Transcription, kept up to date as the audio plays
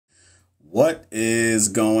What is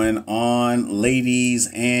going on, ladies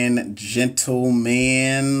and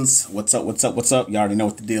gentlemen? What's up? What's up? What's up? You already know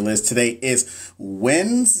what the deal is. Today is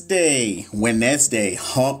Wednesday,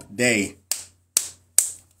 hump day,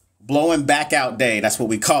 blowing back out day. That's what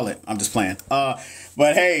we call it. I'm just playing. But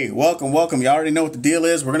hey, welcome. You already know what the deal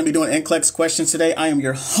is. We're going to be doing NCLEX questions today. I am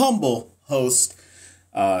your humble host,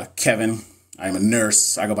 Kevin. I'm a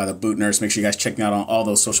nurse. I go by the Boot Nurse. Make sure you guys check me out on all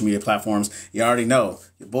those social media platforms. You already know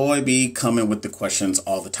your boy be coming with the questions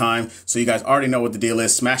all the time. So you guys already know what the deal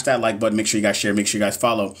is. Smash that like button. Make sure you guys share. Make sure you guys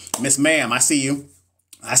follow. Miss Ma'am, I see you.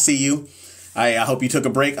 I hope you took a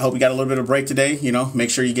break. I hope you got a little bit of break today. You know, make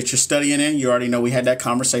sure you get your studying in. You already know we had that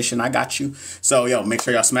conversation. I got you. So, yo, make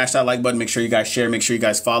sure y'all smash that like button. Make sure you guys share. Make sure you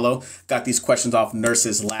guys follow. Got these questions off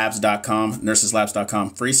nurseslabs.com. Nurseslabs.com.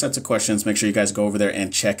 Free sets of questions. Make sure you guys go over there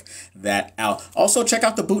and check that out. Also, check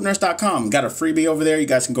out thebootnurse.com. Got a freebie over there. You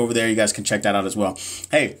guys can go over there. You guys can check that out as well.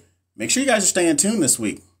 Hey, make sure you guys are staying tuned this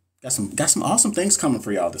week. Got some awesome things coming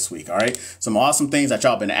for y'all this week. All right. Some awesome things that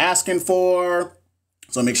y'all been asking for.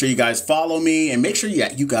 So make sure you guys follow me and make sure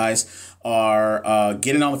you guys are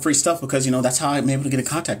getting all the free stuff because, you know, that's how I'm able to get in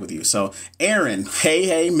contact with you. So Aaron,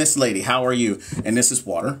 hey, Miss Lady, how are you? And this is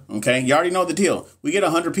Water. OK, you already know the deal. We get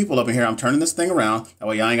 100 people up in here. I'm turning this thing around. That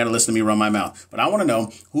way y'all ain't got to listen to me run my mouth. But I want to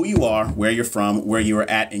know who you are, where you're from, where you are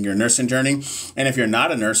at in your nursing journey. And if you're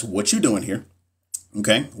not a nurse, what you doing here?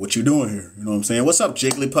 Okay, what you doing here? You know what I'm saying? What's up,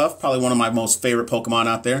 Jigglypuff? Probably one of my most favorite Pokemon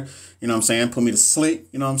out there. You know what I'm saying? Put me to sleep.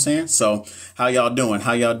 You know what I'm saying? So how y'all doing?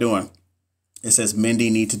 It says Mindy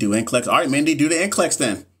need to do NCLEX. All right, Mindy, do the NCLEX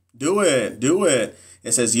then. Do it.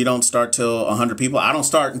 It says you don't start till 100 people. I don't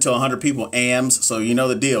start until 100 people, AMs. So you know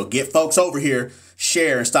the deal. Get folks over here,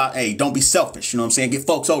 share and stop. Hey, don't be selfish. You know what I'm saying? Get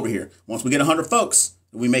folks over here. Once we get 100 folks,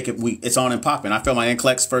 we make it, it's on and popping. I failed my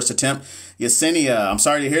NCLEX first attempt. Yesenia, I'm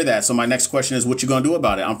sorry to hear that. So my next question is, what you going to do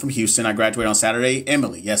about it? I'm from Houston. I graduated on Saturday.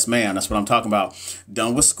 Emily, yes, ma'am. That's what I'm talking about.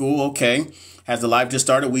 Done with school. Okay. Has the live just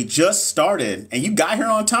started? We just started. And you got here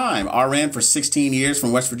on time. RN for 16 years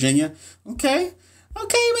from West Virginia. Okay.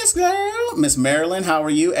 Okay, Miss Girl. Miss Marilyn, how are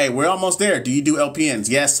you? Hey, we're almost there. Do you do LPNs?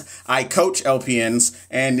 Yes, I coach LPNs,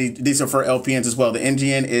 and these are for LPNs as well. The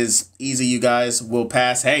NGN is easy, you guys. Will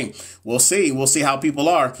pass. Hey, we'll see. We'll see how people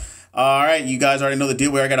are. All right, you guys already know the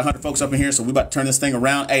deal. I got 100 folks up in here, so we about to turn this thing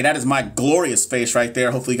around. Hey, that is my glorious face right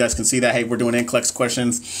there. Hopefully, you guys can see that. Hey, we're doing NCLEX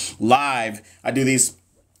questions live. I do these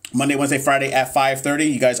Monday, Wednesday, Friday at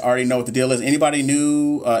 5:30. You guys already know what the deal is. Anybody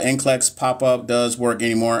new? NCLEX pop-up does work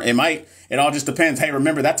anymore. It might. It all just depends. Hey,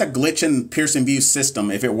 remember, that's a glitch in Pearson VUE system.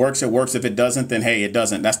 If it works, it works. If it doesn't, then hey, it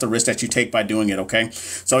doesn't. That's the risk that you take by doing it, okay?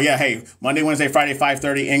 So yeah, hey, Monday, Wednesday, Friday,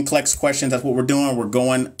 5:30, NCLEX questions. That's what we're doing. We're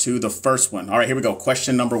going to the first one. All right, here we go.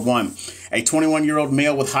 Question number 1. A 21-year-old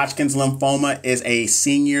male with Hodgkin's lymphoma is a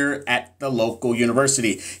senior at the local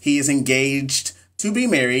university. He is engaged to be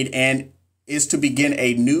married and is to begin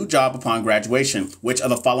a new job upon graduation. Which of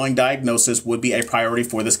the following diagnosis would be a priority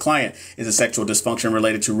for this client? Is it sexual dysfunction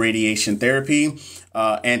related to radiation therapy,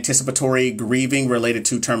 anticipatory grieving related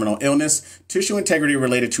to terminal illness, tissue integrity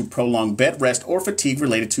related to prolonged bed rest, or fatigue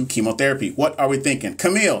related to chemotherapy? What are we thinking?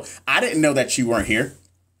 Camille, I didn't know that you weren't here.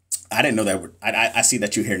 I didn't know that. I see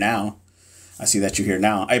that you're here now.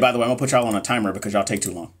 Hey, by the way, I'm going to put y'all on a timer because y'all take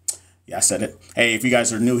too long. Yeah, I said it. Hey, if you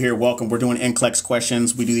guys are new here, welcome. We're doing NCLEX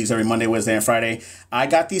questions. We do these every Monday, Wednesday, and Friday. I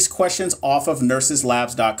got these questions off of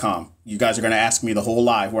nurseslabs.com. You guys are going to ask me the whole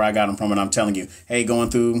live where I got them from, and I'm telling you, hey, going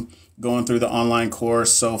through the online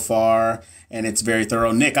course so far, and it's very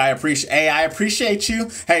thorough. Nick, I appreciate you.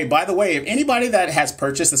 Hey, by the way, if anybody that has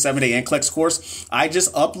purchased the 7-day NCLEX course, I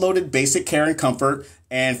just uploaded Basic Care and Comfort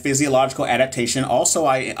and Physiological Adaptation. Also,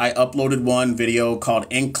 I uploaded one video called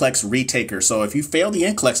NCLEX Retaker. So if you failed the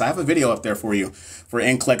NCLEX, I have a video up there for you for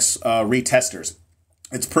NCLEX retesters.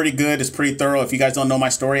 It's pretty good. It's pretty thorough. If you guys don't know my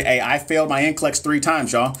story, hey, I failed my NCLEX 3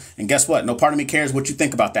 times, y'all. And guess what? No part of me cares what you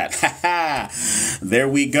think about that. There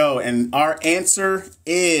we go. And our answer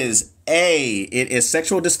is A. It is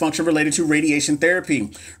sexual dysfunction related to radiation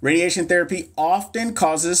therapy. Radiation therapy often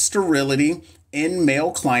causes sterility in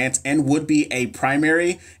male clients and would be a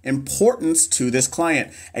primary importance to this client.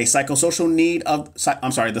 The psychosocial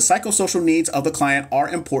needs of the client are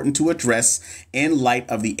important to address in light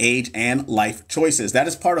of the age and life choices. That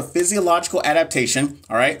is part of physiological adaptation.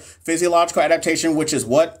 All right. Physiological adaptation, which is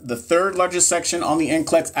what? The third largest section on the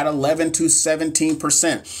NCLEX at 11 to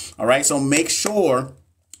 17%. All right. So make sure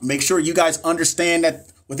you guys understand that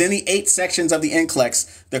within the 8 sections of the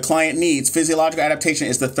NCLEX, the client needs physiological adaptation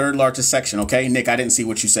is the third largest section. Okay, Nick, I didn't see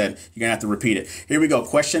what you said. You're going to have to repeat it. Here we go.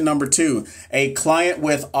 Question number 2. A client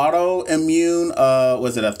with autoimmune,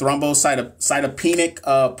 was it a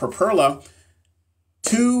thrombocytopenic purpura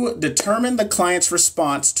To determine the client's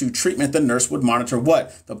response to treatment, the nurse would monitor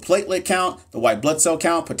what? The platelet count, the white blood cell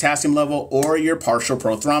count, potassium level, or your partial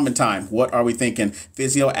prothrombin time. What are we thinking?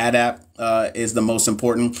 Physio adapt is the most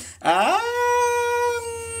important.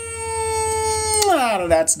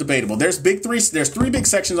 That's debatable. There's three big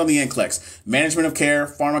sections on the NCLEX: management of care,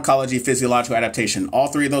 pharmacology, physiological adaptation. All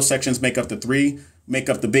three of those sections make up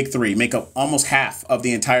the big three, make up almost half of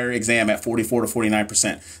the entire exam at 44 to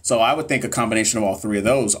 49%. So I would think a combination of all three of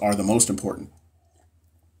those are the most important.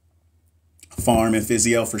 Pharm and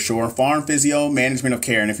physio for sure. Pharm, physio, management of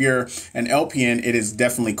care. And if you're an LPN, it is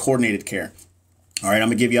definitely coordinated care. All right, I'm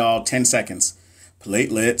going to give y'all 10 seconds.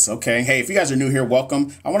 Platelets. Okay. Hey, if you guys are new here,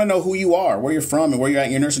 welcome. I want to know who you are, where you're from, and where you're at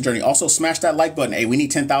in your nursing journey. Also, smash that like button. Hey, we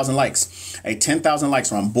need 10,000 likes. Hey, 10,000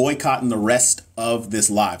 likes or I'm boycotting the rest of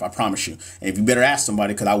this live. I promise you. And if you better ask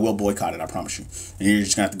somebody, because I will boycott it. I promise you. And you're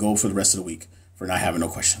just going to have to go for the rest of the week for not having no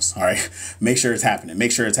questions. All right. Make sure it's happening.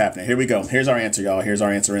 Make sure it's happening. Here we go. Here's our answer, y'all. Here's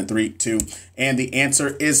our answer in 3, 2. And the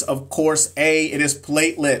answer is, of course, A. It is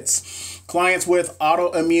platelets. Clients with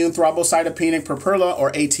autoimmune thrombocytopenic purpura,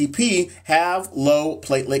 or ATP, have low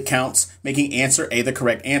platelet counts, making answer A the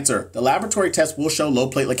correct answer. The laboratory test will show low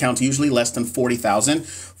platelet counts, usually less than 40,000,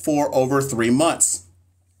 for over 3 months.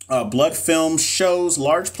 Blood film shows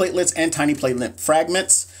large platelets and tiny platelet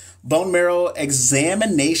fragments. Bone marrow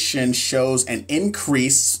examination shows an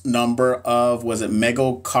increased number of,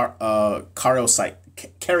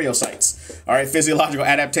 karyocytes. All right, physiological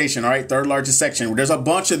adaptation. All right, third largest section. There's a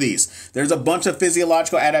bunch of these. There's a bunch of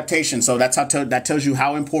physiological adaptation. So that's that tells you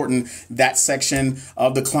how important that section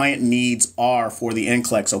of the client needs are for the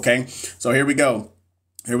NCLEX. Okay, so here we go.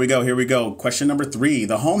 Here we go. Question number 3.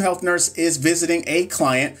 The home health nurse is visiting a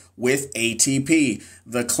client with ATP.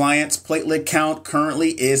 The client's platelet count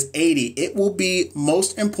currently is 80. It will be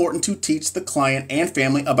most important to teach the client and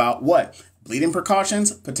family about what? Bleeding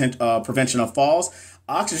precautions, prevention of falls,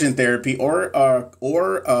 oxygen therapy, or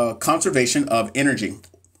conservation of energy.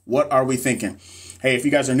 What are we thinking? Hey, if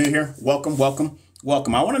you guys are new here, welcome. I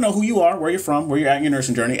want to know who you are, where you're from, where you're at in your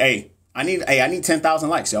nursing journey. Hey, I need 10,000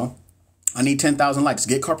 likes, y'all. I need 10,000 likes.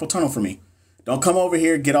 Get carpal tunnel for me. Don't come over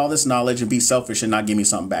here, get all this knowledge, and be selfish and not give me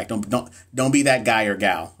something back. Don't be that guy or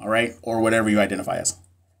gal, all right, or whatever you identify as.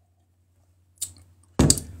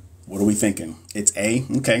 What are we thinking? It's A.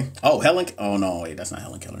 Okay. Oh, Helen. Oh, no, wait, that's not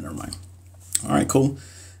Helen Keller. Never mind. All right, cool.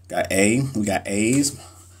 Got A. We got A's.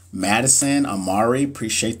 Madison, Amari,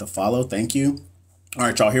 appreciate the follow. Thank you. All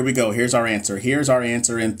right, y'all, here we go. Here's our answer. Here's our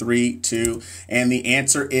answer in 3, 2. And the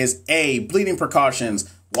answer is A, bleeding precautions.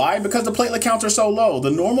 Why? Because the platelet counts are so low. The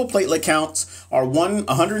normal platelet counts are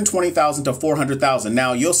 120,000 to 400,000.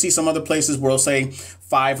 Now, you'll see some other places where it'll say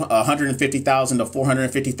 150,000 to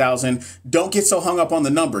 450,000. Don't get so hung up on the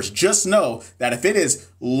numbers. Just know that if it is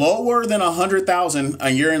lower than 100,000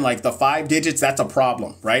 and you're in like the 5 digits, that's a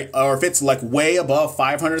problem, right? Or if it's like way above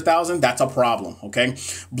 500,000, that's a problem, okay?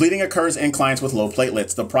 Bleeding occurs in clients with low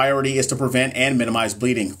platelets. The priority is to prevent and minimize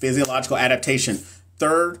bleeding. Physiological adaptation.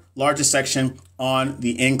 Third largest section on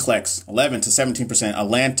the NCLEX, 11 to 17%.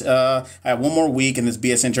 I have one more week and this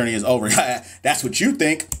BSN journey is over. That's what you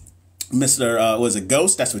think, Mr. Was it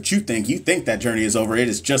Ghost? That's what you think. You think that journey is over. It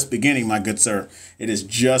is just beginning, my good sir. It is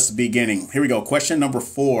just beginning. Here we go. Question number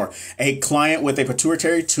 4. A client with a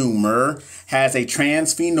pituitary tumor has a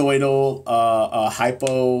transphenoidal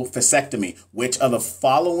hypophysectomy. Which of the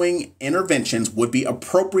following interventions would be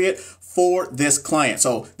appropriate for this client?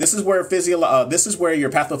 So this is where your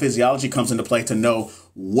pathophysiology comes into play to know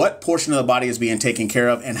what portion of the body is being taken care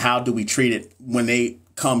of and how do we treat it when they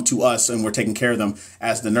come to us and we're taking care of them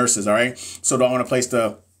as the nurses. All right. So do I want to place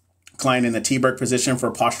the client in the T-Berg position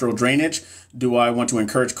for postural drainage? Do I want to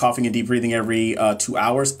encourage coughing and deep breathing every 2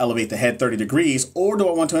 hours, elevate the head 30 degrees, or do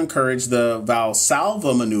I want to encourage the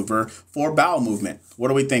Valsalva maneuver for bowel movement?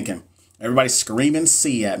 What are we thinking? Everybody's screaming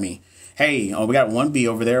C at me. Hey, oh, we got 1B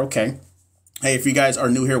over there. Okay. Hey, if you guys are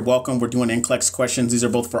new here, welcome. We're doing NCLEX questions. These are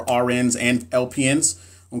both for RNs and LPNs.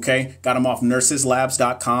 Okay. Got them off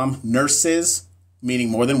nurseslabs.com. Nurses, meaning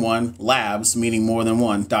more than one. Labs, meaning more than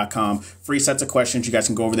one.com. Free sets of questions. You guys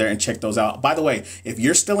can go over there and check those out. By the way, if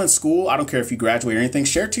you're still in school, I don't care if you graduate or anything,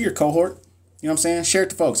 share it to your cohort. You know what I'm saying? Share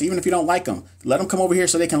it to folks, even if you don't like them. Let them come over here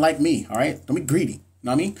so they can like me. All right. Don't be greedy. You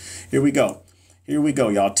know what I mean? Here we go. Here we go,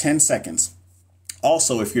 y'all. 10 seconds.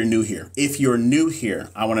 Also, if you're new here,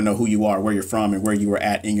 I want to know who you are, where you're from, and where you were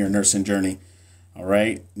at in your nursing journey. All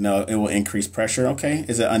right. No, it will increase pressure. Okay.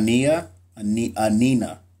 Is it Anina?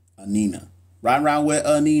 Anina. Riding around with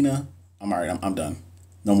Anina. I'm all right. I'm done.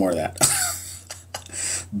 No more of that.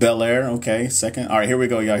 Bel Air, okay, second. All right, here we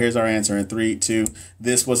go, y'all. Here's our answer in 3, 2.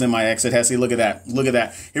 This was in my exit Hesse. Look at that. Look at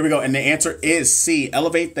that. Here we go. And the answer is C.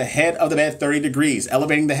 Elevate the head of the bed 30 degrees.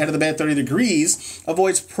 Elevating the head of the bed 30 degrees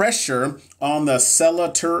avoids pressure on the sella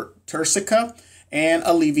turcica and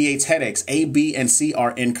alleviates headaches. A, B, and C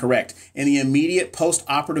are incorrect. In the immediate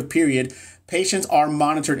post-operative period, patients are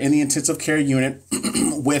monitored in the intensive care unit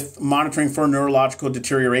with monitoring for neurological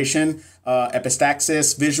deterioration,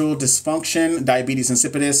 epistaxis, visual dysfunction, diabetes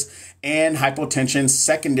insipidus, and hypotension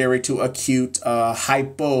secondary to acute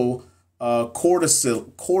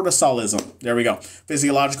hypocortisolism. There we go.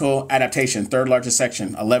 Physiological adaptation, third largest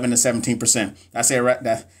section, 11 to 17%. I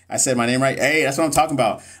said my name right. Hey, that's what I'm talking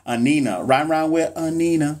about. Anina. Rhyme with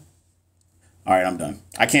Anina. All right, I'm done.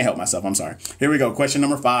 I can't help myself. I'm sorry. Here we go. Question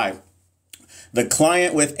number 5. The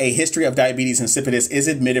client with a history of diabetes insipidus is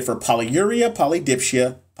admitted for polyuria,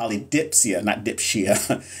 polydipsia, not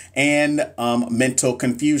dipsia, and mental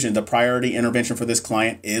confusion. The priority intervention for this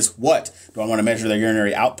client is what? Do I want to measure their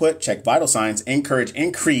urinary output, check vital signs, encourage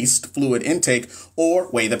increased fluid intake, or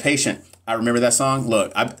weigh the patient? I remember that song.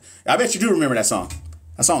 Look, I bet you do remember that song.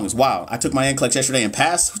 That song is wild. I took my NCLEX yesterday and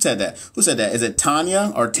passed. Who said that? Who said that? Is it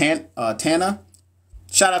Tanya or Tana?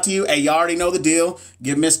 Shout out to you. Hey, you already know the deal.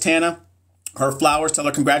 Give Miss Tana her flowers. Tell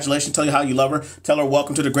her congratulations. Tell you how you love her. Tell her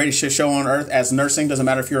welcome to the greatest shit show on earth as nursing. Doesn't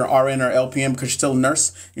matter if you're an RN or LPN because you're still a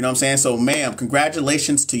nurse. You know what I'm saying? So, ma'am,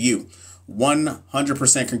 congratulations to you.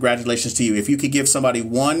 100% congratulations to you. If you could give somebody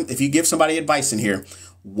advice in here,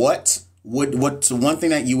 what's the one thing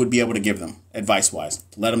that you would be able to give them advice-wise?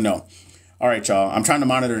 Let them know. All right, y'all. I'm trying to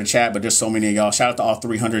monitor the chat, but there's so many of y'all. Shout out to all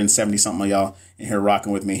 370 something of y'all in here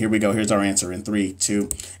rocking with me. Here we go. Here's our answer in 3, 2.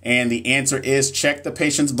 And the answer is check the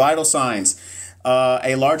patient's vital signs.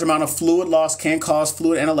 A large amount of fluid loss can cause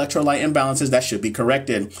fluid and electrolyte imbalances that should be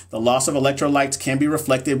corrected. The loss of electrolytes can be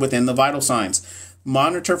reflected within the vital signs.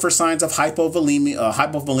 Monitor for signs of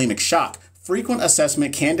hypovolemic shock. Frequent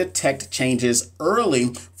assessment can detect changes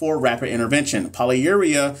early for rapid intervention.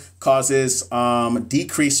 Polyuria causes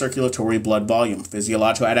decreased circulatory blood volume.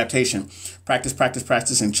 Physiological adaptation.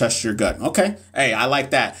 Practice, and trust your gut. Okay. Hey, I like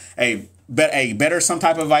that. Hey, better some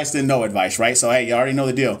type of advice than no advice, right? So, hey, you already know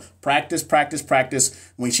the deal. Practice.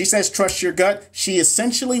 When she says trust your gut, she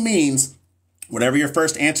essentially means whatever your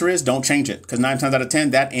first answer is, don't change it. Because 9 times out of 10,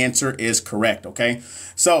 that answer is correct, okay?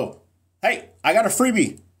 So, hey, I got a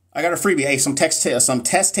freebie. Hey, some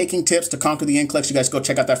test-taking tips to conquer the NCLEX. You guys go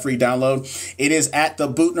check out that free download. It is at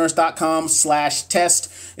thebootnurse.com/test.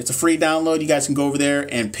 It's a free download. You guys can go over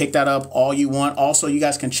there and pick that up all you want. Also, you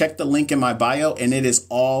guys can check the link in my bio, and it is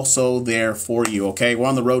also there for you, okay? We're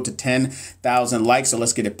on the road to 10,000 likes, so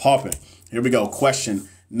let's get it popping. Here we go. Question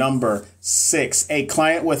number 6. A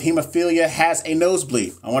client with hemophilia has a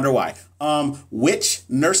nosebleed. I wonder why. Which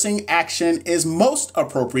nursing action is most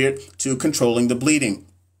appropriate to controlling the bleeding?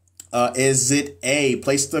 Is it A,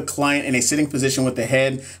 place the client in a sitting position with the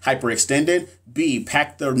head hyperextended? B,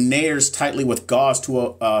 pack the nares tightly with gauze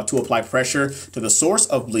to apply pressure to the source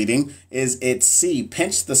of bleeding? Is it C,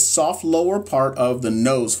 pinch the soft lower part of the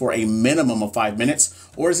nose for a minimum of 5 minutes?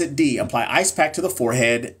 Or is it D, apply ice pack to the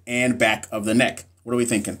forehead and back of the neck? What are we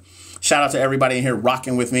thinking? Shout out to everybody in here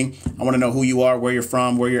rocking with me. I want to know who you are, where you're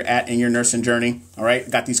from, where you're at in your nursing journey. All right.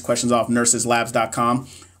 Got these questions off nurseslabs.com.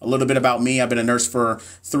 A little bit about me. I've been a nurse for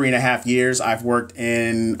 3.5 years. I've worked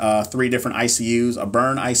in 3 different ICUs, a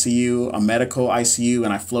burn ICU, a medical ICU,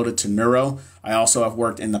 and I floated to neuro. I also have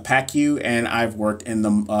worked in the PACU, and I've worked in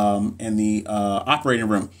the operating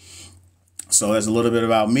room. So there's a little bit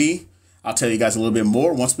about me. I'll tell you guys a little bit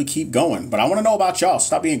more once we keep going. But I want to know about y'all.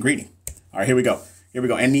 Stop being greedy. All right, here we go.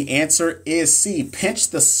 And the answer is C. Pinch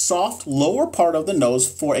the soft lower part of the nose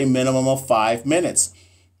for a minimum of 5 minutes.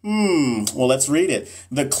 Well, let's read it.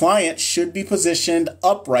 The client should be positioned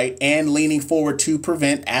upright and leaning forward to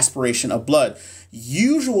prevent aspiration of blood.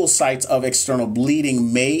 Usual sites of external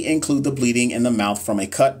bleeding may include the bleeding in the mouth from a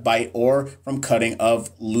cut, bite, or from cutting of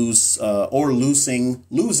losing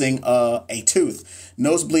a tooth.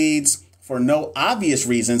 Nosebleeds for no obvious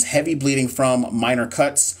reasons, heavy bleeding from minor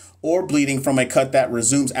cuts, or bleeding from a cut that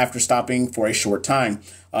resumes after stopping for a short time.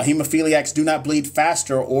 Hemophiliacs do not bleed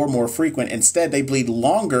faster or more frequent. Instead, they bleed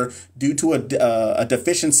longer due to a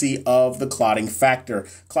deficiency of the clotting factor.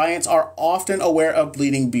 Clients are often aware of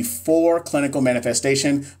bleeding before clinical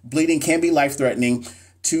manifestation. Bleeding can be life-threatening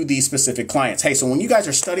to these specific clients. Hey, so when you guys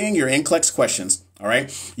are studying your NCLEX questions, all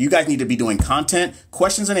right, you guys need to be doing content,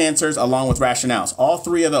 questions and answers, along with rationales. All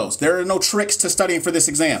 3 of those. There are no tricks to studying for this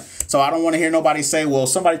exam. So I don't want to hear nobody say, well,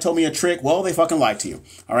 somebody told me a trick. Well, they fucking lied to you.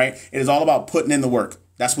 All right. It is all about putting in the work.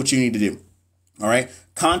 That's what you need to do. All right.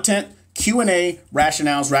 Content, Q&A,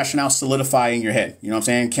 rationale solidify in your head. You know what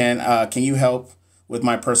I'm saying? Can you help with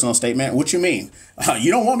my personal statement? What you mean?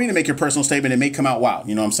 You don't want me to make your personal statement. It may come out wild.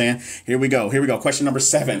 You know what I'm saying? Here we go. Question number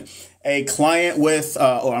 7. A client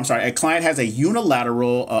has a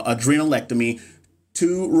unilateral adrenalectomy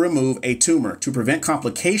to remove a tumor. To prevent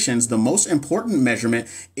complications, the most important measurement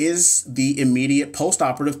is the immediate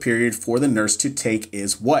postoperative period for the nurse to take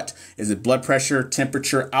is what? Is it blood pressure,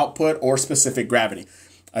 temperature, output, or specific gravity?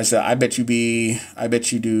 I said, I bet you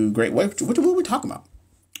do great. What are we talking about?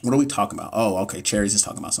 What are we talking about? Oh, okay. Cherry's is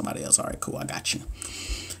talking about somebody else. All right, cool. I got you.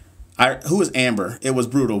 Who is Amber? It was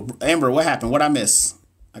brutal. Amber, what happened? What'd I miss?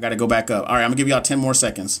 I got to go back up. All right, I'm going to give y'all 10 more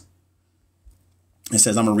seconds. It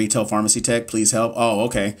says, I'm a retail pharmacy tech. Please help. Oh,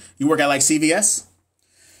 okay. You work at like CVS?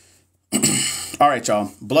 All right,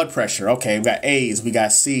 y'all. Blood pressure. Okay, we got A's. We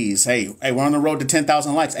got C's. Hey, we're on the road to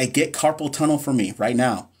 10,000 likes. Hey, get carpal tunnel for me right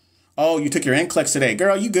now. Oh, you took your NCLEX today.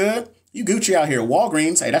 Girl, you good? You Gucci out here.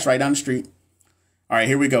 Walgreens. Hey, that's right down the street. All right,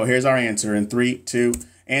 here we go. Here's our answer in 3, 2,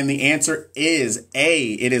 and the answer is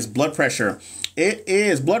A. It is blood pressure.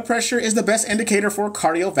 Blood pressure is the best indicator for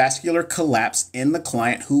cardiovascular collapse in the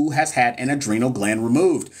client who has had an adrenal gland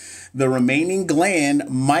removed. The remaining gland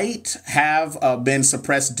might have been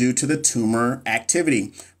suppressed due to the tumor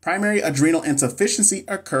activity. Primary adrenal insufficiency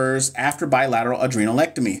occurs after bilateral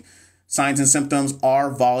adrenalectomy. Signs and symptoms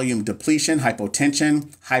are volume depletion,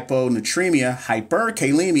 hypotension, hyponatremia,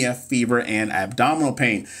 hyperkalemia, fever, and abdominal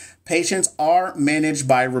pain. Patients are managed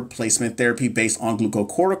by replacement therapy based on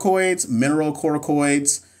glucocorticoids,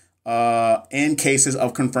 mineralocorticoids, in cases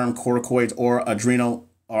of confirmed corticoids or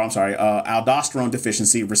aldosterone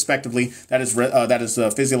deficiency, respectively. That is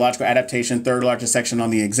physiological adaptation, third largest section on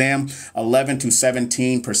the exam, 11 to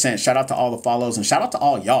 17%. Shout out to all the follows and shout out to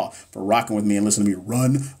all y'all for rocking with me and listening to me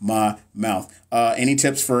run my mouth. Any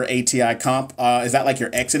tips for ATI comp? Is that like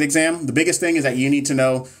your exit exam? The biggest thing is that you need to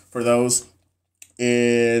know for those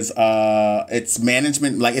is it's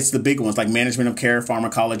management, like it's the big ones, like management of care,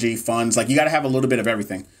 pharmacology, funds. Like you got to have a little bit of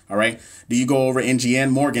everything. All right. Do you go over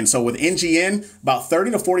NGN? Morgan? So with NGN, about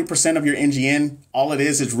 30 to 40% of your NGN, all it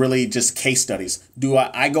is really just case studies.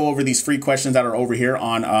 I go over these free questions that are over here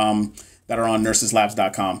on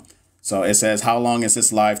nurseslabs.com. So it says, how long is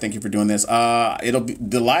this live? Thank you for doing this.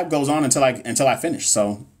 The live goes on until I finish.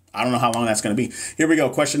 So I don't know how long that's going to be. Here we go.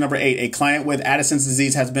 Question number 8. A client with Addison's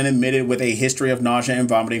disease has been admitted with a history of nausea and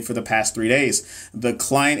vomiting for the past 3 days. The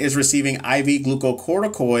client is receiving IV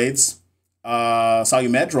glucocorticoids,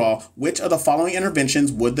 Solumedrol. Which of the following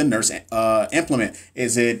interventions would the nurse implement?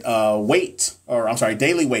 Is it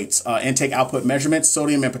daily weights, intake output measurements,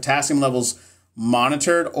 sodium and potassium levels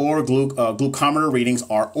monitored, or glucometer readings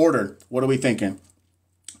are ordered? What are we thinking?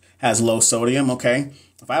 Has low sodium. Okay.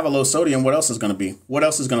 If I have a low sodium, what else is going to be? What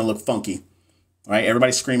else is going to look funky? All right.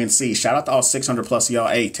 Everybody screaming C. Shout out to all 600 plus y'all.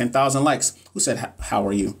 Hey, 10,000 likes. Who said, how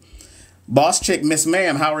are you? Boss chick, Miss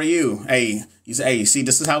Ma'am, how are you? Hey, you say, hey, see,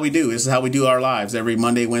 this is how we do. This is how we do our lives every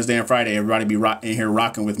Monday, Wednesday, and Friday. Everybody be in here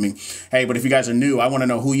rocking with me. Hey, but if you guys are new, I want to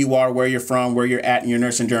know who you are, where you're from, where you're at in your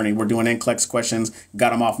nursing journey. We're doing NCLEX questions.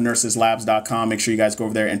 Got them off nurseslabs.com. Make sure you guys go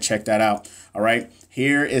over there and check that out. All right.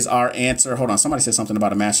 Here is our answer. Hold on. Somebody said something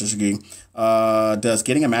about a master's degree. Does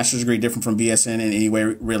getting a master's degree different from BSN in any way?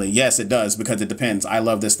 Really? Yes, it does, because it depends. I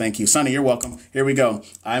love this. Thank you. Sonny, you're welcome. Here we go.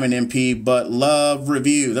 I'm an MP, but love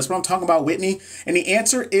review. That's what I'm talking about, Whitney. And the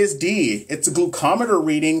answer is D. It's glucometer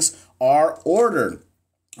readings are ordered.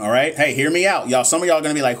 All right. Hey, hear me out, y'all. Some of y'all are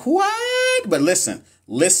going to be like, what? But listen.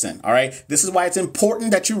 All right. This is why it's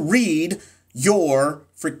important that you read your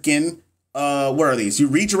freaking what are these? You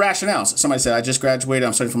read your rationales. Somebody said, I just graduated.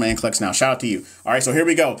 I'm studying for my NCLEX now. Shout out to you. All right, so here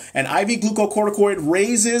we go. An IV glucocorticoid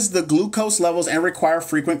raises the glucose levels and require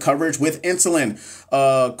frequent coverage with insulin.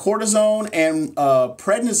 Cortisone and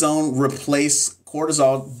prednisone replace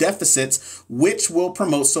cortisol deficits, which will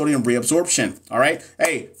promote sodium reabsorption. All right.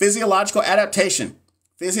 Hey, physiological adaptation.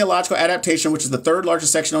 Physiological adaptation, which is the third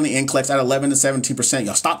largest section on the NCLEX at 11 to 17%.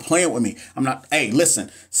 Y'all stop playing with me. I'm not. Hey,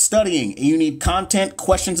 listen, studying. You need content,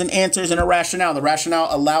 questions and answers, and a rationale. The rationale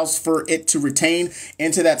allows for it to retain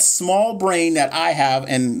into that small brain that I have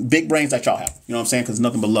and big brains that y'all have. You know what I'm saying? Because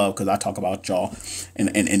nothing but love, because I talk about y'all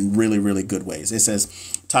in really, really good ways. It says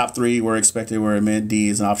top 3 were expected, were admitted. D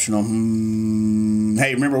is an optional.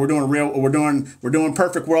 Hey, remember, we're doing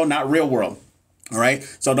perfect world, not real world. All right.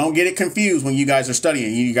 So don't get it confused when you guys are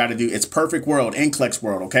studying. You got to do it's perfect world, NCLEX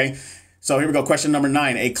world. OK, so here we go. Question number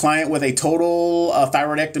 9. A client with a total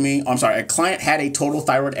thyroidectomy. A client had a total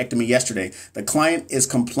thyroidectomy yesterday. The client is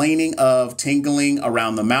complaining of tingling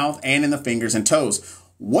around the mouth and in the fingers and toes.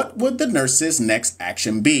 What would the nurse's next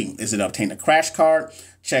action be? Is it obtain a crash cart,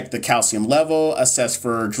 check the calcium level, assess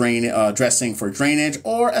for dressing for drainage,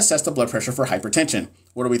 or assess the blood pressure for hypertension?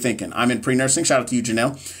 What are we thinking? I'm in pre-nursing. Shout out to you,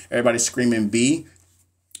 Janelle. Everybody's screaming B.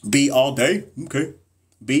 B all day. Okay.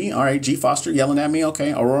 B. All right. G Foster yelling at me.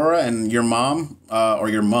 Okay. Aurora and your mom or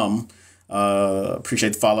your mom.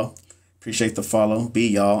 Appreciate the follow. Appreciate the follow. B,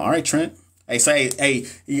 y'all. All right, Trent. Hey,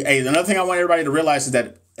 another thing I want everybody to realize is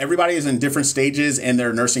that everybody is in different stages in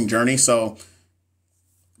their nursing journey. So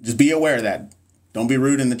just be aware of that. Don't be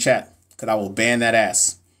rude in the chat because I will ban that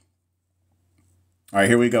ass. All right,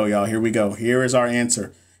 here we go, y'all. Here we go. Here is our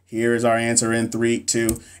answer. Here is our answer in 3,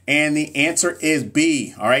 2. And the answer is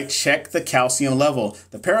B. All right, check the calcium level.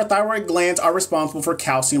 The parathyroid glands are responsible for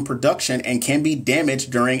calcium production and can be damaged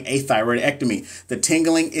during a thyroidectomy. The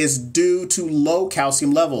tingling is due to low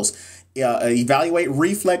calcium levels. Evaluate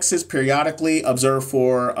reflexes periodically. Observe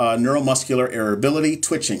for neuromuscular irritability,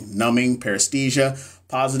 twitching, numbing, paresthesia,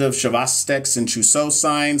 positive Chavastex and Trousseau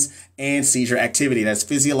signs, and seizure activity. That's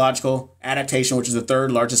physiological adaptation, which is the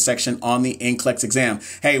third largest section on the NCLEX exam.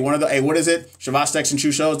 Hey, what is it? Chavastex and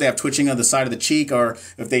Trousseau, they have twitching on the side of the cheek, or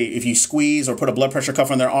if you squeeze or put a blood pressure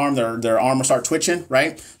cuff on their arm will start twitching,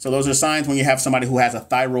 right? So those are signs when you have somebody who has a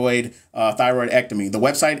thyroidectomy. The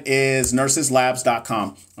website is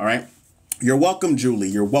nurseslabs.com. All right. You're welcome, Julie.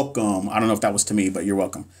 You're welcome. I don't know if that was to me, but you're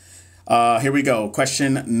welcome. Here we go.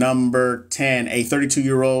 Question number 10. A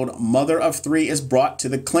 32-year-old mother of 3 is brought to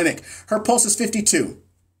the clinic. Her pulse is 52.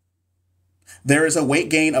 There is a weight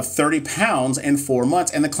gain of 30 pounds in 4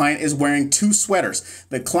 months, and the client is wearing 2 sweaters.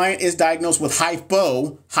 The client is diagnosed with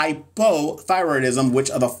hypothyroidism,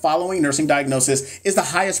 which of the following nursing diagnosis is the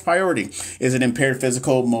highest priority? Is it impaired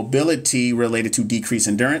physical mobility related to decreased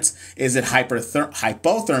endurance? Is it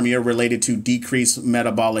hypothermia related to decreased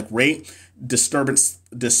metabolic rate?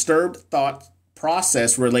 Disturbed thought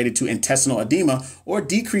process related to intestinal edema, or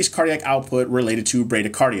decreased cardiac output related to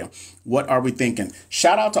bradycardia? What are we thinking?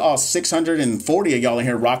 Shout out to all 640 of y'all in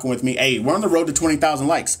here rocking with me. Hey, we're on the road to 20,000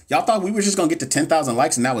 likes. Y'all thought we were just going to get to 10,000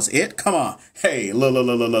 likes and that was it? Come on. Hey, look.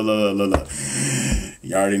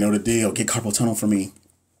 You already know the deal. Get carpal tunnel for me.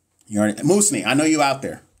 Moosney, I know you out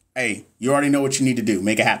there. Hey, you already know what you need to do.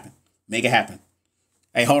 Make it happen. Make it happen.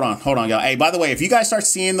 Hey, hold on, y'all. Hey, by the way, if you guys start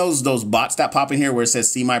seeing those bots that pop in here where it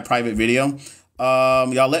says see my private video,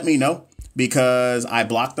 y'all let me know, because I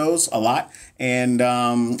block those a lot, and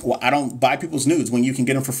well, I don't buy people's nudes when you can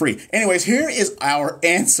get them for free. Anyways, here is our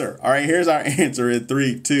answer. All right, here's our answer in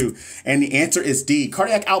 3, 2, and the answer is D.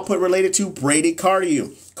 Cardiac output related to bradycardia.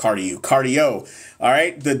 Cardio. All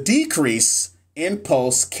right, the decrease in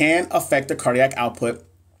pulse can affect the cardiac output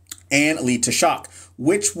and lead to shock.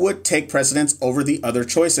 Which would take precedence over the other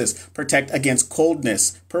choices? Protect against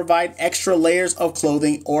coldness, provide extra layers of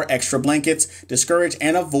clothing or extra blankets, discourage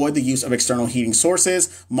and avoid the use of external heating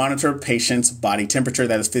sources, monitor patient's body temperature.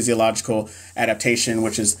 That is physiological adaptation,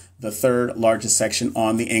 which is the third largest section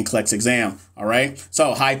on the NCLEX exam. All right.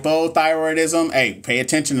 So hypothyroidism. Hey, pay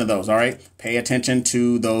attention to those. All right. Pay attention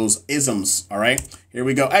to those isms. All right. Here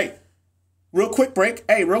we go. Hey, real quick break.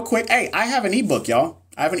 Hey, real quick. Hey, I have an ebook, y'all.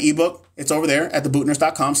 I have an ebook. It's over there at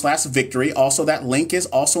thebootnurse.com/victory. Also, that link is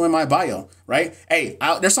also in my bio, right? Hey,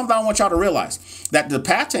 there's something I want y'all to realize, that the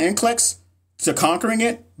path to NCLEX, to conquering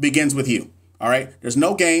it, begins with you. All right. There's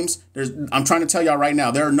no games. I'm trying to tell y'all right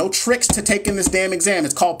now, there are no tricks to taking this damn exam.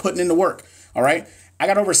 It's called putting in the work. All right. I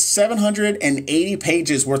got over 780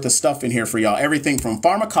 pages worth of stuff in here for y'all. Everything from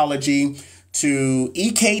pharmacology to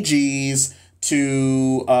EKGs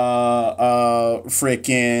to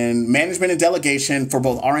freaking management and delegation for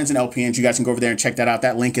both RNs and LPNs. You guys can go over there and check that out.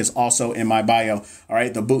 That link is also in my bio. All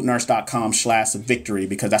right, thebootnurse.com/victory,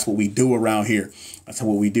 because that's what we do around here. That's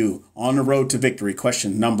what we do. On the road to victory.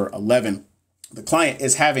 Question number 11. The client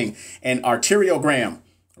is having an arteriogram,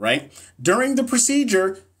 right? During the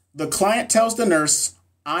procedure, the client tells the nurse,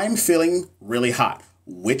 "I'm feeling really hot."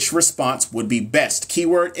 Which response would be best?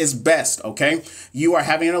 Keyword is best, okay? You are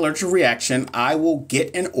having an allergic reaction. I will get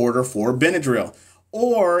an order for Benadryl.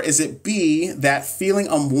 Or is it B, that feeling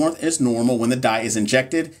of warmth is normal when the dye is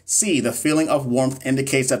injected? C, the feeling of warmth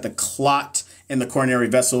indicates that the clot in the coronary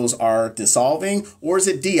vessels are dissolving? Or is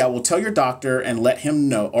it D, I will tell your doctor and let him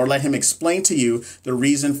know, or let him explain to you the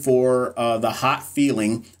reason for the hot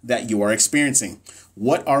feeling that you are experiencing?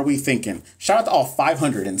 What are we thinking? Shout out to all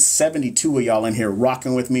 572 of y'all in here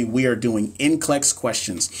rocking with me. We are doing NCLEX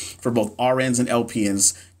questions for both RNs and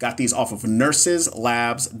LPNs. Got these off of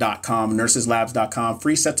nurseslabs.com, nurseslabs.com.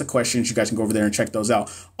 Free sets of questions. You guys can go over there and check those out.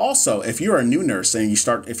 Also, if you're a new nurse and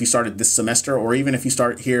if you started this semester, or even if you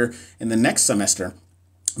start here in the next semester,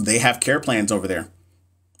 they have care plans over there.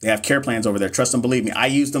 They have care plans over there. Trust and believe me. I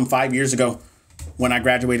used them 5 years ago when I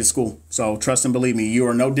graduated school. So trust and believe me, you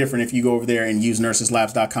are no different if you go over there and use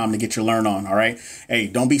nurseslabs.com to get your learn on. All right. Hey,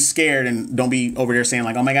 don't be scared and don't be over there saying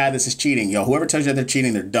like, oh my God, this is cheating. Yo, whoever tells you that they're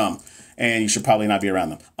cheating, they're dumb. And you should probably not be around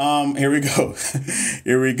them. Here we go.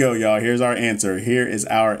 Here we go, y'all. Here's our answer. Here is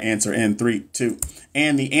our answer in 3, 2.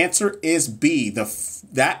 And the answer is B.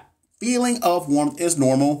 That feeling of warmth is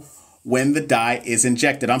normal when the dye is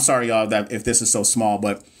injected. I'm sorry, y'all, that if this is so small,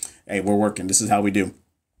 but hey, we're working. This is how we do.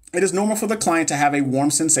 It is normal for the client to have a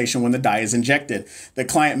warm sensation when the dye is injected. The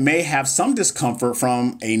client may have some discomfort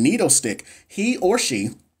from a needle stick. He or she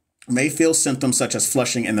may feel symptoms such as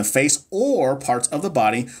flushing in the face or parts of the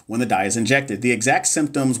body when the dye is injected. The exact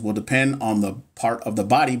symptoms will depend on the part of the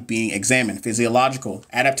body being examined. Physiological,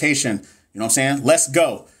 adaptation, you know what I'm saying? Let's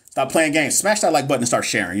go. Stop playing games. Smash that like button and start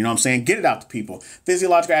sharing. You know what I'm saying? Get it out to people.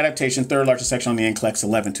 Physiological adaptation, third largest section on the NCLEX,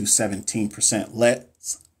 11 to 17%.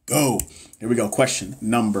 Let's go. Here we go. Question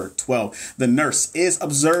number 12. The nurse is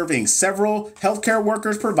observing several healthcare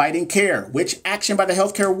workers providing care. Which action by the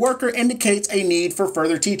healthcare worker indicates a need for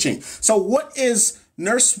further teaching? So what is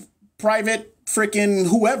nurse, private, freaking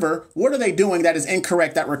whoever, what are they doing that is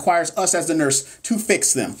incorrect that requires us as the nurse to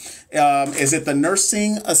fix them? Is it the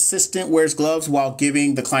nursing assistant wears gloves while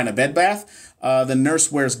giving the client a bed bath? The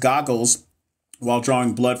nurse wears goggles while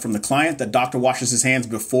drawing blood from the client. The doctor washes his hands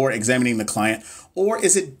before examining the client. Or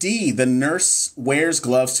is it D, the nurse wears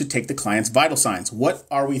gloves to take the client's vital signs? What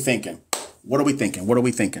are we thinking? What are we thinking? What are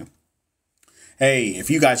we thinking? Hey, if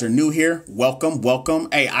you guys are new here, welcome, welcome.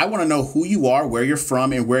 Hey, I want to know who you are, where you're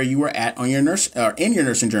from, and where you were at on your in your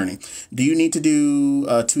nursing journey. Do you need to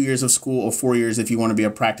do 2 years of school or 4 years if you want to be a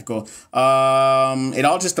practical? It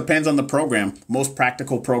all just depends on the program. Most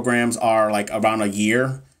practical programs are like around a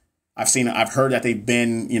year. I've heard that they've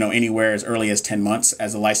been, anywhere as early as 10 months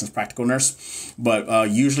as a licensed practical nurse, but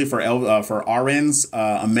usually for RNs,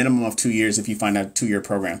 a minimum of 2 years if you find a 2-year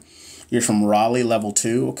program. You're from Raleigh, level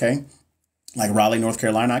 2, okay? Like Raleigh, North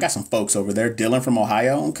Carolina. I got some folks over there. Dylan from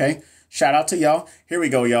Ohio, okay? Shout out to y'all. Here we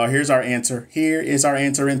go, y'all. Here's our answer. Here is our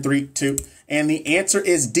answer in 3, 2. And the answer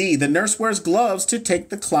is D. The nurse wears gloves to take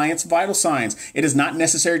the client's vital signs. It is not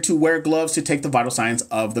necessary to wear gloves to take the vital signs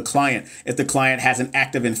of the client. If the client has an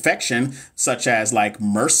active infection, such as like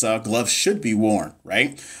MRSA, gloves should be worn,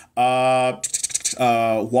 right?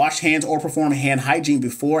 Wash hands or perform hand hygiene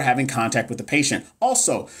before having contact with the patient.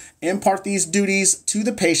 Also, impart these duties to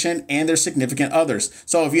the patient and their significant others.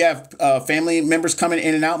 So if you have family members coming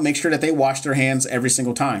in and out, make sure that they wash their hands every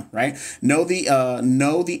single time, right? Know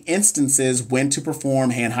the instances when to perform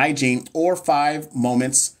hand hygiene or 5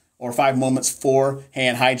 moments for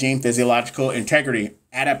hand hygiene, physiological integrity.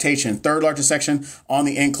 Adaptation, third largest section on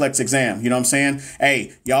the NCLEX exam. You know what I'm saying?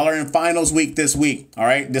 Hey, y'all are in finals week this week. All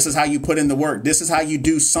right. This is how you put in the work. This is how you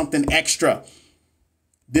do something extra.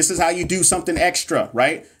 This is how you do something extra,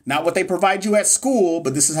 right? Not what they provide you at school,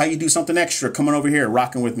 but this is how you do something extra. Coming over here,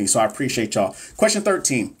 rocking with me. So I appreciate y'all. Question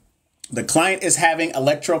 13. The client is having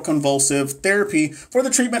electroconvulsive therapy for the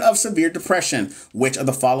treatment of severe depression. Which of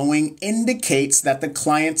the following indicates that the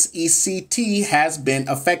client's ECT has been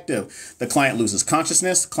effective? The client loses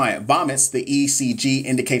consciousness, client vomits, the ECG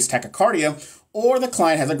indicates tachycardia, or the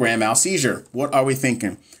client has a grand mal seizure. What are we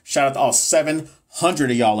thinking? Shout out to all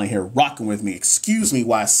 700 of y'all in here rocking with me. Excuse me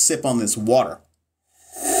while I sip on this water.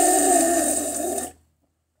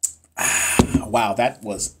 Wow, that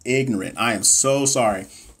was ignorant. I am so sorry.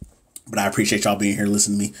 But I appreciate y'all being here,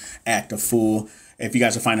 listening to me act a fool. If you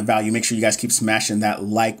guys are finding value, make sure you guys keep smashing that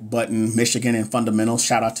like button. Michigan and fundamentals.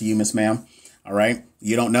 Shout out to you, Miss Ma'am. All right.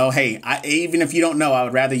 You don't know. Hey, even if you don't know, I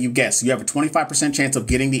would rather you guess. You have a 25% chance of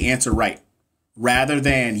getting the answer right rather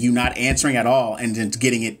than you not answering at all and then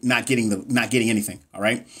not getting anything. All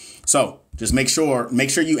right. So just make sure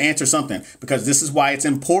you answer something, because this is why it's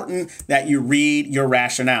important that you read your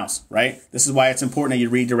rationales. Right. This is why it's important that you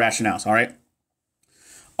read your rationales. All right.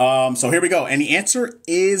 So here we go. And the answer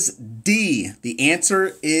is D. The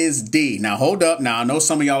answer is D. Now, hold up. Now, I know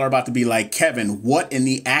some of y'all are about to be like, Kevin, what in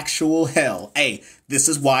the actual hell? Hey, this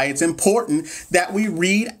is why it's important that we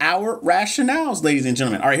read our rationales, ladies and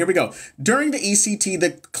gentlemen. All right, here we go. During the ECT,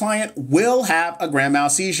 the client will have a grand mal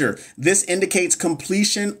seizure. This indicates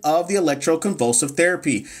completion of the electroconvulsive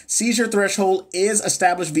therapy. Seizure threshold is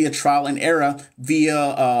established via trial and error via,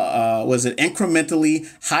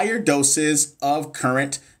 incrementally higher doses of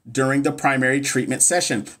current during the primary treatment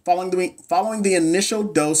session. Following the initial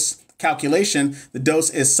dose calculation, the dose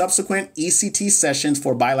is subsequent ECT sessions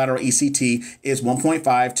for bilateral ECT is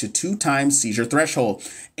 1.5 to 2 times seizure threshold.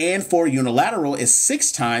 And for unilateral is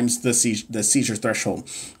 6 times the seizure threshold.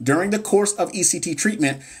 During the course of ECT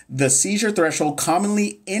treatment, the seizure threshold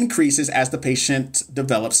commonly increases as the patient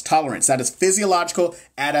develops tolerance. That is physiological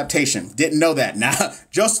adaptation. Didn't know that. Now,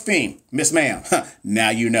 Josephine, Miss Ma'am, now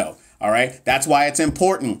you know. All right. That's why it's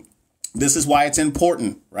important. This is why it's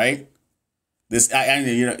important, right?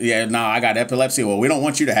 I got epilepsy. Well, we don't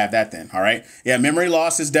want you to have that then. All right. Yeah. Memory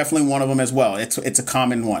loss is definitely one of them as well. It's a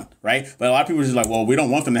common one. Right. But a lot of people are just like, well, we don't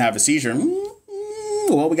want them to have a seizure.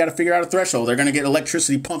 Well, we got to figure out a threshold. They're going to get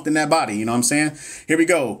electricity pumped in that body. You know what I'm saying? Here we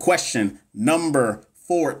go. Question number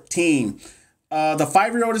 14. The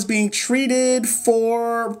 5-year-old is being treated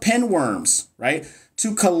for pinworms, right?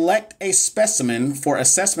 To collect a specimen for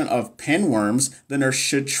assessment of pinworms, the nurse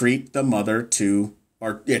should treat the mother to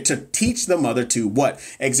teach the mother to what?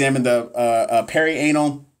 Examine the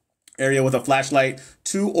perianal area with a flashlight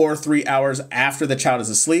 2 or 3 hours after the child is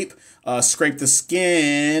asleep. Scrape the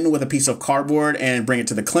skin with a piece of cardboard and bring it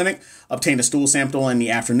to the clinic. Obtain a stool sample in the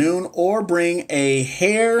afternoon or bring a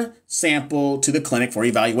hair sample to the clinic for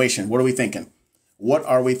evaluation. What are we thinking? What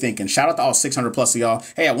are we thinking? Shout out to all 600 plus of y'all.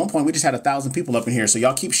 Hey, at one point we just had 1,000 people up in here. So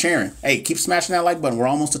y'all keep sharing. Hey, keep smashing that like button. We're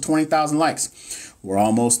almost to 20,000 likes. We're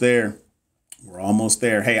almost there. We're almost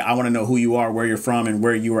there. Hey, I want to know who you are, where you're from, and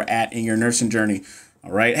where you are at in your nursing journey.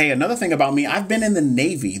 All right. Hey, another thing about me, I've been in the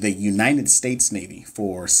Navy, the United States Navy,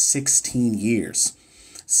 for 16 years.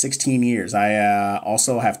 16 years. I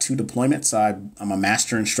also have 2 deployments. I'm a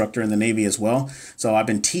master instructor in the Navy as well. So I've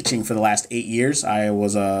been teaching for the last 8 years. I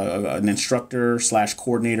was an instructor /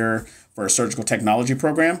 coordinator for a surgical technology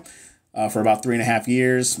program. For about 3.5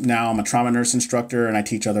 years. Now I'm a trauma nurse instructor and I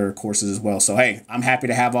teach other courses as well. So, hey, I'm happy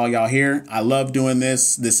to have all y'all here. I love doing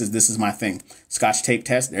this. This is my thing. Scotch tape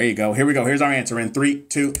test. There you go. Here we go. Here's our answer in 3,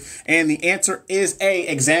 2. And the answer is A.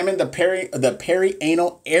 Examine the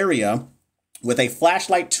perianal area with a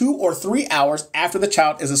flashlight 2 or 3 hours after the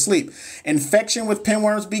child is asleep. Infection with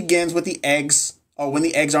pinworms begins with the eggs or when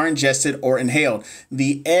the eggs are ingested or inhaled.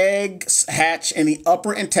 The eggs hatch in the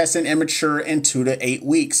upper intestine and mature in 2 to 8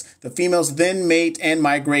 weeks. The females then mate and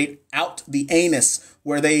migrate out the anus,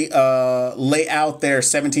 where they lay out their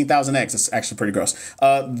 17,000 eggs. It's actually pretty gross.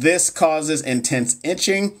 This causes intense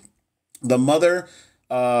itching. The mother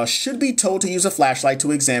should be told to use a flashlight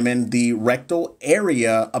to examine the rectal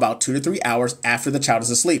area about 2 to 3 hours after the child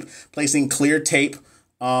is asleep. Placing clear tape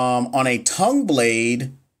on a tongue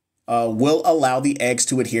blade will allow the eggs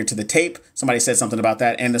to adhere to the tape. Somebody said something about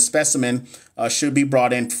that. And the specimen should be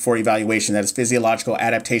brought in for evaluation. That is physiological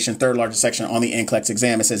adaptation, 3rd largest section on the NCLEX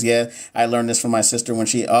exam. It says, yeah, I learned this from my sister when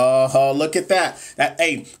she, oh, look at that.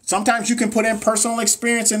 Hey, sometimes you can put in personal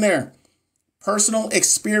experience in there. Personal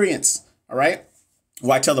experience. All right.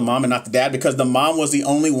 Why tell the mom and not the dad? Because the mom was the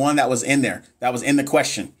only one that was in there. That was in the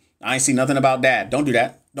question. I ain't see nothing about dad. Don't do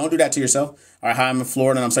that. Don't do that to yourself. All right, hi, I'm in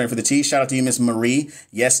Florida and I'm studying for the T. Shout out to you, Miss Marie.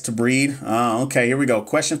 Yes to breed. Okay, here we go.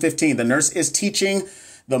 Question 15. The nurse is teaching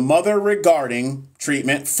the mother regarding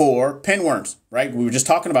treatment for pinworms, right? We were just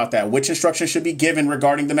talking about that. Which instruction should be given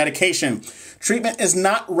regarding the medication? Treatment is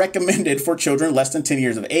not recommended for children less than 10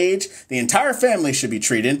 years of age. The entire family should be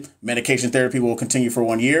treated. Medication therapy will continue for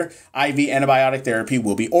 1 year. IV antibiotic therapy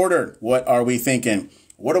will be ordered. What are we thinking?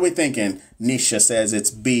 What are we thinking? Nisha says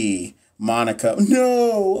it's B. Monica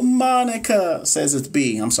says it's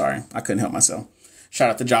B. I'm sorry. I couldn't help myself.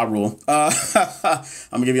 Shout out to Ja Rule. I'm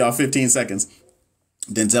going to give y'all 15 seconds.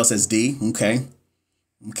 Denzel says D. Okay.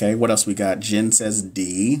 Okay. What else we got? Jen says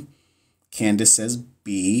D. Candace says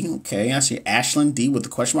B. Okay. I see Ashlyn D with the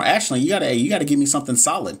question mark. Ashlyn, you gotta give me something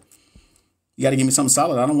solid. You gotta give me something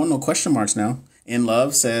solid. I don't want no question marks now. In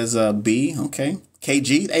Love says B. Okay.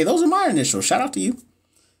 KG. Hey, those are my initials. Shout out to you.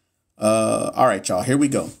 All right, y'all. Here we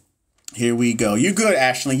go. Here we go. You good,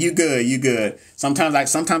 Ashley? You good? You good? Sometimes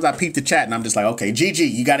I peep the chat and I'm just like, okay, GG,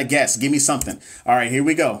 you got to guess. Give me something. All right, here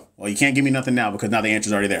we go. Well, you can't give me nothing now because now the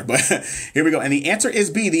answer's already there. But here we go. And the answer is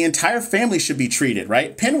B. The entire family should be treated,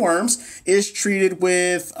 right? Pinworms is treated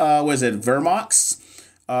with, Vermox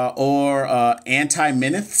or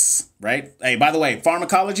anti-miniths, right? Hey, by the way,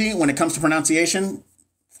 pharmacology, when it comes to pronunciation,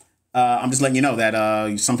 I'm just letting you know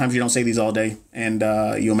that sometimes you don't say these all day and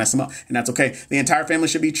you'll mess them up. And that's okay. The entire family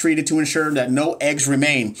should be treated to ensure that no eggs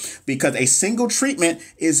remain because a single treatment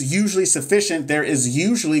is usually sufficient. There is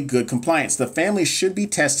usually good compliance. The family should be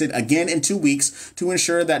tested again in 2 weeks to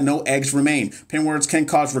ensure that no eggs remain. Pinworms can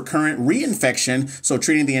cause recurrent reinfection. So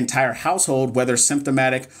treating the entire household, whether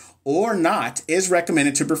symptomatic or not, is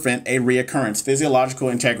recommended to prevent a reoccurrence. Physiological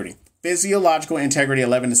integrity. Physiological integrity,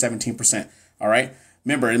 11 to 17%. All right.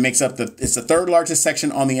 Remember, it makes up it's the third largest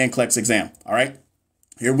section on the NCLEX exam. All right,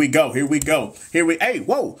 here we go. Hey,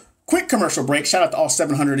 whoa. Quick commercial break. Shout out to all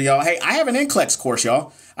 700 of y'all. Hey, I have an NCLEX course,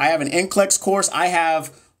 y'all. I have an NCLEX course. I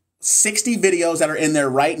have 60 videos that are in there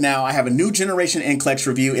right now. I have a new generation NCLEX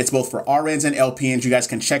review. It's both for RNs and LPNs. You guys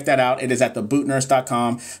can check that out. It is at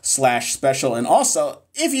thebootnurse.com/special. And also,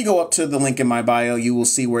 if you go up to the link in my bio, you will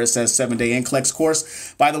see where it says 7-day NCLEX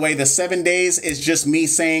course. By the way, the 7 days is just me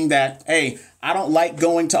saying that, hey, I don't like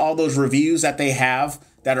going to all those reviews that they have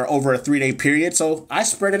that are over a 3-day period. So I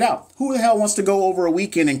spread it out. Who the hell wants to go over a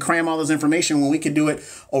weekend and cram all this information when we can do it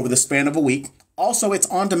over the span of a week? Also, it's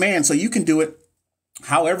on demand, so you can do it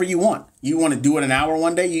however you want. You want to do it an hour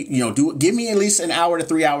one day, give me at least an hour to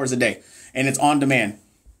 3 hours a day, and it's on demand.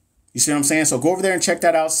 You see what I'm saying? So go over there and check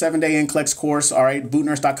that out. 7-day NCLEX course. All right.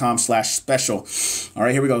 bootnurse.com/special. All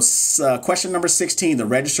right. Here we go. Question number 16. The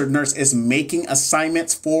registered nurse is making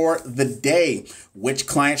assignments for the day. Which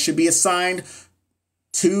client should be assigned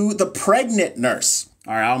to the pregnant nurse?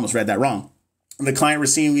 All right. I almost read that wrong. The client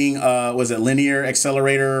receiving, linear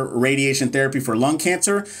accelerator radiation therapy for lung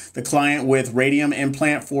cancer, the client with radium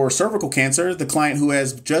implant for cervical cancer, the client who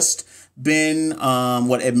has just been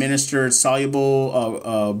administered soluble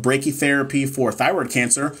brachytherapy for thyroid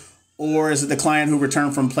cancer, or is it the client who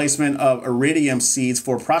returned from placement of iridium seeds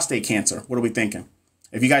for prostate cancer? What are we thinking?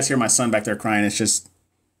 If you guys hear my son back there crying, it's just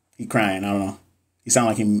he crying. I don't know. He sound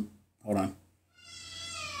like he. Hold on.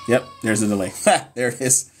 Yep, there's a delay. There it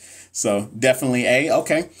is. So definitely A.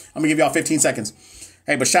 Okay, I'm gonna give y'all 15 seconds.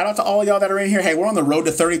 Hey, but shout out to all y'all that are in here. Hey, we're on the road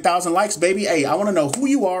to 30,000 likes, baby. Hey, I want to know who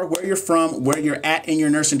you are, where you're from, where you're at in your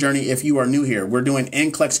nursing journey. If you are new here, we're doing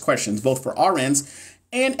NCLEX questions, both for RNs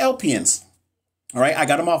and LPNs. All right, I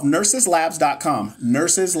got them off nurseslabs.com.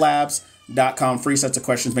 Nurseslabs.com. Free sets of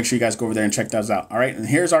questions. Make sure you guys go over there and check those out. All right, and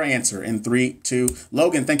here's our answer in 3, 2.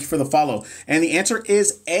 Logan, thank you for the follow. And the answer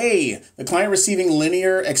is A. The client receiving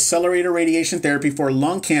linear accelerator radiation therapy for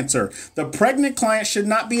lung cancer. The pregnant client should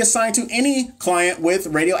not be assigned to any client with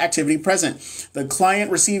radioactivity present. The client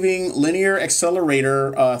receiving linear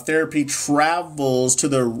accelerator therapy travels to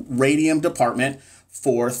the radium department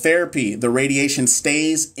for therapy. The radiation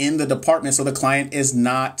stays in the department, so the client is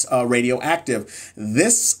not radioactive.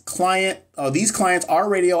 These clients are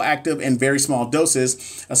radioactive in very small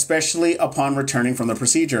doses, especially upon returning from the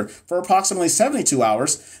procedure. For approximately 72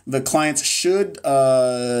 hours, the clients should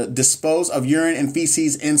dispose of urine and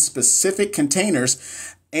feces in specific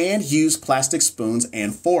containers and use plastic spoons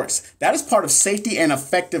and forks. That is part of safety and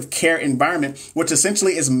effective care environment, which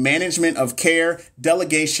essentially is management of care,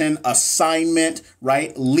 delegation, assignment,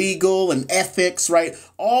 right? Legal and ethics, right?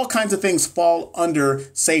 All kinds of things fall under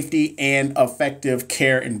safety and effective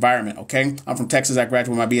care environment, okay? I'm from Texas. I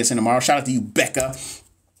graduate with my BS in tomorrow. Shout out to you, Becca.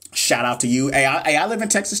 Shout out to you. Hey, I live in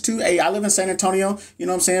Texas too. Hey, I live in San Antonio. You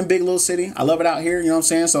know what I'm saying? Big little city. I love it out here. You know what I'm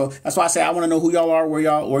saying? So that's why I say I want to know who y'all are, where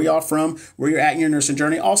y'all from, where you're at in your nursing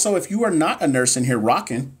journey. Also, if you are not a nurse in here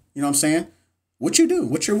rocking, you know what I'm saying? What you do?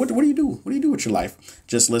 What do you do? What do you do with your life?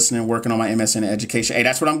 Just listening, working on my MSN in education. Hey,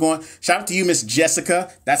 that's what I'm going. Shout out to you, Miss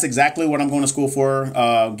Jessica. That's exactly what I'm going to school for,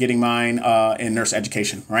 getting mine in nurse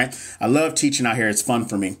education, right? I love teaching out here. It's fun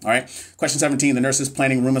for me, all right? Question 17, the nurse is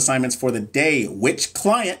planning room assignments for the day. Which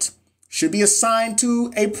client should be assigned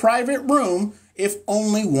to a private room if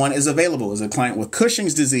only one is available? Is it a client with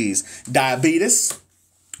Cushing's disease, diabetes?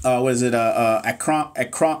 Oh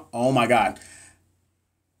my God.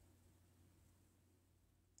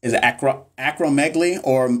 Is it acromegaly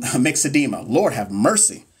or myxedema? Lord have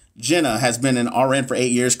mercy. Jenna has been an RN for 8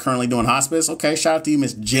 years, currently doing hospice. Okay, shout out to you,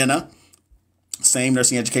 Miss Jenna. Same,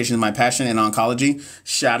 nursing education is my passion, and oncology.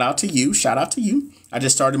 Shout out to you. Shout out to you. I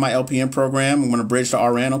just started my LPN program. I'm going to bridge to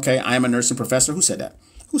RN. Okay, I am a nursing professor. Who said that?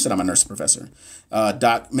 Who said I'm a nursing professor?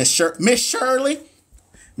 Miss Shirley.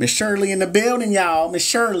 Miss Shirley in the building, y'all. Miss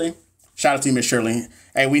Shirley. Shout out to you, Miss Shirley.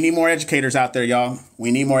 Hey, we need more educators out there, y'all.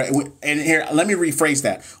 We need more. And here, let me rephrase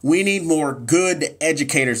that. We need more good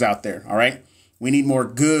educators out there, all right? We need more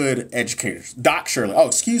good educators. Doc Shirley. Oh,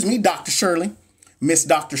 excuse me, Dr. Shirley. Miss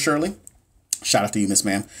Dr. Shirley. Shout out to you, Miss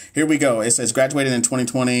Ma'am. Here we go. It says graduated in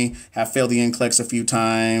 2020, have failed the NCLEX a few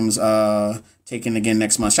times, taken again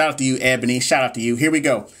next month. Shout out to you, Ebony. Shout out to you. Here we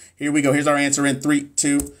go. Here we go. Here's our answer in 3,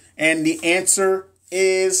 2. And the answer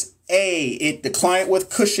is A. The client with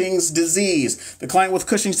Cushing's disease. The client with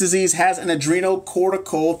Cushing's disease has an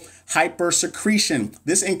adrenocortical hypersecretion.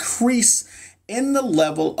 This increase in the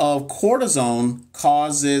level of cortisone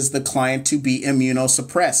causes the client to be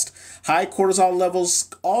immunosuppressed. High cortisol levels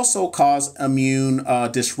also cause immune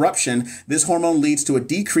disruption. This hormone leads to a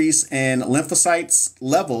decrease in lymphocytes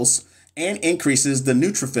levels and increases the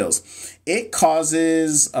neutrophils. It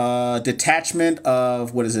causes detachment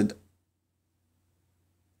of, what is it?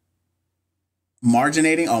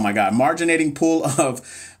 Marginating, oh my God, marginating pool of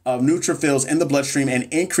neutrophils in the bloodstream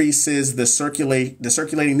and increases the circulating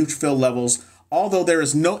neutrophil levels, although there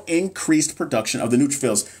is no increased production of the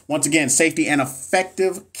neutrophils. Once again, safety and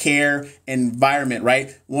effective care environment,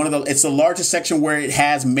 right? It's the largest section where it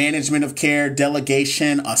has management of care,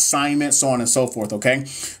 delegation, assignment, so on and so forth, okay?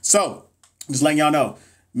 So just letting y'all know,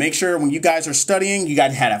 make sure when you guys are studying, you got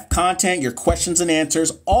to have content, your questions and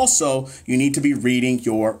answers. Also, you need to be reading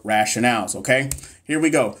your rationales, okay? Here we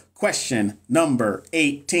go. Question number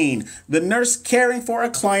 18. The nurse caring for a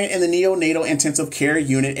client in the neonatal intensive care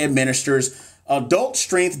unit administers adult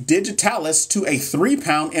strength digitalis to a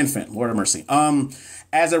 3-pound infant. Lord have mercy.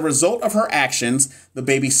 As a result of her actions, the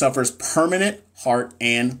baby suffers permanent heart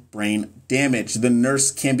and brain damage. The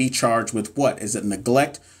nurse can be charged with what? Is it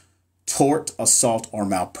neglect, tort, assault, or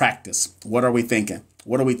malpractice? What are we thinking?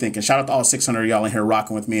 What are we thinking? Shout out to all 600 of y'all in here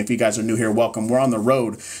rocking with me. If you guys are new here, welcome. We're on the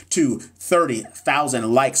road to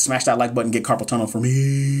 30,000 likes. Smash that like button. Get carpal tunnel for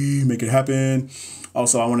me. Make it happen.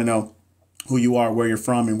 Also, I want to know who you are, where you're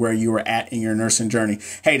from, and where you were at in your nursing journey.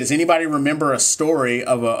 Hey, does anybody remember a story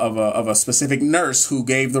of a specific nurse who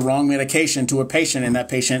gave the wrong medication to a patient and that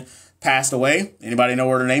patient passed away? Anybody know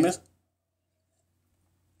what her name is?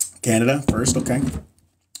 Canada first. Okay.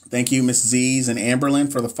 Thank you, Miss Z's and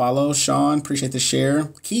Amberlyn, for the follow. Sean, appreciate the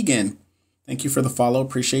share. Keegan, thank you for the follow.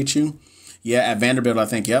 Appreciate you. Yeah, at Vanderbilt, I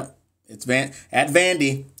think. Yep. It's at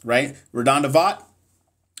Vandy, right? Redonda Vaught.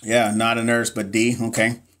 Yeah, not a nurse, but D.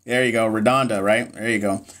 Okay. There you go. Redonda, right? There you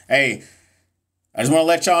go. Hey, I just want to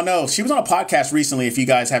let y'all know, she was on a podcast recently. If you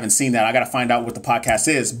guys haven't seen that, I got to find out what the podcast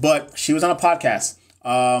is. But she was on a podcast.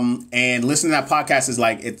 And listening to that podcast is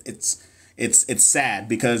like, it's sad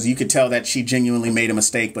because you could tell that she genuinely made a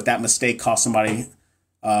mistake, but that mistake cost somebody,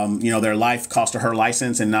 their life, cost her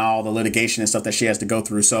license, and now all the litigation and stuff that she has to go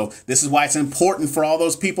through. So this is why it's important for all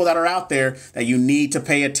those people that are out there that you need to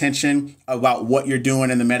pay attention about what you're doing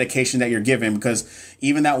and the medication that you're giving, because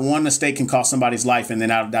even that one mistake can cost somebody's life, and then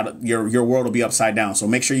your world will be upside down. So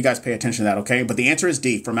make sure you guys pay attention to that, okay? But the answer is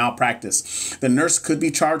D, for malpractice. The nurse could be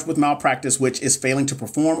charged with malpractice, which is failing to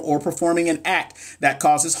perform or performing an act that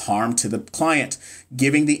causes harm to the client.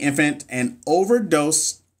 Giving the infant an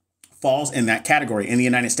overdose falls in that category. In the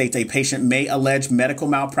United States, a patient may allege medical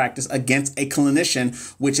malpractice against a clinician,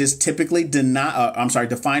 which is typically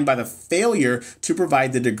defined by the failure to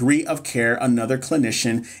provide the degree of care another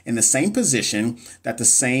clinician in the same position that the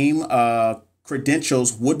same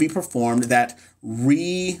credentials would be performed that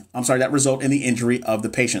result in the injury of the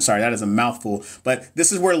patient. Sorry, that is a mouthful, but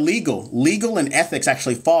this is where legal and ethics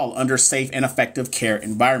actually fall under safe and effective care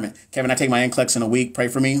environment. Kevin, I take my NCLEX in a week. Pray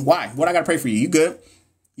for me. Why? What I got to pray for you? You good?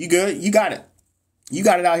 You good? You got it. You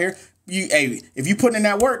got it out here. Hey, if you putting in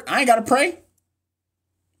that work, I ain't got to pray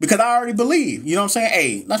because I already believe. You know what I'm saying?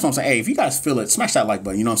 Hey, that's what I'm saying. Hey, if you guys feel it, smash that like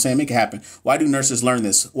button. You know what I'm saying? Make it happen. Why do nurses learn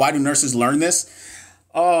this?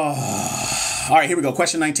 Oh, all right, here we go.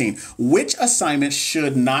 Question 19. Which assignment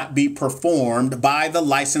should not be performed by the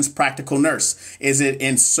licensed practical nurse? Is it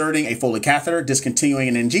inserting a Foley catheter, discontinuing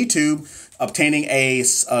an NG tube, obtaining a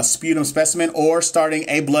sputum specimen, or starting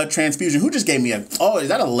a blood transfusion? Who just gave me is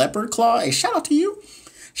that a leopard claw? Hey, shout out to you.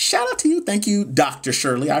 Shout out to you. Thank you, Dr.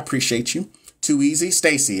 Shirley. I appreciate you. Too easy?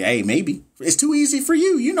 Stacy, hey, maybe. It's too easy for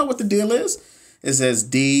you. You know what the deal is. It says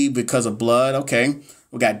D because of blood. Okay.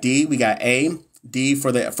 We got D. We got A. D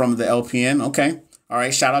from the LPN. Okay. All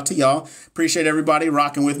right. Shout out to y'all. Appreciate everybody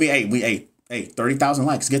rocking with me. Hey, 30,000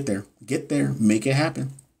 likes. Get there. Make it happen.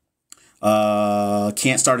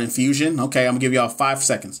 Can't start infusion. Okay. I'm gonna give y'all 5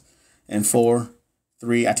 seconds. And 4,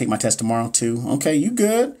 3. I take my test tomorrow. 2. Okay. You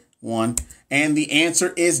good? 1. And the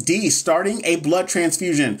answer is D, starting a blood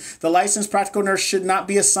transfusion. The licensed practical nurse should not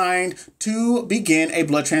be assigned to begin a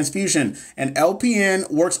blood transfusion. An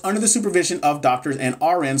LPN works under the supervision of doctors and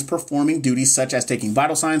RNs performing duties such as taking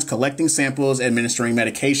vital signs, collecting samples, administering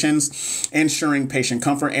medications, ensuring patient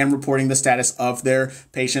comfort, and reporting the status of their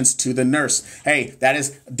patients to the nurse. Hey, that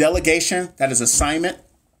is delegation. That is assignment.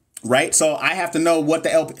 Right. So I have to know what the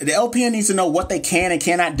LPN needs to know what they can and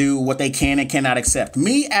cannot do, what they can and cannot accept.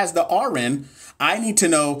 Me as the RN, I need to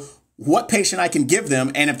know what patient I can give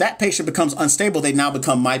them. And if that patient becomes unstable, they now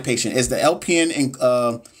become my patient. Is the LPN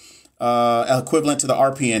equivalent to the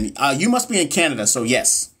RPN? You must be in Canada. So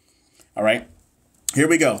yes. All right. Here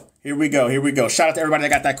we go. Shout out to everybody that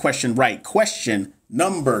got that question right. Question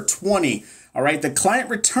number 20. All right. The client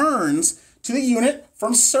returns to the unit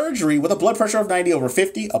from surgery with a blood pressure of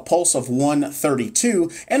 90/50, a pulse of 132,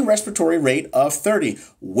 and respiratory rate of 30.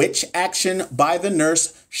 Which action by the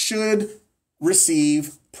nurse should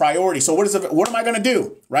receive priority? So what am I going to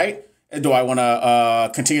do, right? Do I want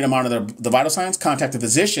to continue to monitor the vital signs, contact the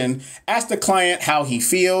physician, ask the client how he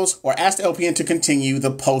feels, or ask the LPN to continue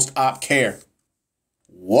the post-op care?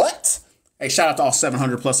 What? Hey, shout out to all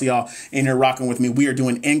 700 plus of y'all in here rocking with me. We are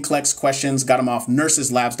doing NCLEX questions. Got them off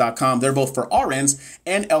nurseslabs.com. They're both for RNs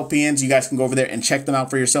and LPNs. You guys can go over there and check them out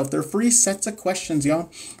for yourself. They're free sets of questions, y'all.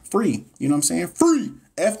 Free. You know what I'm saying? Free.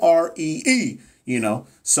 Free. You know,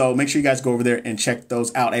 so make sure you guys go over there and check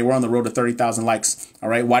those out. Hey, we're on the road to 30,000 likes. All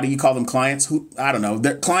right. Why do you call them clients? I don't know.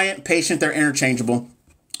 They're client, patient, they're interchangeable.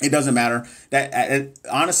 It doesn't matter.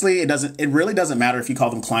 Honestly, it really doesn't matter if you call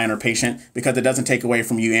them client or patient, because it doesn't take away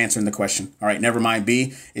from you answering the question. All right. Never mind.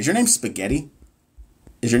 B, is your name Spaghetti?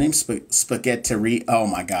 Is your name Spaghetti? Oh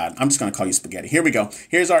my God. I'm just going to call you Spaghetti. Here we go.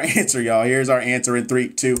 Here's our answer, y'all. Here's our answer in 3,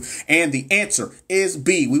 2. And the answer is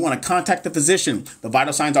B. We want to contact the physician. The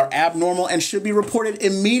vital signs are abnormal and should be reported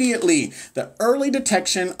immediately. The early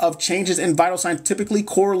detection of changes in vital signs typically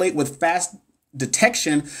correlate with fast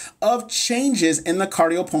detection of changes in the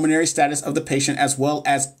cardiopulmonary status of the patient, as well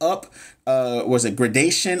as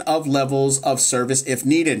gradation of levels of service if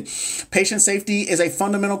needed. Patient safety is a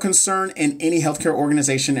fundamental concern in any healthcare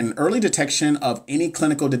organization, and early detection of any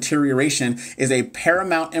clinical deterioration is a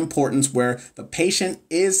paramount importance where the patient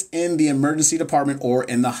is in the emergency department or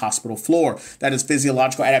in the hospital floor. That is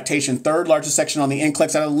physiological adaptation. Third largest section on the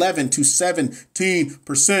NCLEX at 11 to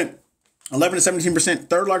 17%. 11 to 17%,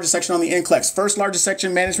 third largest section on the NCLEX. First largest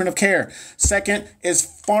section, management of care. Second is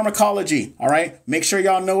pharmacology. All right. Make sure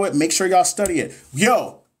y'all know it. Make sure y'all study it.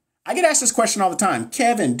 Yo, I get asked this question all the time.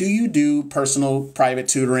 Kevin, do you do personal private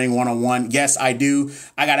tutoring one-on-one? Yes, I do.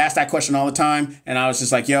 I got asked that question all the time. And I was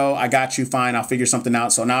just like, yo, I got you. Fine. I'll figure something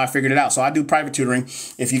out. So now I figured it out. So I do private tutoring.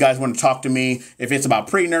 If you guys want to talk to me, if it's about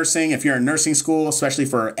pre-nursing, if you're in nursing school, especially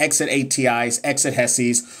for exit ATIs, exit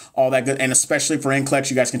HESIs, all that good. And especially for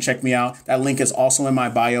NCLEX, you guys can check me out. That link is also in my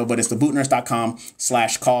bio, but it's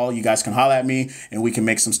thebootnurse.com/call. You guys can holler at me and we can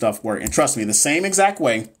make some stuff work. And trust me, the same exact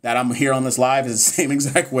way that I'm here on this live is the same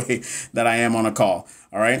exact way that I am on a call.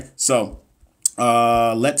 All right. So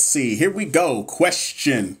let's see. Here we go.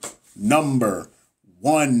 Question number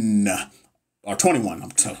 1 or 21. I'm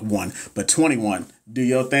 1, but 21. Do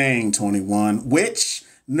your thing, 21. Which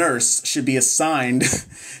nurse should be assigned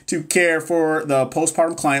to care for the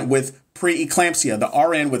postpartum client with preeclampsia? The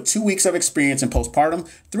RN with 2 weeks of experience in postpartum,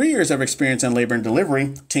 3 years of experience in labor and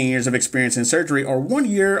delivery, 10 years of experience in surgery, or 1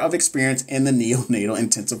 year of experience in the neonatal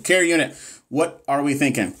intensive care unit. What are we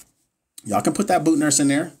thinking? Y'all can put that boot nurse in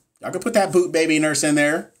there. Y'all can put that boot baby nurse in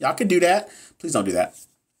there. Y'all can do that. Please don't do that.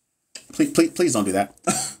 Please don't do that.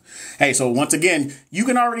 Hey, so once again, you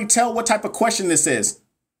can already tell what type of question this is,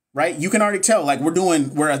 right? You can already tell, like we're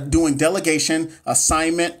doing delegation,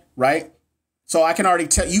 assignment, right? So I can already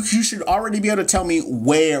tell you should already be able to tell me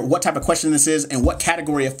what type of question this is and what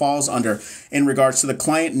category it falls under in regards to the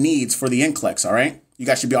client needs for the NCLEX. All right. You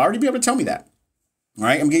guys should already be able to tell me that. All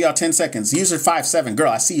right, I'm gonna give y'all 10 seconds. User 57, girl,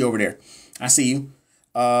 I see you over there. I see you.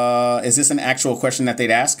 Is this an actual question that they'd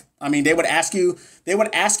ask? I mean, they would ask you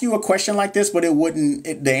a question like this, but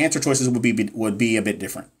the answer choices would be a bit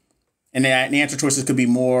different. And the answer choices could be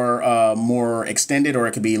more extended, or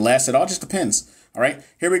it could be less. It all just depends. All right,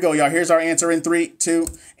 here we go, y'all. Here's our answer in 3, 2,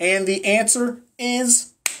 and the answer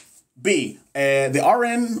is B. The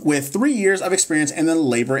RN with 3 years of experience in the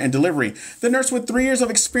labor and delivery. The nurse with 3 years of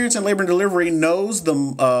experience in labor and delivery knows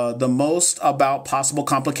the most about possible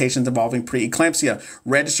complications involving preeclampsia.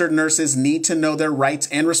 Registered nurses need to know their rights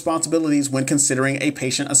and responsibilities when considering a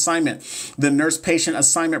patient assignment. The nurse-patient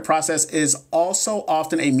assignment process is also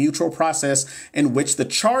often a mutual process in which the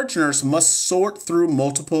charge nurse must sort through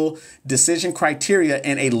multiple decision criteria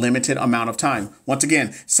in a limited amount of time. Once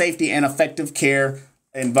again, safety and effective care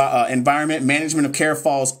environment, management of care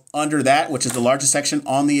falls under that, which is the largest section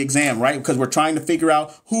on the exam, right? Because we're trying to figure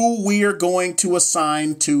out who we are going to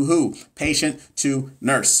assign to who, patient to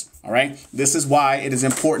nurse. All right. This is why it is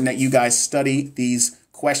important that you guys study these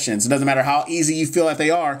questions. It doesn't matter how easy you feel that they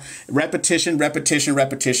are. Repetition, repetition,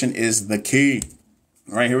 repetition is the key.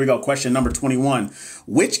 All right, here we go. Question number 21.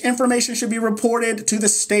 Which information should be reported to the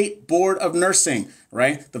State Board of Nursing?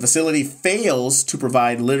 Right? The facility fails to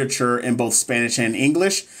provide literature in both Spanish and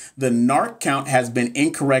English. The NARC count has been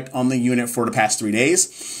incorrect on the unit for the past 3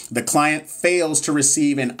 days. The client fails to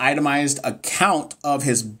receive an itemized account of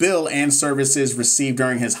his bill and services received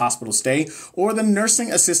during his hospital stay, or the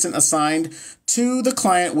nursing assistant assigned to the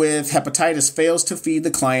client with hepatitis fails to feed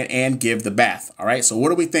the client and give the bath. All right, so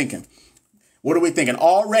what are we thinking? What are we thinking?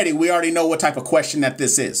 Already, we already know what type of question that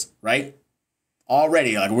this is, right?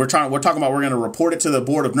 Already, like we're talking about, we're going to report it to the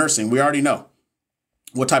Board of Nursing. We already know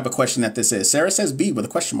what type of question that this is. Sarah says B with a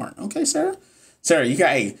question mark. Okay, Sarah. Sarah, you got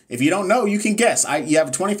A. If you don't know, you can guess. You have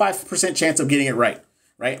a 25% chance of getting it right,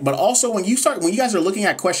 right? But also when you guys are looking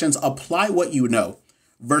at questions, apply what you know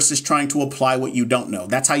versus trying to apply what you don't know.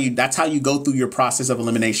 That's how you go through your process of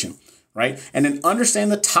elimination, right? And then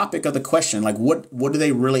understand the topic of the question. Like what are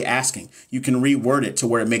they really asking? You can reword it to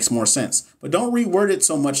where it makes more sense, but don't reword it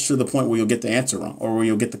so much to the point where you'll get the answer wrong or where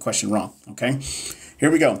you'll get the question wrong. Okay, here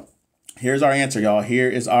we go. Here's our answer, y'all. Here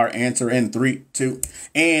is our answer in 3, 2.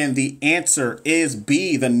 And the answer is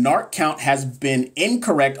B. The NARC count has been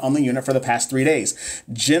incorrect on the unit for the past 3 days.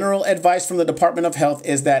 General advice from the Department of Health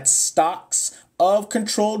is that stocks of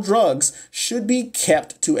controlled drugs should be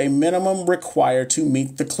kept to a minimum required to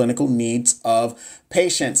meet the clinical needs of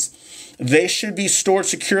patients. They should be stored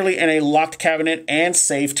securely in a locked cabinet and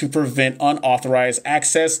safe to prevent unauthorized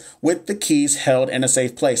access with the keys held in a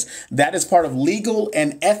safe place. That is part of legal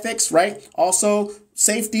and ethics, right? Also,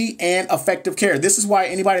 safety and effective care. This is why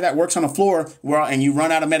anybody that works on a floor and you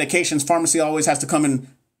run out of medications, pharmacy always has to come and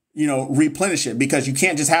replenish it, because you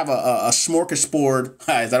can't just have a smorgasbord.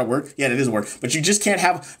 Is that a word? Yeah, it is a word. But you just can't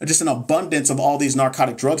have just an abundance of all these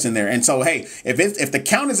narcotic drugs in there. And so, hey, if the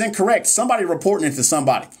count is incorrect, somebody reporting it to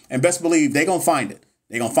somebody, and best believe they're going to find it.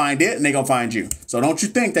 They're going to find it and they're going to find you. So don't you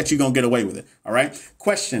think that you're going to get away with it. All right.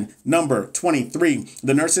 Question number 23.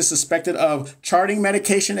 The nurse is suspected of charting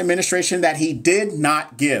medication administration that he did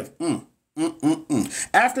not give.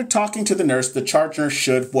 After talking to the nurse, the charge nurse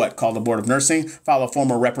should what? Call the Board of Nursing, file a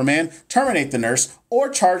formal reprimand, terminate the nurse, or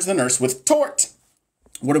charge the nurse with tort.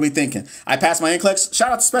 What are we thinking? I passed my NCLEX.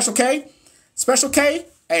 Shout out to Special K. Special K.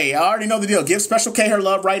 Hey, I already know the deal. Give Special K her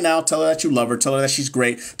love right now. Tell her that you love her. Tell her that she's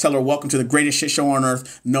great. Tell her welcome to the greatest shit show on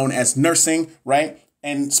earth, known as nursing, right?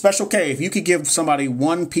 And Special K, if you could give somebody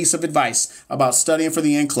one piece of advice about studying for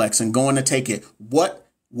the NCLEX and going to take it, what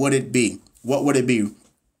would it be? What would it be?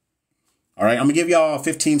 All right, I'm going to give y'all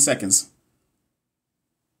 15 seconds.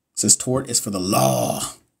 It says tort is for the law.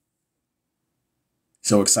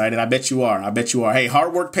 So excited. I bet you are. I bet you are. Hey,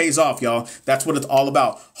 hard work pays off, y'all. That's what it's all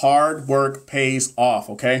about. Hard work pays off,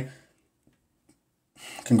 okay?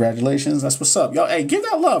 Congratulations. That's what's up. Y'all, hey, give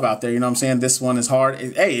that love out there. You know what I'm saying? This one is hard.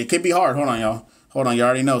 Hey, it could be hard. Hold on, y'all. Hold on. You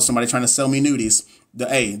already know somebody trying to sell me nudies.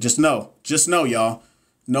 Hey, just know, y'all.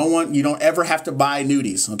 No one, you don't ever have to buy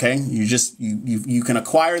nudies, okay? You can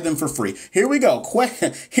acquire them for free. Here we go.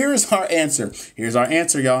 Here's our answer. Here's our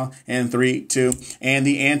answer, y'all. And 3, 2, and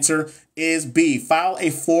the answer is B. File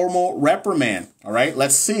a formal reprimand. All right,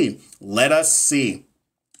 let's see. Let us see.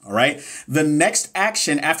 All right. The next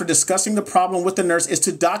action after discussing the problem with the nurse is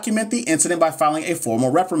to document the incident by filing a formal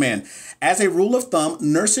reprimand. As a rule of thumb,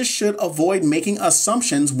 nurses should avoid making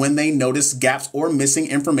assumptions when they notice gaps or missing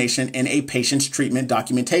information in a patient's treatment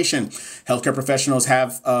documentation. Healthcare professionals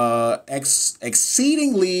have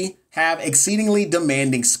exceedingly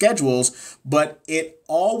demanding schedules, but it's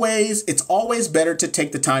always better to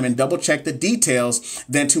take the time and double check the details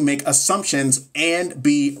than to make assumptions and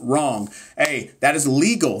be wrong. Hey, that is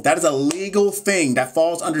legal. That is a legal thing that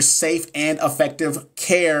falls under safe and effective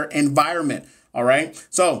care environment. All right.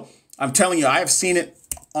 So I'm telling you, I have seen it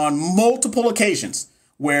on multiple occasions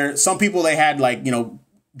where some people, they had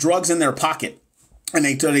drugs in their pocket. And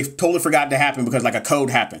they totally forgot to happen because like a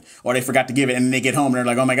code happened, or they forgot to give it, and then they get home and they're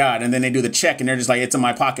like, oh my God. And then they do the check and they're just like, it's in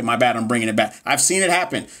my pocket. My bad. I'm bringing it back. I've seen it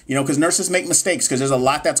happen, because nurses make mistakes because there's a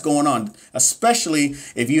lot that's going on, especially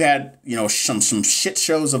if you had, some shit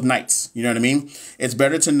shows of nights. You know what I mean? It's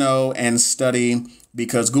better to know and study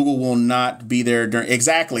because Google will not be there during.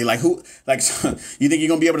 Exactly. You think you're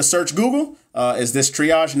going to be able to search Google? Is this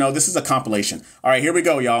triage? No, this is a compilation. All right, here we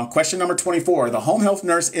go, y'all. Question number 24. The home health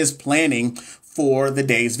nurse is planning for the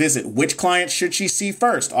day's visit. Which client should she see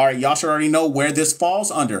first? All right, y'all should already know where this falls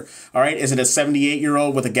under. All right, is it a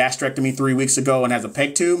 78-year-old with a gastrectomy 3 weeks ago and has a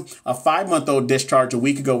PEG tube? A 5-month-old discharged a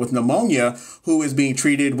week ago with pneumonia who is being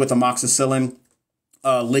treated with amoxicillin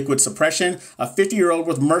liquid suppression, a 50-year-old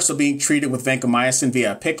with MRSA being treated with vancomycin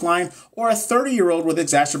via a PICC line, or a 30-year-old with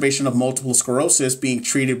exacerbation of multiple sclerosis being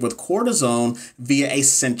treated with cortisone via a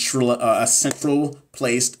central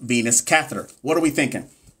placed venous catheter. What are we thinking?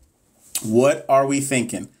 What are we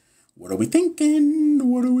thinking? What are we thinking?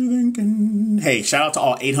 What are we thinking? Hey, shout out to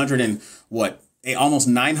all 800 and almost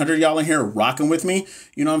 900 y'all in here rocking with me.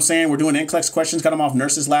 You know what I'm saying? We're doing NCLEX questions. Got them off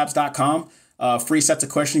nurseslabs.com. Free sets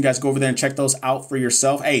of questions. You guys go over there and check those out for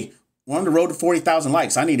yourself. Hey, we're on the road to 40,000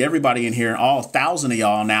 likes. I need everybody in here, all 1,000 of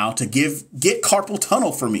y'all now, to get carpal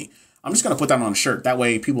tunnel for me. I'm just going to put that on a shirt. That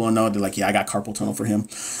way people will know they're like, yeah, I got carpal tunnel for him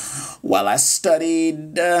while I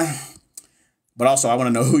studied. But also, I want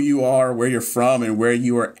to know who you are, where you're from, and where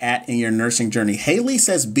you are at in your nursing journey. Haley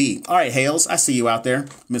says B. All right, Hales, I see you out there.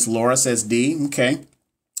 Miss Laura says D. Okay,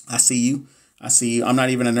 I see you. I see you. I'm not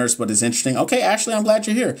even a nurse, but it's interesting. Okay, Ashley, I'm glad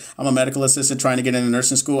you're here. I'm a medical assistant trying to get into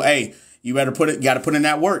nursing school. Hey, you got to put in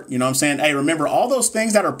that work. You know what I'm saying? Hey, remember all those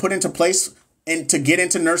things that are put into place and to get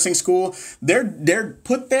into nursing school, they're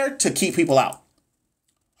put there to keep people out.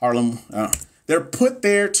 Harlem, they're put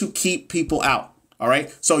there to keep people out. All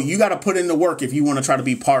right. So you got to put in the work if you want to try to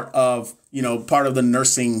be part of the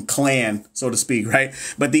nursing clan, so to speak. Right.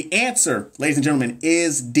 But the answer, ladies and gentlemen,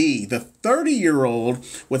 is D. The 30-year-old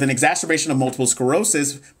with an exacerbation of multiple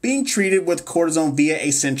sclerosis being treated with cortisone via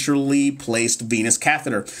a centrally placed venous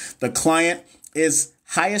catheter. The client is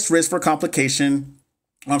highest risk for complication.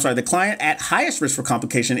 The client at highest risk for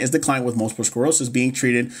complication is the client with multiple sclerosis being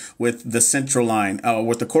treated with the central line,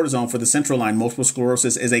 with the cortisone for the central line. Multiple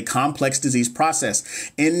sclerosis is a complex disease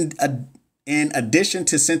process. In addition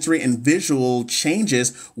to sensory and visual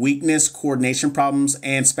changes, weakness, coordination problems,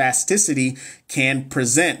 and spasticity can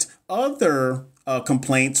present. Other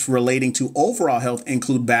complaints relating to overall health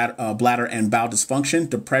include bladder and bowel dysfunction,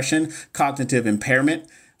 depression, cognitive impairment,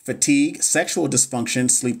 fatigue, sexual dysfunction,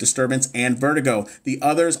 sleep disturbance, and vertigo. The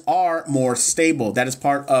others are more stable. That is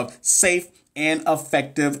part of safe and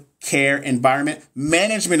effective care environment.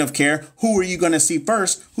 Management of care. Who are you going to see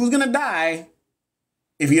first? Who's going to die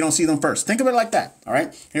if you don't see them first? Think of it like that. All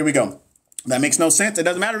right, here we go. That makes no sense. It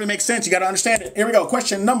doesn't matter if it makes sense. You got to understand it. Here we go.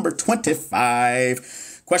 Question number 25.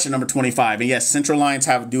 Question number 25. And yes, central lines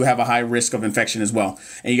do have a high risk of infection as well.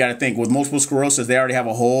 And you got to think with multiple sclerosis, they already have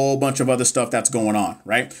a whole bunch of other stuff that's going on,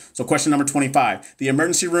 right? So question number 25. The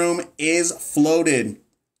emergency room is flooded.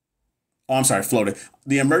 The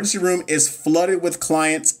emergency room is flooded with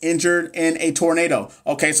clients injured in a tornado.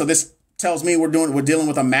 Okay, so this tells me we're dealing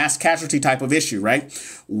with a mass casualty type of issue, right?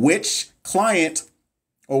 Which clients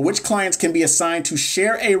can be assigned to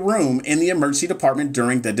share a room in the emergency department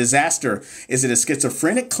during the disaster? Is it a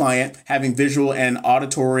schizophrenic client having visual and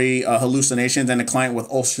auditory hallucinations and a client with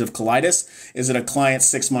ulcerative colitis? Is it a client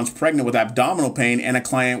 6 months pregnant with abdominal pain and a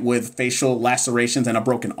client with facial lacerations and a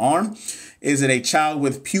broken arm? Is it a child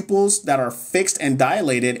with pupils that are fixed and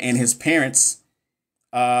dilated and his parents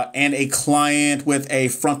and a client with a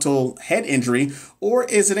frontal head injury? Or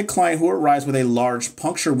is it a client who arrives with a large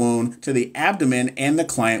puncture wound to the abdomen and the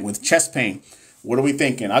client with chest pain? What are we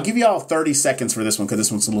thinking? I'll give you all 30 seconds for this one because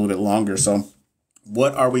this one's a little bit longer. So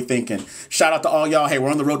what are we thinking? Shout out to all y'all. Hey,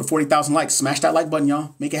 we're on the road to 40,000 likes. Smash that like button,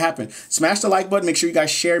 y'all. Make it happen. Smash the like button. Make sure you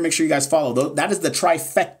guys share. Make sure you guys follow. That is the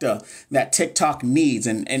trifecta that TikTok needs.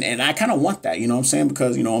 And I kind of want that, you know what I'm saying?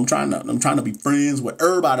 Because, I'm trying to be friends with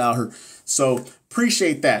everybody out here. So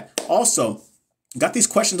appreciate that. Also, got these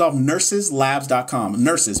questions off nurseslabs.com.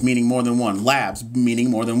 Nurses meaning more than one. Labs meaning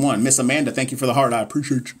more than one. Miss Amanda, thank you for the heart. I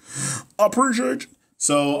appreciate you.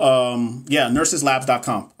 So,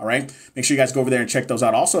 nurseslabs.com. All right. Make sure you guys go over there and check those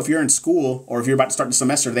out. Also, if you're in school or if you're about to start the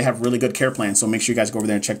semester, they have really good care plans. So make sure you guys go over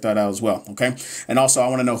there and check that out as well. Okay. And also, I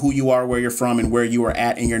want to know who you are, where you're from, and where you are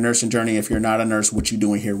at in your nursing journey. If you're not a nurse, what you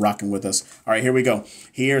doing here rocking with us. All right, here we go.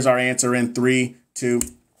 Here's our answer in 3, 2,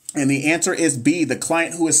 and the answer is B, the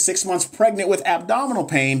client who is 6 months pregnant with abdominal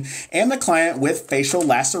pain and the client with facial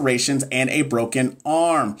lacerations and a broken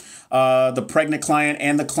arm. The pregnant client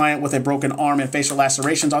and the client with a broken arm and facial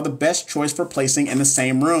lacerations are the best choice for placing in the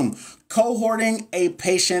same room. Cohorting of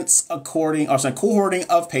patients according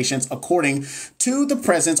to the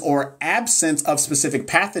presence or absence of specific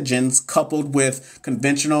pathogens coupled with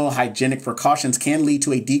conventional hygienic precautions can lead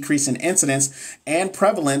to a decrease in incidence and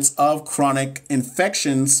prevalence of chronic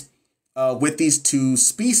infections with these two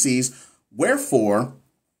species. Wherefore,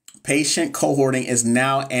 patient cohorting is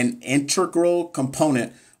now an integral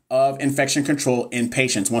component of infection control in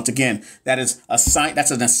patients. Once again, that's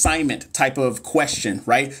an assignment type of question,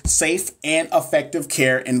 right? Safe and effective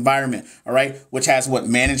care environment, all right? Which has what?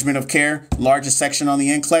 Management of care, largest section on the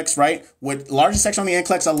NCLEX, right? With largest section on the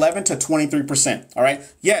NCLEX, 11 to 23%, all right?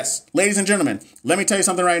 Yes, ladies and gentlemen, let me tell you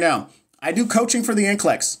something right now. I do coaching for the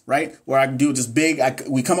NCLEX, right? Where I do this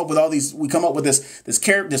we come up with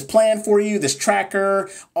this plan for you, this tracker,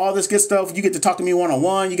 all this good stuff. You get to talk to me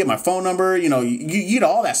one-on-one. You get my phone number, you get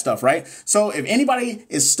all that stuff, right? So if anybody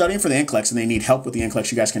is studying for the NCLEX and they need help with the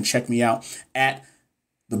NCLEX, you guys can check me out at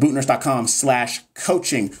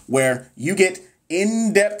thebootnurse.com/coaching, where you get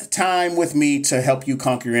in-depth time with me to help you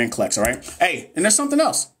conquer your NCLEX, all right? Hey, and there's something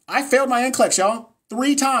else. I failed my NCLEX, y'all,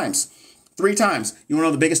 3 times. 3 times. You want to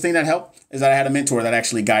know the biggest thing that helped is that I had a mentor that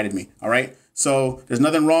actually guided me. All right. So there's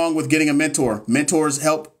nothing wrong with getting a mentor. Mentors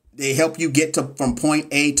help They help you get to from point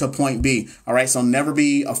A to point B. All right. So never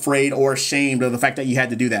be afraid or ashamed of the fact that you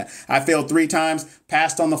had to do that. I failed 3 times,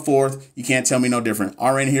 passed on the 4th. You can't tell me no different.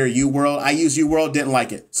 RN here, UWorld. I used UWorld, didn't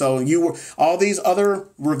like it. So all these other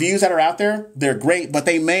reviews that are out there, they're great, but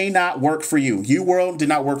they may not work for you. UWorld did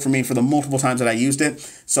not work for me for the multiple times that I used it.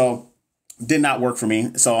 So did not work for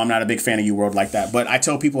me. So I'm not a big fan of UWorld like that. But I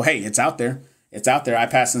tell people, hey, it's out there. It's out there. I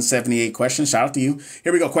passed in 78 questions. Shout out to you.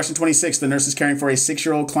 Here we go. Question 26. The nurse is caring for a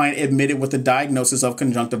 6-year-old client admitted with the diagnosis of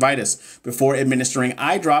conjunctivitis. Before administering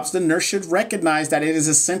eye drops, the nurse should recognize that it is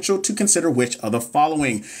essential to consider which of the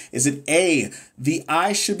following. Is it A, the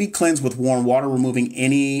eye should be cleansed with warm water, removing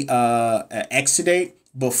any exudate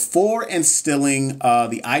before instilling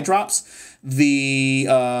the eye drops? The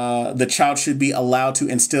child should be allowed to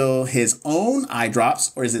instill his own eye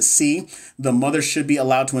drops? Or is it C, the mother should be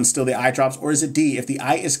allowed to instill the eye drops? Or is it D, if the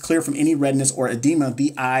eye is clear from any redness or edema,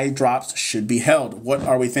 the eye drops should be held? What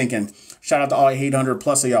are we thinking? Shout out to all 800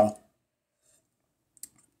 plus of y'all.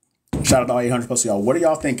 Shout out to all 800 plus of y'all. What are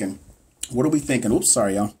y'all thinking? What are we thinking? Oops,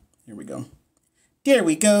 sorry, y'all. Here we go. There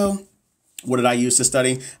we go. What did I use to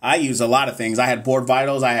study? I used a lot of things. I had Board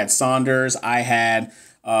Vitals. I had Saunders. I had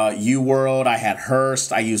UWorld. I had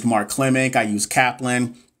Hearst. I used Mark Clemick. I used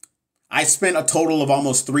Kaplan. I spent a total of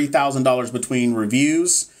almost $3,000 between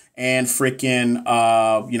reviews and freaking,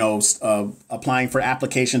 applying for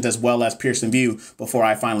applications as well as Pearson VUE before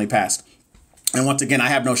I finally passed. And once again, I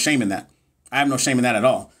have no shame in that. I have no shame in that at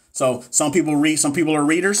all. So some people read, some people are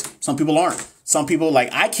readers, some people aren't. Some people,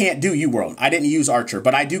 like, I can't do UWorld. I didn't use Archer,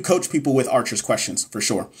 but I do coach people with Archer's questions for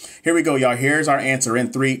sure. Here we go, y'all. Here's our answer in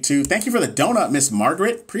 3, 2. Thank you for the donut, Miss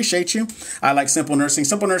Margaret. Appreciate you. I like Simple Nursing.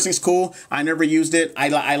 Simple Nursing's cool. I never used it.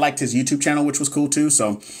 I liked his YouTube channel, which was cool too.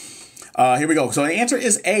 So here we go. So the answer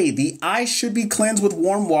is A. The eye should be cleansed with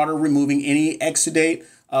warm water, removing any exudate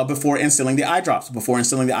before instilling the eye drops. Before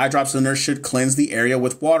instilling the eye drops, the nurse should cleanse the area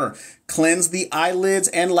with water. Cleanse the eyelids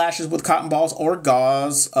and lashes with cotton balls or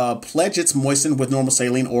gauze. Pledgets moistened with normal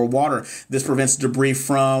saline or water. This prevents debris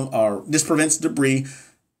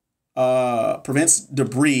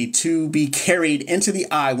to be carried into the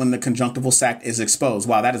eye when the conjunctival sac is exposed.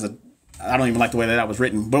 Wow, that is I don't even like the way that was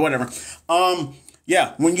written, but whatever.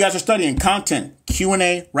 Yeah, when you guys are studying content,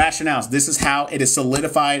 Q&A, rationales, this is how it is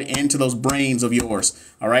solidified into those brains of yours.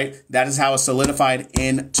 All right. That is how it's solidified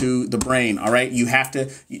into the brain. All right. You have to,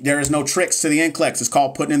 there is no tricks to the NCLEX. It's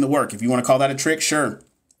called putting in the work. If you want to call that a trick, sure.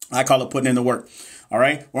 I call it putting in the work. All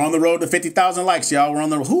right. We're on the road to 50,000 likes, y'all. We're on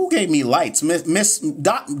the, who gave me lights?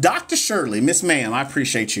 Dr. Shirley, Miss Ma'am, I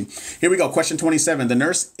appreciate you. Here we go. Question 27. The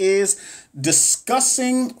nurse is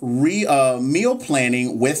discussing meal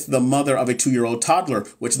planning with the mother of a 2-year-old toddler,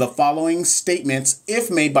 which the following statements, if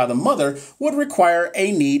made by the mother, would require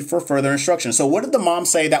a need for further instruction. So what did the mom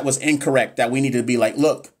say that was incorrect, that we need to be like,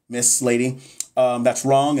 look, Miss Lady, that's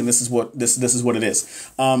wrong. And this is what this is what it is.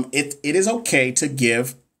 It is okay to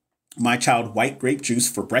give my child white grape juice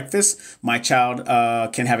for breakfast. My child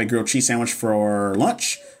can have a grilled cheese sandwich for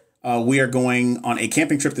lunch. We are going on a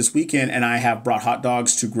camping trip this weekend, and I have brought hot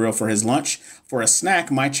dogs to grill for his lunch. For a snack,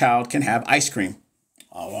 my child can have ice cream.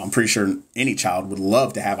 I'm pretty sure any child would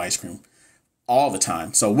love to have ice cream all the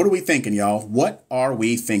time. So what are we thinking, y'all? What are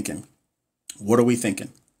we thinking? What are we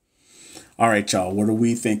thinking? All right, y'all. What are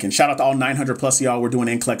we thinking? Shout out to all 900 plus y'all. We're doing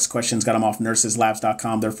NCLEX questions. Got them off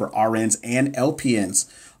nurseslabs.com. They're for RNs and LPNs.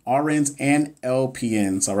 RNs and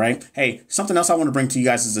LPNs, all right? Hey, something else I want to bring to you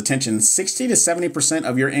guys' attention. 60 to 70%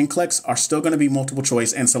 of your NCLEX are still going to be multiple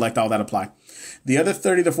choice and select all that apply. The other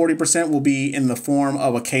 30 to 40% will be in the form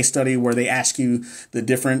of a case study where they ask you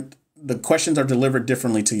the questions are delivered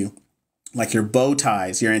differently to you, like your bow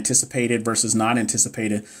ties, your anticipated versus not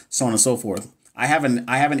anticipated, so on and so forth. I have an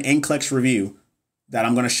NCLEX review that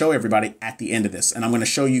I'm going to show everybody at the end of this. And I'm going to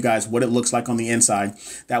show you guys what it looks like on the inside.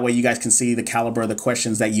 That way you guys can see the caliber of the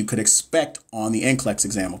questions that you could expect on the NCLEX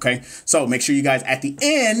exam, okay? So make sure you guys, at the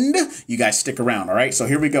end, you guys stick around, all right? So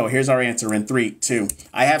here we go. Here's our answer in 3, 2.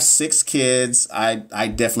 I have 6 kids. I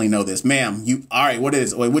definitely know this. Ma'am, all right, what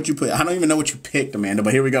is, what'd you put? I don't even know what you picked, Amanda,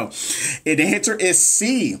 but here we go. The answer is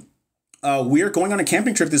C. We are going on a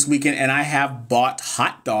camping trip this weekend, and I have bought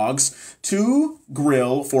hot dogs to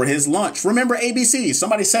grill for his lunch. Remember ABC.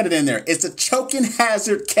 Somebody said it in there. It's a choking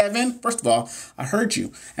hazard, Kevin. First of all, I heard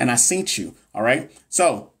you, and I seen you. All right.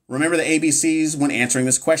 So remember the ABCs when answering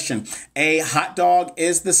this question. A hot dog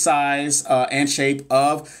is the size and shape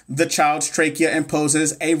of the child's trachea and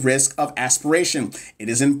poses a risk of aspiration. It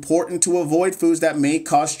is important to avoid foods that may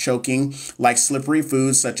cause choking, like slippery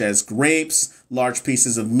foods such as grapes, large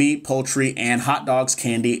pieces of meat, poultry, and hot dogs,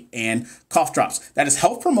 candy, and cough drops. That is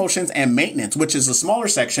health promotions and maintenance, which is a smaller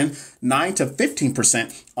section, 9 to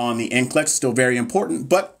 15% on the NCLEX. Still very important,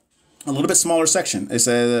 but a little bit smaller section. It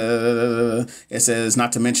says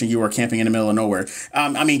not to mention you are camping in the middle of nowhere.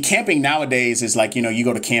 I mean, camping nowadays is like, you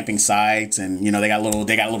go to camping sites and, they got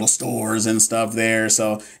little stores and stuff there.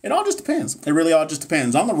 So it all just depends. It really all just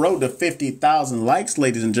depends. On the road to 50,000 likes,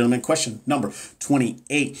 ladies and gentlemen. Question number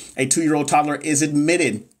 28. A 2-year-old toddler is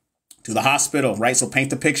admitted to the hospital, right? So paint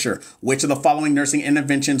the picture. Which of the following nursing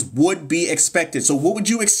interventions would be expected? So what would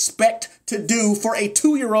you expect to do for a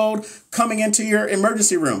 2-year-old coming into your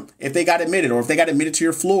emergency room if they got admitted, or if they got admitted to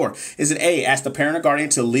your floor? Is it A, ask the parent or guardian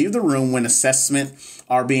to leave the room when assessments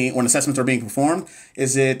are being performed?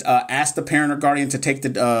 Is it ask the parent or guardian to take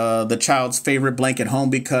the child's favorite blanket home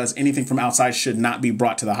because anything from outside should not be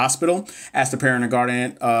brought to the hospital? Ask the parent or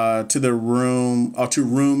guardian to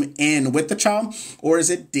room in with the child? Or is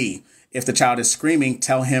it D, if the child is screaming,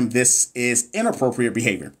 tell him this is inappropriate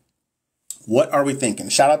behavior? What are we thinking?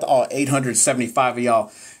 Shout out to all 875 of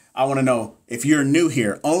y'all. I want to know if you're new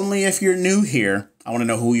here. Only if you're new here, I want to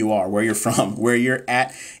know who you are, where you're from, where you're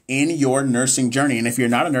at in your nursing journey. And if you're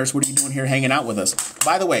not a nurse, what are you doing here hanging out with us?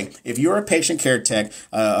 By the way, if you're a patient care tech,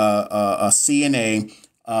 a CNA,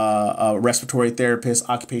 a respiratory therapist,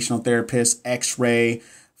 occupational therapist, x-ray,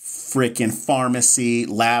 freaking pharmacy,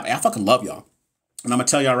 lab, I fucking love y'all. And I'm going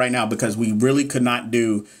to tell y'all right now, because we really could not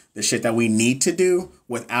do the shit that we need to do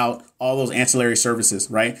without all those ancillary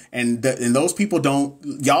services, right? And those people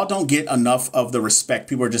y'all don't get enough of the respect.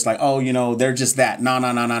 People are just like, oh, they're just that.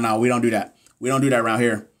 No. We don't do that. We don't do that around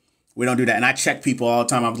here. We don't do that. And I check people all the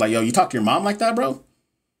time. I was like, yo, you talk to your mom like that, bro?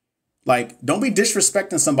 Like, don't be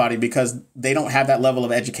disrespecting somebody because they don't have that level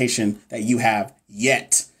of education that you have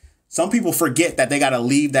yet. Some people forget that they got to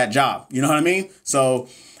leave that job. You know what I mean? So,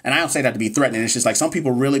 and I don't say that to be threatening. It's just like some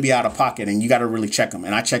people really be out of pocket and you got to really check them.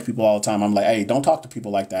 And I check people all the time. I'm like, hey, don't talk to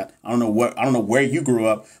people like that. I don't know where you grew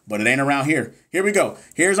up, but it ain't around here. Here we go.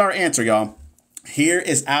 Here's our answer, y'all. Here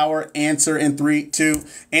is our answer in 3, 2.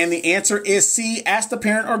 And the answer is C, ask the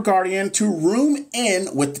parent or guardian to room in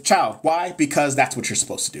with the child. Why? Because that's what you're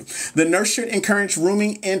supposed to do. The nurse should encourage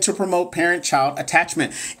rooming in to promote parent-child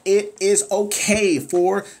attachment. It is okay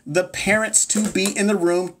for the parents to be in the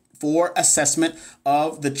room for assessment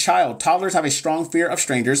of the child. Toddlers have a strong fear of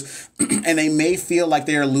strangers and they may feel like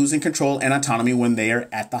they are losing control and autonomy when they are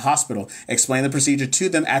at the hospital. Explain the procedure to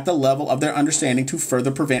them at the level of their understanding to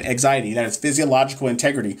further prevent anxiety. That is physiological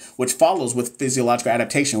integrity, which follows with physiological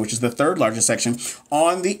adaptation, which is the third largest section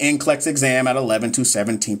on the NCLEX exam at 11 to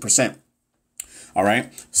 17%. All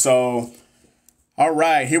right. So, all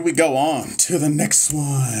right, here we go on to the next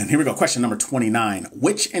one. Here we go. Question number 29.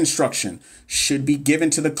 Which instruction should be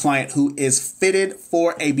given to the client who is fitted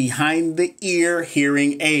for a behind the ear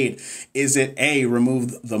hearing aid? Is it A,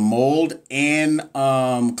 remove the mold and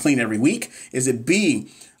clean every week? Is it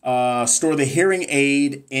B, store the hearing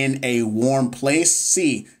aid in a warm place?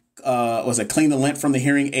 C, clean the lint from the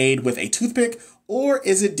hearing aid with a toothpick? Or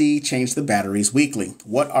is it D, change the batteries weekly?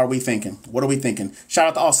 What are we thinking? What are we thinking? Shout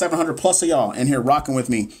out to all 700 plus of y'all in here rocking with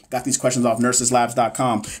me. Got these questions off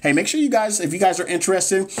nurseslabs.com. Hey, make sure you guys, if you guys are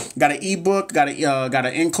interested, got an ebook, got an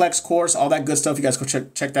NCLEX course, all that good stuff. You guys go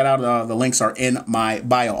check that out. The links are in my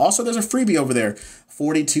bio. Also, there's a freebie over there,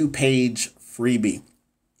 42-page freebie,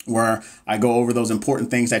 where I go over those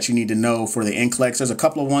important things that you need to know for the NCLEX. There's a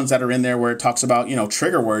couple of ones that are in there where it talks about,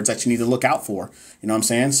 trigger words that you need to look out for. You know what I'm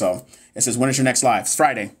saying? So it says, when is your next live? It's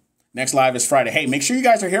Friday. Next live is Friday. Hey, make sure you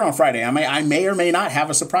guys are here on Friday. I may or may not have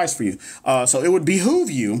a surprise for you. So it would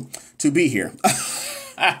behoove you to be here.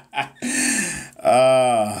 I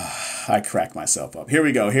crack myself up. Here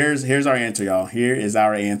we go. Here's our answer, y'all. Here is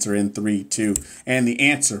our answer in 3, 2. And the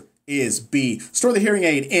answer is B. Store the hearing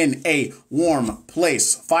aid in a warm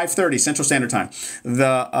place. 5:30 Central Standard Time.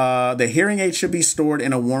 The hearing aid should be stored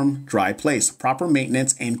in a warm, dry place. Proper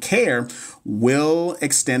maintenance and care will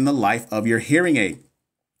extend the life of your hearing aid.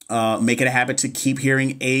 Make it a habit to keep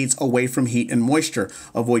hearing aids away from heat and moisture.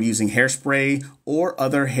 Avoid using hairspray or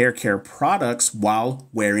other hair care products while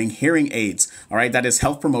wearing hearing aids. All right, that is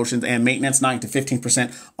health promotions and maintenance, 9 to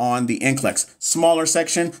 15% on the NCLEX. Smaller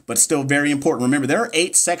section, but still very important. Remember, there are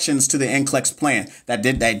 8 sections to the NCLEX plan that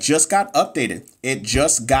just got updated. It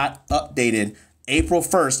just got updated April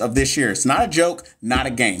 1st of this year. It's not a joke, not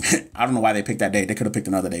a game. I don't know why they picked that day. They could have picked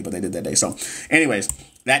another day, but they did that day. So anyways,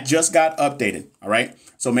 that just got updated. All right.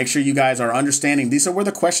 So make sure you guys are understanding. These are where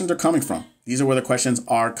the questions are coming from. These are where the questions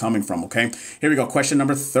are coming from. Okay. Here we go. Question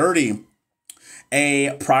number 30.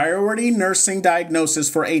 A priority nursing diagnosis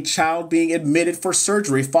for a child being admitted for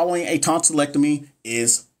surgery following a tonsillectomy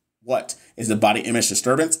is What? Is the body image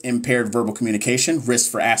disturbance, impaired verbal communication,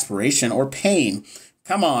 risk for aspiration, or pain?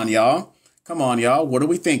 Come on, y'all. Come on, y'all. What are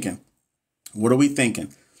we thinking? What are we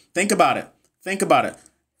thinking? Think about it. Think about it.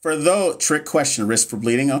 For the trick question, risk for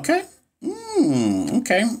bleeding. Okay.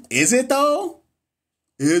 Okay. Is it though?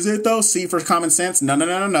 Is it though? C for common sense? No, no,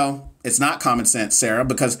 no, no, no. It's not common sense, Sarah,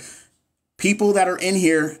 because people that are in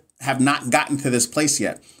here have not gotten to this place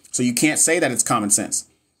yet. So you can't say that it's common sense.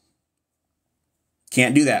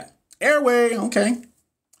 Can't do that. Airway. Okay.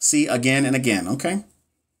 C again and again. Okay.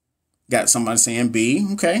 Got somebody saying B.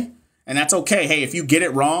 Okay. And that's okay. Hey, if you get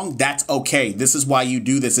it wrong, that's okay. This is why you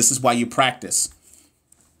do this. This is why you practice.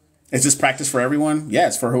 Is this practice for everyone?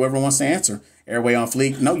 Yes, for whoever wants to answer. Airway on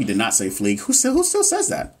fleek. No, you did not say fleek. Who still says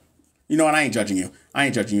that? You know what? I ain't judging you. I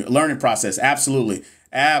ain't judging you. Learning process. Absolutely.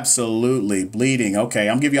 Absolutely. Bleeding. Okay.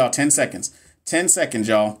 I'm giving y'all 10 seconds. 10 seconds,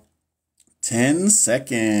 y'all. 10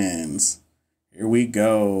 seconds. Here we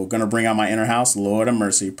go. Gonna bring out my inner house. Lord of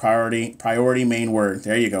mercy. Priority, main word.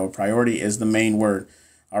 There you go. Priority is the main word.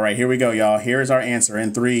 All right, here we go, y'all. Here's our answer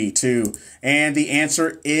in 3, 2, and the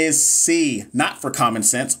answer is C. Not for common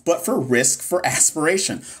sense, but for risk for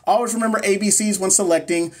aspiration. Always remember ABCs when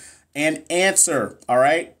selecting an answer. All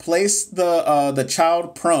right, place the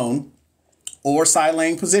child prone or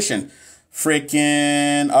side-laying position.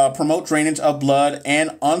 Promote drainage of blood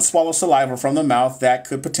and unswallowed saliva from the mouth that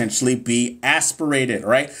could potentially be aspirated,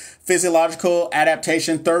 right? Physiological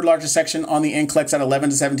adaptation, third largest section on the NCLEX at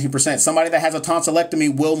 11 to 17%. Somebody that has a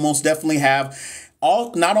tonsillectomy will most definitely have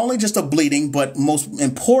not only just a bleeding, but most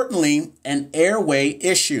importantly, an airway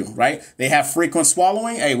issue, right? They have frequent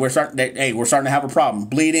swallowing. Hey, we're starting to have a problem.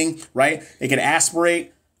 Bleeding, right? They can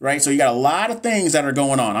aspirate. Right. So you got a lot of things that are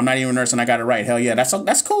going on. I'm not even a nurse and I got it right. Hell yeah.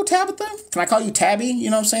 That's cool, Tabitha. Can I call you Tabby? You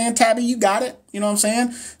know what I'm saying? Tabby, you got it. You know what I'm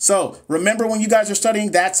saying? So remember when you guys are studying,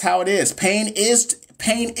 that's how it is. Pain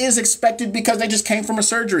is expected because they just came from a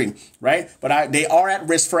surgery. Right. But they are at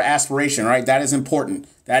risk for aspiration. Right. That is important.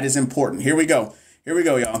 That is important. Here we go. Here we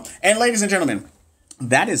go, y'all. And ladies and gentlemen,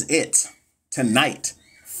 that is it tonight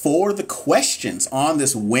for the questions on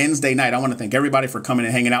this Wednesday night. I want to thank everybody for coming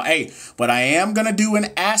and hanging out. Hey, but I am going to do an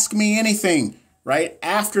Ask Me Anything right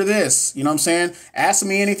after this. You know what I'm saying? Ask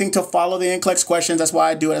me anything to follow the NCLEX questions. That's why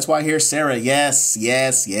I do it. That's why I hear Sarah. Yes,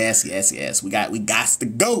 yes, yes, yes, yes. We got to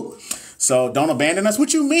go. So don't abandon us.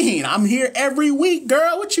 What you mean? I'm here every week,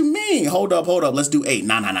 girl. What you mean? Hold up. Let's do 8.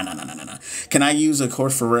 No. Can I use a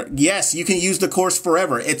course for? Yes, you can use the course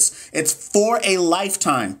forever. It's for a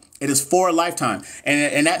lifetime. It is for a lifetime.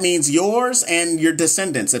 And that means yours and your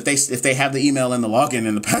descendants if they have the email and the login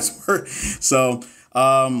and the password. So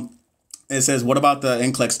it says, what about the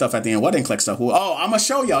NCLEX stuff at the end? What NCLEX stuff? Well, oh, I'm going to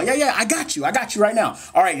show y'all. Yeah, I got you right now.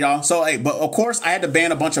 All right, y'all. So, hey, but of course, I had to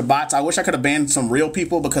ban a bunch of bots. I wish I could have banned some real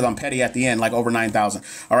people because I'm petty at the end, like over 9,000.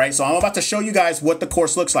 All right, so I'm about to show you guys what the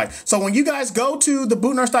course looks like. So when you guys go to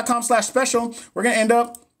thebootnurse.com/special, we're going to end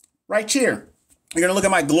up right here. You're going to look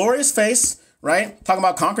at my glorious face. Right? Talking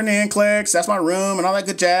about conquering the NCLEX, that's my room and all that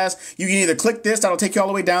good jazz. You can either click this, that'll take you all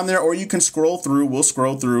the way down there, or you can scroll through. We'll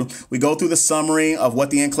scroll through. We go through the summary of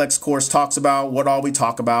what the NCLEX course talks about, what all we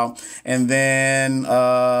talk about. And then,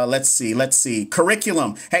 let's see.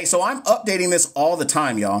 Curriculum. Hey, so I'm updating this all the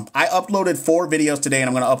time, y'all. I uploaded 4 videos today and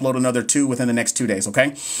I'm going to upload another 2 within the next 2 days.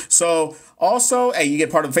 Okay. So also, hey, you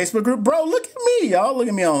get part of the Facebook group. Bro, look at me, y'all. Look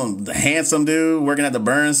at me on the handsome dude working at the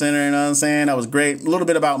burn center. You know what I'm saying? That was great. A little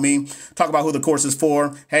bit about me. Talk about who the course is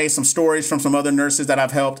for. Hey, some stories from some other nurses that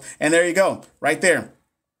I've helped. And there you go. Right there.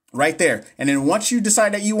 Right there. And then once you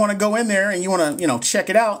decide that you want to go in there and you want to, check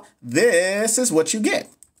it out, this is what you get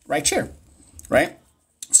right here. Right?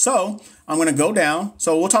 So I'm going to go down.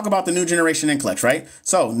 So we'll talk about the new generation NCLEX, right?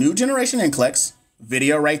 So new generation NCLEX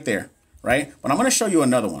video right there. Right? But I'm going to show you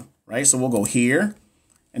another one. Right? So we'll go here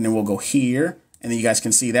and then we'll go here and then you guys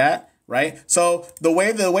can see that. Right? So the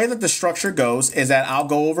way that the structure goes is that I'll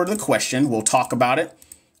go over the question. We'll talk about it.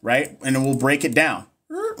 Right? And then we'll break it down.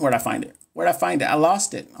 Where'd I find it? I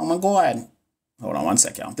lost it. Oh my God. Hold on one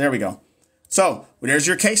sec, y'all. There we go. So there's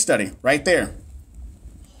your case study right there.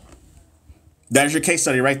 There's your case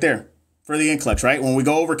study right there for the NCLEX, right? When we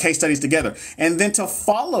go over case studies together. And then to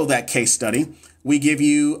follow that case study, we give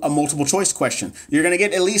you a multiple choice question. You're going to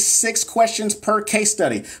get at least 6 questions per case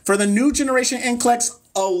study. For the new generation NCLEX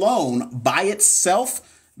alone, by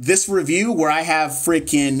itself, this review where I have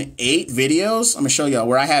freaking 8 videos, I'm going to show y'all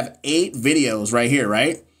where I have 8 videos right here,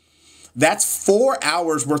 right? That's 4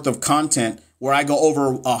 hours worth of content where I go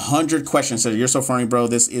over 100 questions. So you're so funny, bro.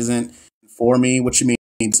 This isn't for me. What you mean?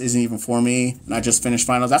 This isn't even for me. And I just finished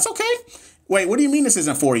finals. That's okay. Wait, what do you mean this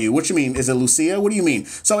isn't for you? What you mean? Is it Lucia? What do you mean?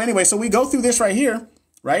 So anyway, so we go through this right here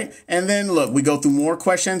right? And then look, we go through more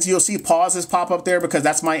questions. You'll see pauses pop up there because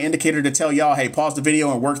that's my indicator to tell y'all, hey, pause the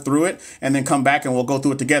video and work through it and then come back and we'll go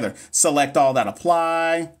through it together. Select all that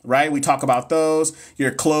apply, right? We talk about those,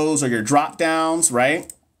 your close or your drop downs,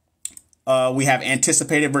 right? We have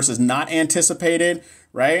anticipated versus not anticipated,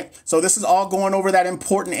 right? So this is all going over that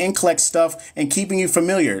important NCLEX stuff and keeping you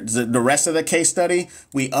familiar. The rest of the case study,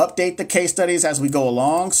 we update the case studies as we go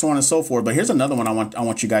along, so on and so forth. But here's another one I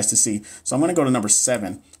want you guys to see. So I'm going to go to number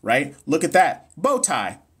 7, right? Look at that. Bow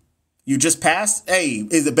tie. You just passed. Hey,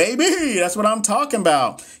 is it baby? That's what I'm talking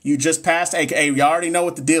about. You just passed. Hey, you already know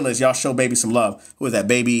what the deal is. Y'all show baby some love. Who is that?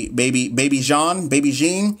 Baby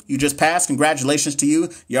Jean. You just passed. Congratulations to you.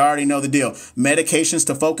 You already know the deal. Medications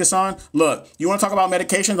to focus on. Look, you want to talk about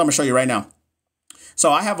medications? I'm going to show you right now.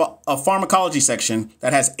 So I have a pharmacology section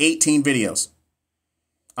that has 18 videos.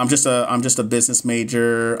 I'm just a business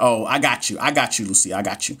major. Oh, I got you, Lucy. I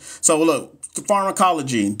got you. So look,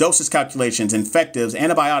 pharmacology, dosage calculations, infectives,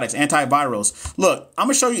 antibiotics, antivirals. Look, I'm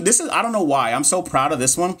gonna show you. This is, I don't know why I'm so proud of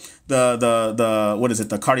this one. The what is it?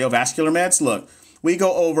 The cardiovascular meds. Look,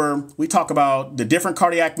 we talk about the different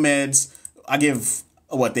cardiac meds. I give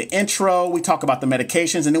the intro. We talk about the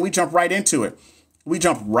medications, and then we jump right into it.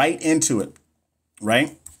 Right?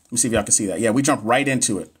 Let me see if y'all can see that. Yeah, we jump right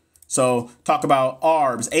into it. So talk about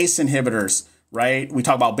ARBs, ACE inhibitors, right? We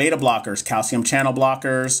talk about beta blockers, calcium channel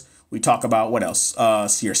blockers. We talk about what else?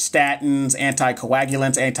 Your statins,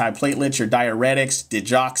 anticoagulants, antiplatelets, your diuretics,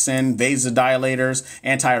 digoxin, vasodilators,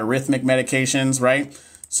 antiarrhythmic medications, right?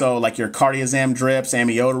 So like your cardiosphere drips,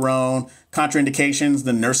 amiodarone, contraindications,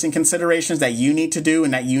 the nursing considerations that you need to do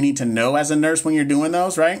and that you need to know as a nurse when you're doing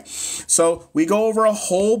those, right? So we go over a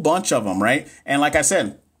whole bunch of them, right? And like I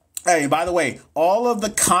said, hey, by the way, all of the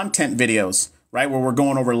content videos, right, where we're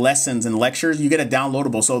going over lessons and lectures, you get it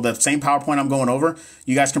downloadable. So the same PowerPoint I'm going over,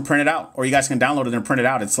 you guys can print it out, or you guys can download it and print it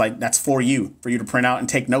out. It's like, that's for you to print out and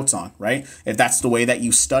take notes on, right? If that's the way that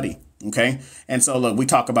you study. Okay. And so look, we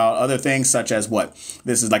talk about other things such as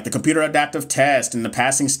this is like the computer adaptive test and the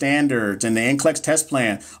passing standards and the NCLEX test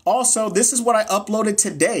plan. Also, this is what I uploaded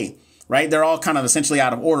today, right? They're all kind of essentially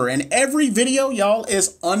out of order, and every video, y'all,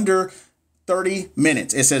 is under 30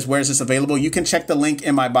 minutes. It says, where is this available? You can check the link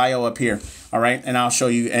in my bio up here. All right. And I'll show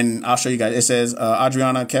you guys. It says,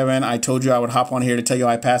 Adriana, Kevin, I told you I would hop on here to tell you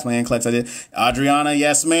I passed my NCLEX. I did. Adriana,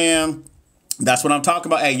 yes, ma'am. That's what I'm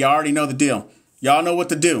talking about. Hey, y'all already know the deal. Y'all know what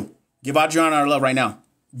to do. Give Adriana our love right now.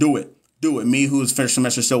 Do it. Me, who's first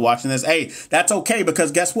semester still watching this. Hey, that's okay,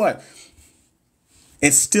 because guess what?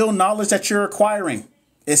 It's still knowledge that you're acquiring.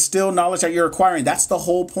 That's the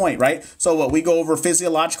whole point, right? So we go over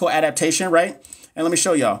physiological adaptation, right? And let me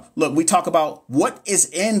show y'all. Look, we talk about what is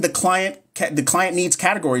in the client needs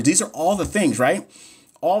categories. These are all the things, right?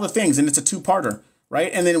 All the things. And it's a two-parter,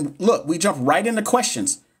 right? And then look, we jump right into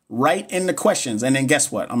questions. And then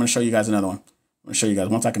guess what? I'm going to show you guys another one. I'm going to show you guys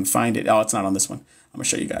once I can find it. Oh, it's not on this one. I'm going to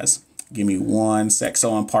show you guys. Give me one sec.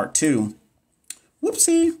 So on part 2,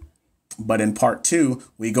 whoopsie. But in part 2,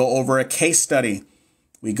 we go over a case study.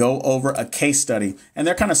 And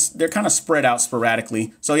they're kind of spread out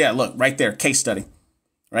sporadically. So yeah, look right there, case study,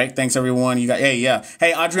 right? Thanks everyone. You got, hey,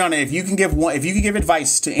 Adriana, if you can give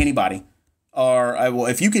advice to anybody, or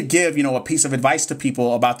if you could give, a piece of advice to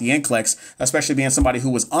people about the NCLEX, especially being somebody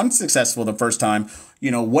who was unsuccessful the first time,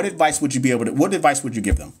 what advice would you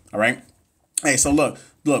give them? All right. Hey, so look,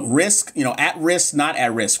 risk, at risk, not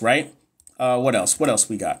at risk, right? What else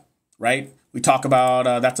we got, right? We talk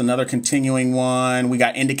about, that's another continuing one. We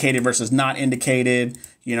got indicated versus not indicated.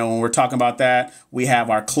 When we're talking about that, we have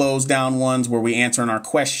our closed down ones where we answer our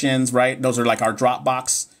questions, right? Those are like our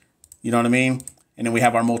Dropbox. You know what I mean? And then we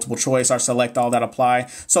have our multiple choice, our select all that apply.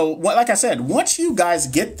 So like I said, once you guys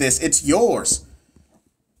get this, it's yours.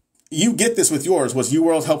 You get this with yours. Was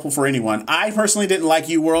UWorld helpful for anyone? I personally didn't like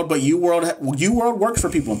UWorld, but UWorld works for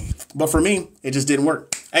people. But for me, it just didn't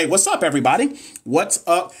work. Hey, what's up, everybody? What's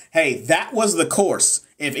up? Hey, that was the course.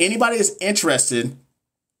 If anybody is interested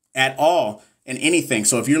at all in anything,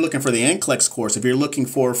 so if you're looking for the NCLEX course, if you're looking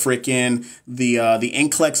for freaking the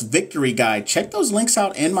NCLEX victory guide, check those links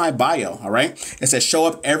out in my bio. All right. It says show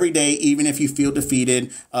up every day, even if you feel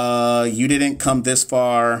defeated. You didn't come this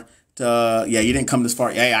far. You didn't come this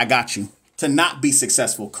far. Hey, I got you. To not be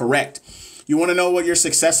successful. Correct. You want to know what your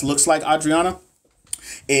success looks like, Adriana?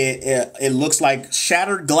 It looks like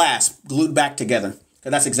shattered glass glued back together.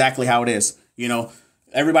 Because that's exactly how it is.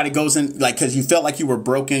 Everybody goes in because you felt like you were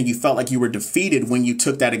broken. You felt like you were defeated when you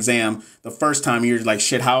took that exam the first time. You're like,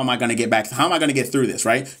 shit, how am I going to get back? How am I going to get through this?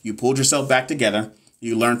 Right. You pulled yourself back together.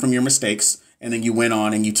 You learned from your mistakes, and then you went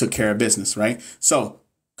on and you took care of business. Right. So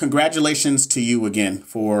congratulations to you again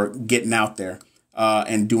for getting out there.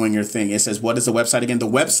 and doing your thing. It says, what is the website again? The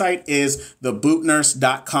website is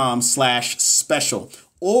thebootnurse.com/special.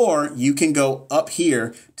 Or you can go up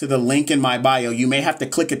here to the link in my bio. You may have to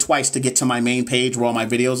click it twice to get to my main page where all my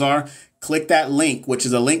videos are. Click that link, which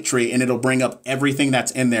is a link tree, and it'll bring up everything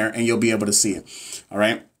that's in there and you'll be able to see it. All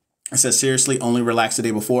right. It says, seriously, only relax the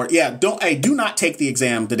day before. Yeah, do not take the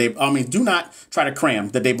exam the day. Do not try to cram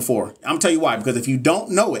the day before. I'm tell you why, because if you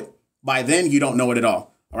don't know it by then, you don't know it at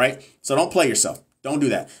all. All right. So don't play yourself. Don't do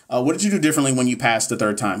that. What did you do differently when you passed the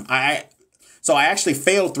third time? So I actually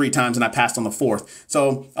failed 3 times and I passed on the 4th.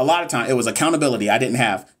 So a lot of time it was accountability I didn't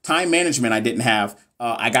have. Time management I didn't have.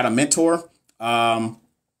 I got a mentor.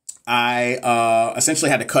 I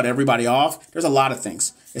essentially had to cut everybody off. There's a lot of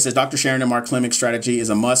things. It says Dr. Sharon and Mark Klimek's strategy is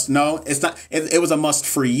a must. No, it's not. It was a must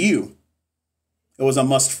for you. It was a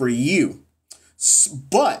must for you.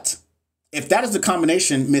 But if that is the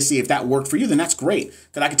combination, Missy, if that worked for you, then that's great.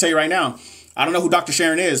 Because I can tell you right now, I don't know who Dr.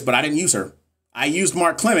 Sharon is, but I didn't use her. I used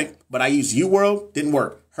Mark Klimek, but I used UWorld, didn't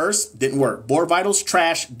work. Hearst, didn't work. Board Vitals,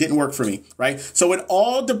 trash, didn't work for me, right? So it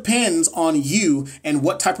all depends on you and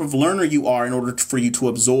what type of learner you are in order for you to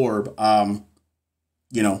absorb,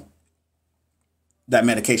 you know, that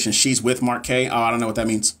medication. She's with Mark K. Oh, I don't know what that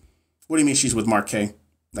means. What do you mean she's with Mark K?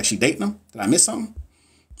 Like she dating him? Did I miss something?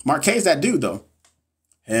 Mark K is that dude, though.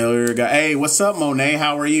 Hell, you're a guy. Hey, what's up, Monet?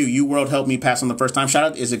 How are you? UWorld helped me pass on the first time. Shout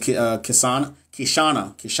out. Is it Kishana?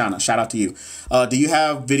 Shout out to you. Do you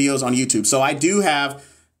have videos on YouTube? So I do have.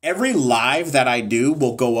 Every live that I do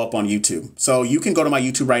will go up on YouTube. So you can go to my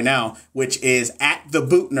YouTube right now, which is at The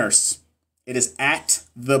Boot Nurse. It is at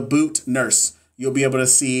The Boot Nurse. You'll be able to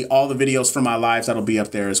see all the videos from my lives that'll be up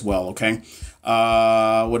there as well. Okay.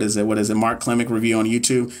 What is it? Mark Klimek review on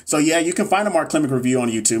YouTube. So yeah, you can find a Mark Klimek review on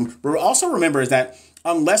YouTube. But also remember is that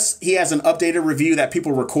unless he has an updated review that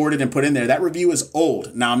people recorded and put in there, that review is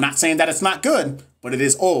old. Now, I'm not saying that it's not good, but it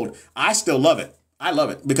is old. I still love it. I love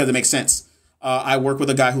it because it makes sense. I work with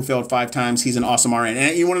a guy who failed 5 times. He's an awesome RN.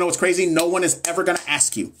 And you want to know what's crazy? No one is ever going to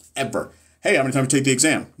ask you, ever, hey, how many times did you take the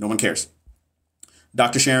exam? No one cares.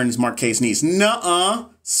 Dr. Sharon is Mark K's niece. Nuh-uh.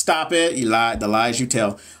 Stop it. You lie. The lies you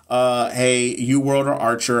tell. Hey, UWorld or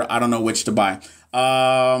Archer? I don't know which to buy.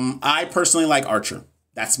 I personally like Archer.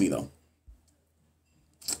 That's me, though.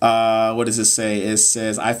 What does it say? It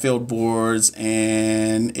says, I failed boards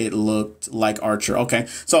and it looked like Archer. Okay.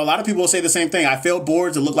 So a lot of people will say the same thing. I failed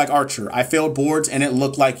boards. It looked like Archer. I failed boards and it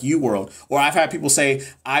looked like UWorld. Or I've had people say,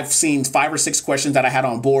 I've seen 5 or 6 questions that I had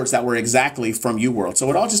on boards that were exactly from UWorld. So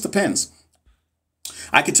it all just depends.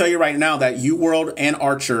 I can tell you right now that UWorld and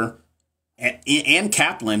Archer and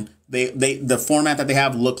Kaplan, the format that they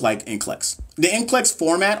have look like NCLEX. The NCLEX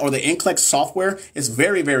format or the NCLEX software is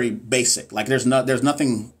very, very basic. Like there's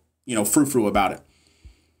nothing, you know, frou-frou about it.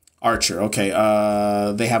 Archer, okay.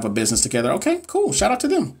 They have a business together. Okay, cool. Shout out to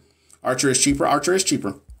them. Archer is cheaper. Archer is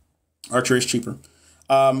cheaper.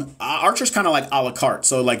 Archer's kind of like a la carte.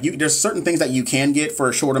 So like there's certain things that you can get for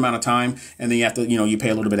a short amount of time, and then you have to, you pay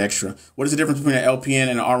a little bit extra. What is the difference between an LPN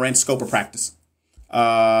and an RN? Scope of practice.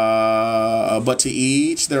 But to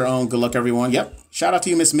each their own. Good luck, everyone. Yep. Shout out to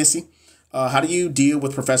you, Miss Missy. How do you deal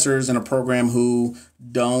with professors in a program who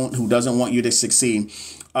doesn't want you to succeed?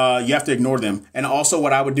 You have to ignore them. And also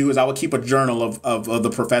what I would do is I would keep a journal of the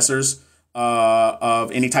professors, of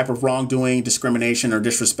any type of wrongdoing, discrimination, or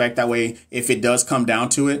disrespect. That way, if it does come down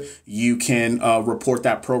to it, you can report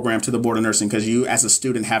that program to the Board of Nursing, because you as a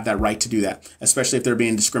student have that right to do that, especially if they're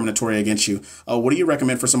being discriminatory against you. What do you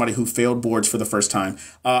recommend for somebody who failed boards for the first time?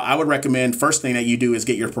 I would recommend first thing that you do is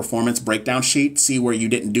get your performance breakdown sheet, see where you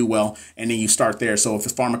didn't do well, and then you start there. So if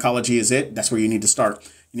pharmacology is it, that's where you need to start.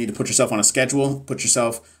 You need to put yourself on a schedule,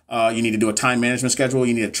 you need to do a time management schedule.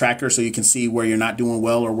 You need a tracker so you can see where you're not doing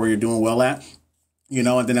well or where you're doing well at,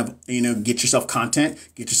 and then, get yourself content,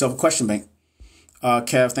 get yourself a question bank.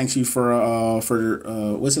 Kev, thanks you for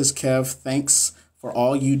what's this, Kev? Thanks for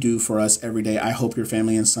all you do for us every day. I hope your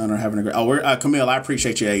family and son are having a great, Camille, I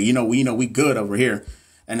appreciate you. Hey, we good over here.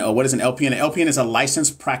 And what is an LPN? An LPN is a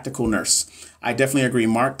licensed practical nurse. I definitely agree.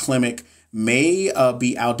 Mark Klimek may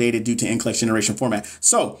be outdated due to NCLEX generation format.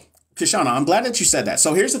 So, Kishana, I'm glad that you said that.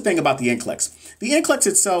 So here's the thing about the NCLEX. The NCLEX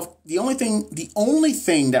itself, the only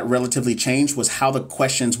thing that relatively changed was how the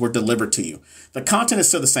questions were delivered to you. The content is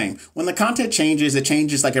still the same. When the content changes, it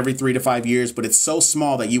changes like every 3 to 5 years, but it's so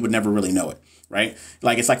small that you would never really know it, right?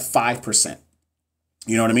 Like it's like 5%.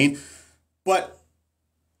 You know what I mean? But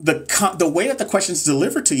the way that the questions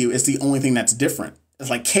delivered to you is the only thing that's different. It's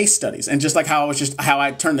like case studies. And just like how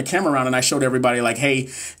I turned the camera around and I showed everybody like, hey,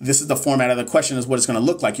 this is the format of the question, is what it's going to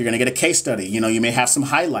look like. You're going to get a case study. You may have some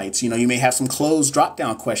highlights. You may have some closed drop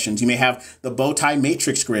down questions. You may have the bow tie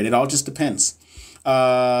matrix grid. It all just depends.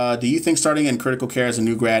 Do you think starting in critical care as a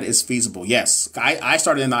new grad is feasible? Yes. I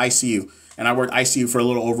started in the ICU, and I worked ICU for a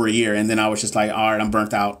little over a year. And then I was just like, all right, I'm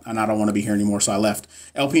burnt out and I don't want to be here anymore. So I left.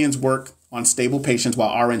 LPNs work on stable patients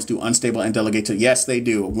while RNs do unstable and delegate to. Yes, they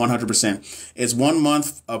do. 100%. Is 1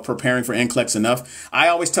 month of preparing for NCLEX enough? I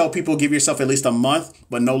always tell people give yourself at least a month,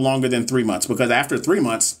 but no longer than 3 months, because after 3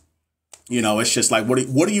 months, it's just like,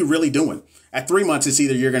 what are you really doing? At 3 months, it's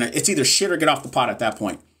either shit or get off the pot at that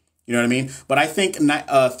point. You know what I mean? But I think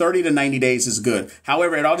 30 to 90 days is good.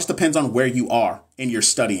 However, it all just depends on where you are in your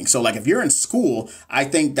studying. So like if you're in school, I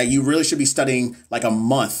think that you really should be studying like a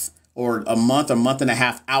month or month and a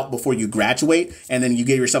half out before you graduate. And then you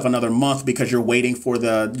give yourself another month because you're waiting for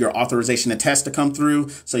your authorization to test to come through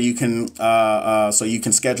so you can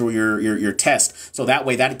schedule your test. So that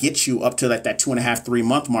way that gets you up to like that 2.5, 3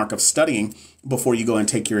 month mark of studying before you go and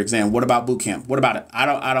take your exam. What about boot camp? What about it?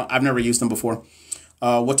 I've never used them before.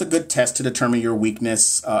 What's a good test to determine your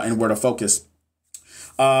weakness and where to focus?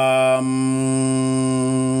 I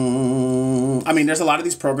mean, there's a lot of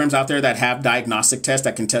these programs out there that have diagnostic tests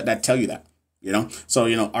that can tell you that,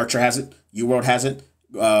 So, Archer has it, UWorld has it,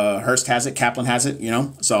 Hearst has it, Kaplan has it,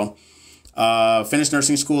 So, finished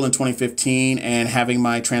nursing school in 2015 and having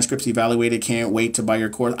my transcripts evaluated. Can't wait to buy your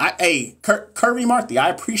course. Hey, Kirby Marthy, I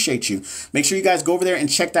appreciate you. Make sure you guys go over there and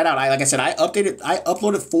check that out. Like I said, I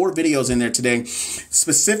uploaded 4 videos in there today,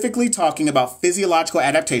 specifically talking about physiological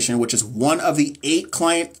adaptation, which is one of the 8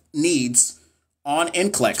 client needs on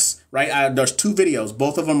NCLEX, right? There's 2 videos.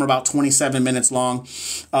 Both of them are about 27 minutes long.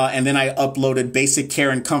 And then I uploaded basic care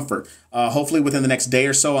and comfort. Hopefully within the next day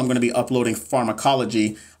or so, I'm going to be uploading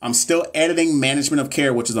pharmacology. I'm still editing management of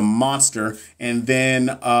care, which is a monster. And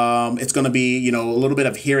then it's going to be, a little bit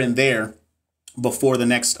of here and there before the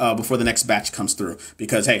next batch comes through,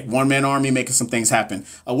 because hey, one-man army making some things happen.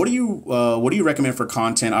 What do you recommend for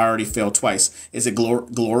content? I already failed twice. Is it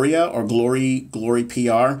Gloria or Glory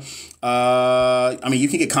PR? I mean, you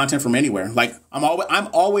can get content from anywhere. Like I'm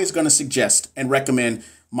always going to suggest and recommend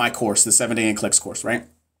my course, the 7-day NCLEX course, right?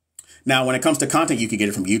 Now, when it comes to content, you can get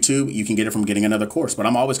it from YouTube. You can get it from getting another course, but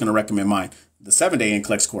I'm always going to recommend mine, the 7-day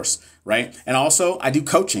NCLEX course, right? And also I do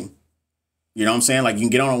coaching. You know what I'm saying? Like you can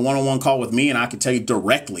get on a one-on-one call with me and I can tell you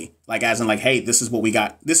directly, like as in like, hey, this is what we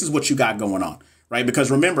got. This is what you got going on, right?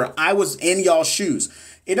 Because remember, I was in y'all's shoes.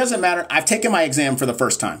 It doesn't matter. I've taken my exam for the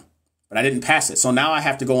first time, but I didn't pass it. So now I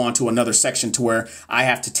have to go on to another section to where I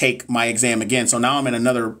have to take my exam again. So now I'm in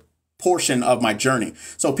another portion of my journey.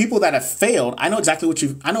 So people that have failed, I know exactly what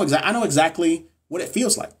it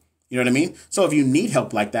feels like. You know what I mean? So if you need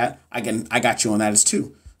help like that, I got you on that as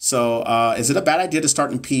too. So is it a bad idea to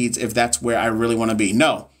start in peds if that's where I really want to be?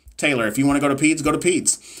 No. Taylor, if you want to go to peds, go to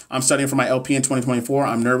peds. I'm studying for my LP in 2024.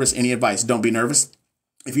 I'm nervous. Any advice? Don't be nervous.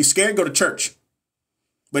 If you're scared, go to church.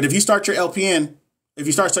 But if you start your LPN, if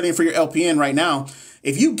you start studying for your LPN right now,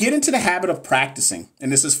 if you get into the habit of practicing,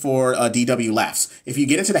 and this is for DW laughs, if you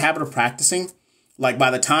get into the habit of practicing, like by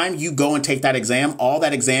the time you go and take that exam, all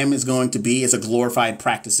that exam is going to be is a glorified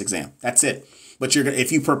practice exam. That's it. But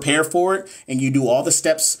if you prepare for it and you do all the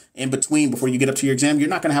steps in between before you get up to your exam, you're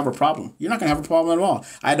not going to have a problem. You're not going to have a problem at all.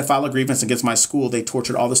 I had to file a grievance against my school. They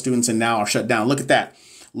tortured all the students and now are shut down. Look at that.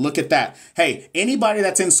 Look at that. Hey, anybody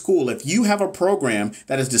that's in school, if you have a program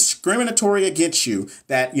that is discriminatory against you,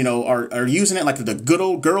 that, are using it like the good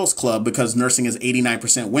old girls club because nursing is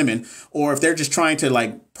 89% women, or if they're just trying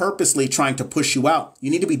to purposely trying to push you out, you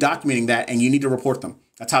need to be documenting that and you need to report them.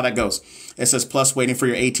 That's how that goes. It says plus waiting for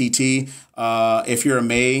your ATT. If you're a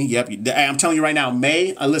May, yep. I'm telling you right now,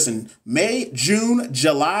 May, May, June,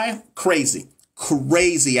 July, crazy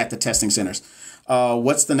at the testing centers.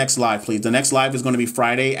 What's the next live, please? The next live is going to be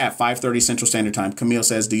Friday at 5:30 Central Standard Time. Camille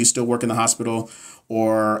says, do you still work in the hospital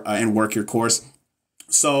or and work your course?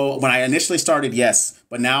 So when I initially started, yes,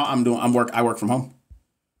 but now I work from home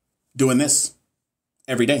doing this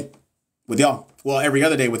every day with y'all. Well, every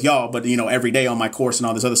other day with y'all, but every day on my course and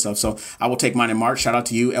all this other stuff. So I will take mine in March. Shout out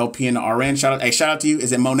to you, LP and RN. Shout out to you.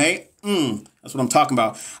 Is it Monet? That's what I'm talking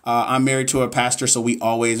about. I'm married to a pastor, so we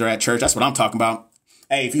always are at church. That's what I'm talking about.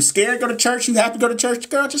 Hey, if you're scared, go to church. You have to go to church,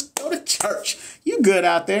 girl. Just go to church. You good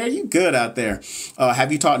out there.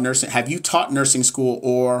 Have you taught nursing school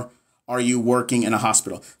or are you working in a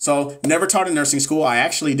hospital? So never taught in nursing school. I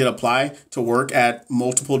actually did apply to work at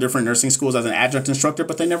multiple different nursing schools as an adjunct instructor,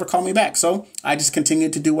 but they never called me back. So I just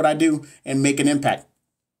continued to do what I do and make an impact.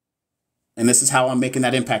 And this is how I'm making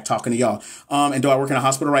that impact, talking to y'all. And do I work in a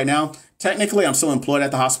hospital right now? Technically, I'm still employed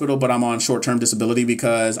at the hospital, but I'm on short-term disability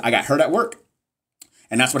because I got hurt at work.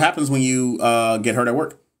 And that's what happens when you get hurt at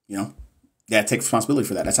work. Yeah, take responsibility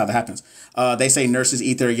for that. That's how that happens. They say nurses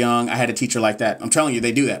eat their young. I had a teacher like that. I'm telling you,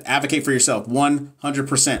 they do that. Advocate for yourself,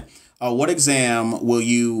 100%. What exam will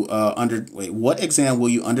you What exam will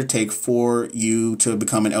you undertake for you to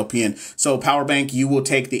become an LPN? So Power Bank, you will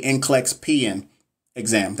take the NCLEX PN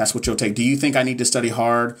exam. That's what you'll take. Do you think I need to study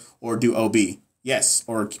hard or do OB? Yes.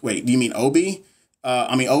 Or wait, do you mean OB?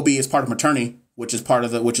 I mean OB is part of maternity, which is part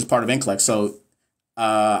of NCLEX. So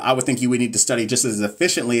I would think you would need to study just as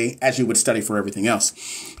efficiently as you would study for everything else.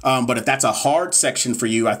 But if that's a hard section for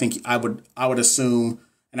you, I think I would assume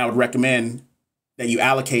and I would recommend that you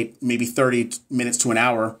allocate maybe 30 minutes to an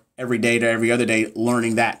hour every day to every other day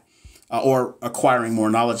learning that or acquiring more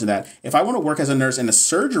knowledge of that. If I want to work as a nurse in a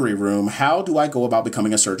surgery room, how do I go about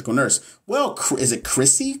becoming a surgical nurse? Well, is it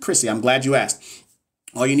Chrissy? Chrissy, I'm glad you asked.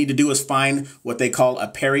 All you need to do is find what they call a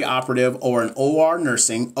perioperative or an OR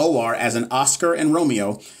nursing, OR as in Oscar and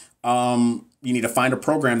Romeo. You need to find a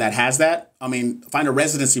program that has that. I mean, find a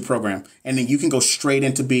residency program, and then you can go straight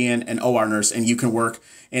into being an OR nurse, and you can work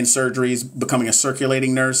in surgeries, becoming a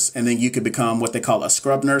circulating nurse, and then you could become what they call a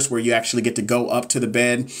scrub nurse, where you actually get to go up to the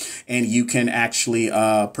bed and you can actually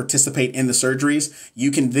participate in the surgeries.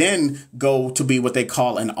 You can then go to be what they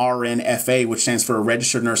call an RNFA, which stands for a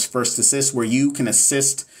registered nurse first assist, where you can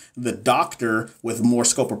assist the doctor with more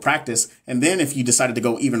scope of practice. And then if you decided to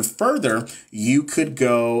go even further, you could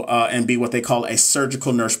go and be what they call a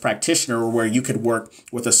surgical nurse practitioner, where you could work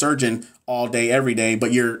with a surgeon all day, every day.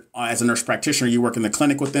 But you're as a nurse practitioner, you work in the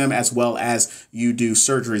clinic with them as well as you do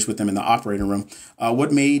surgeries with them in the operating room.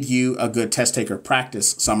 What made you a good test taker?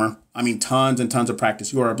 Practice, Summer. I mean, tons and tons of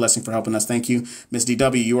practice. You are a blessing for helping us. Thank you. Miss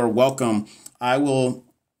DW, you are welcome. I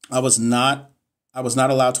was not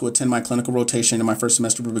allowed to attend my clinical rotation in my first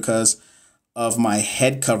semester because of my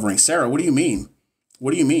head covering. Sarah, what do you mean?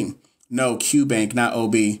 What do you mean? No, Q bank, not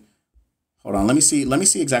OB. Hold on. Let me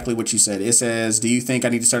see exactly what you said. It says, do you think I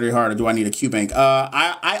need to study hard or do I need a Q bank?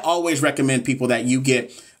 I always recommend people that you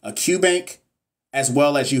get a Q bank as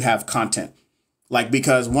well as you have content. Like,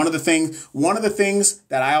 because one of the things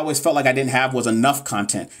that I always felt like I didn't have was enough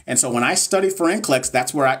content. And so when I studied for NCLEX,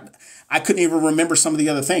 that's where I couldn't even remember some of the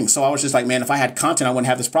other things. So I was just like, man, if I had content, I wouldn't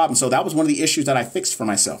have this problem. So that was one of the issues that I fixed for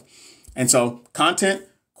myself. And so content,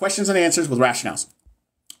 questions and answers with rationales.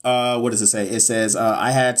 What does it say? It says, I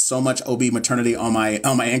had so much OB maternity on my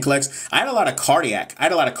NCLEX. I had a lot of cardiac. I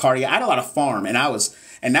had a lot of farm, and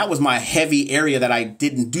that was my heavy area that I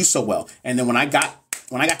didn't do so well. And then when I got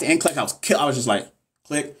to NCLEX, I was just like,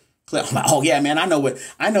 click. I'm like, oh yeah, man, I know what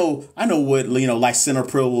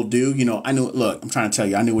lisinopril will do. Look, I'm trying to tell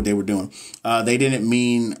you, I knew what they were doing. They didn't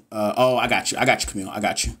mean, I got you, Camille, I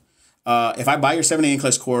got you. If I buy your 7A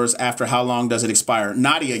NCLEX course, after how long does it expire?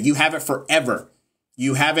 Nadia, you have it forever.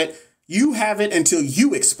 You have it until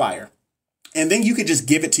you expire. And then you could just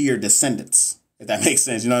give it to your descendants, if that makes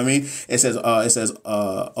sense. You know what I mean? It says,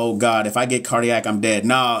 oh God, if I get cardiac, I'm dead.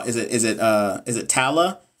 No, is it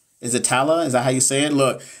Tala? Is it Tala? Is that how you say it?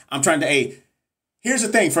 Look, here's the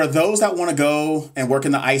thing. For those that want to go and work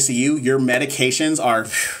in the ICU, your medications are,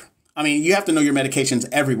 you have to know your medications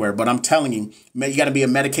everywhere, but I'm telling you, you got to be a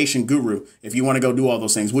medication guru if you want to go do all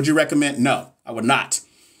those things. Would you recommend? No, I would not.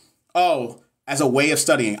 Oh, as a way of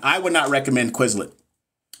studying, I would not recommend Quizlet.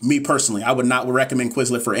 Me personally, I would not recommend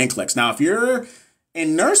Quizlet for NCLEX. Now, if you're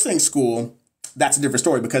in nursing school, that's a different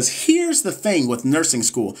story, because here's the thing with nursing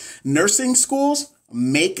school. Nursing schools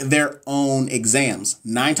make their own exams.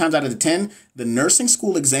 9 times out of the 10, the nursing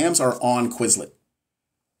school exams are on Quizlet.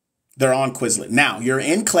 They're on Quizlet. Now, your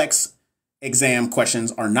NCLEX exam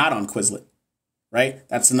questions are not on Quizlet, right?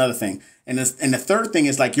 That's another thing. And the third thing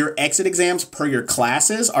is, like, your exit exams per your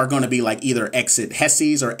classes are going to be like either exit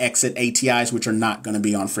HESIs or exit ATIs, which are not going to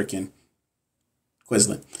be on freaking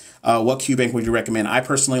Quizlet. What Q bank would you recommend? I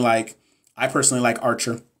personally like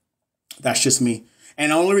Archer. That's just me.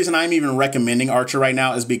 And the only reason I'm even recommending Archer right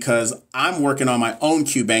now is because I'm working on my own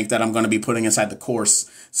Q bank that I'm going to be putting inside the course.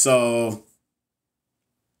 So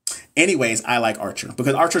anyways, I like Archer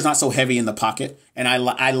because Archer's not so heavy in the pocket, and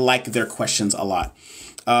I like their questions a lot.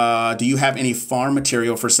 Do you have any farm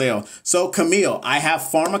material for sale? So Camille, I have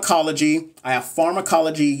pharmacology.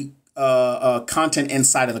 Content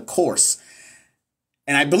inside of the course.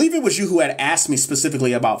 And I believe it was you who had asked me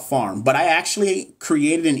specifically about farm, but I actually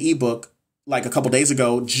created an ebook like a couple days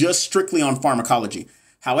ago, just strictly on pharmacology.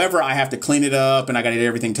 However, I have to clean it up and I got to get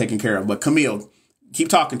everything taken care of. But Camille, Keep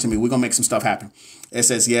talking to me. We're going to make some stuff happen. It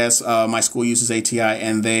says, yes, my school uses ATI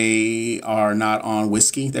and they are not on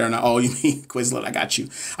whiskey. They're not. Oh, you mean Quizlet? I got you.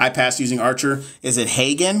 I passed using Archer. Is it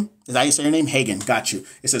Hagen? Is that how you say your name? Hagen. Got you.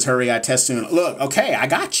 It says, hurry, I test soon. Look, okay, I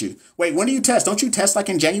got you. Wait, when do you test? Don't you test like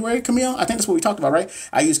in January, Camille? I think that's what we talked about, right?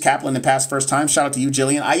 I used Kaplan and passed first time. Shout out to you,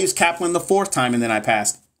 Jillian. I used Kaplan the 4th time and then I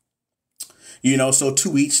passed. You know, so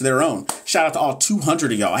to each their own. Shout out to all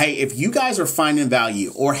 200 of y'all. Hey, if you guys are finding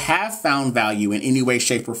value or have found value in any way,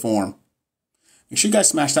 shape, or form, make sure you guys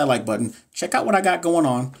smash that like button. Check out what I got going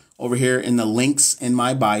on over here in the links in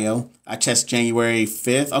my bio. I test January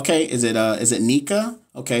 5th. Okay, is it Nika?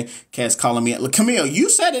 Okay, Kaz calling me. Look, Camille,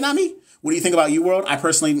 you said it, not me. What do you think about UWorld? I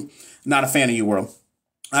personally not a fan of UWorld.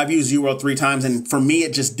 I've used UWorld 3 times, and for me,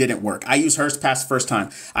 it just didn't work. I used Hearst past the first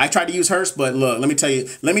time. I tried to use Hearst, but look, let me tell you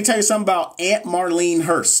something about Aunt Marlene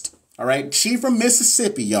Hearst. All right, she from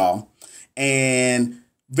Mississippi, y'all, and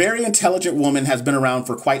very intelligent woman, has been around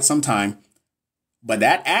for quite some time. But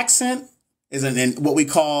that accent is in what we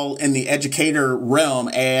call in the educator realm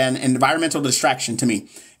an environmental distraction to me,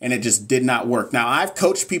 and it just did not work. Now, I've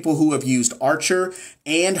coached people who have used Archer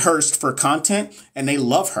and Hearst for content, and they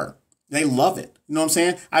love her. They love it. You know what I'm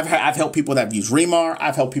saying? I've helped people that use Remar.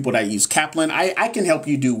 I've helped people that use Kaplan. I can help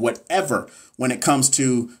you do whatever when it comes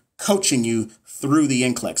to coaching you through the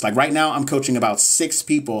NCLEX. Like right now, I'm coaching about 6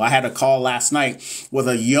 people. I had a call last night with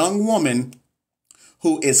a young woman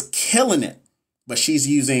who is killing it, but she's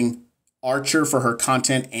using Archer for her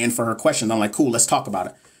content and for her questions. I'm like, cool, let's talk about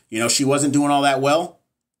it. You know, she wasn't doing all that well,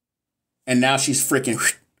 and now she's freaking...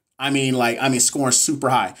 scoring super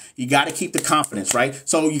high. You got to keep the confidence, right?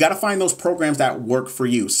 So you got to find those programs that work for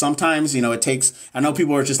you. Sometimes, you know, it takes, I know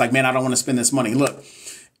people are just like, man, I don't want to spend this money. Look,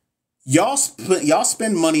 y'all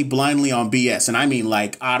spend money blindly on BS. And I mean,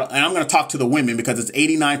 like, and I'm going to talk to the women because it's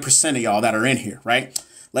 89% of y'all that are in here, right?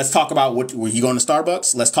 Let's talk about were you going to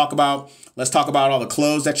Starbucks? Let's talk about all the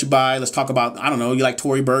clothes that you buy. Let's talk about, I don't know, you like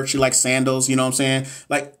Tory Burch, you like sandals, you know what I'm saying?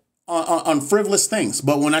 Like, on frivolous things.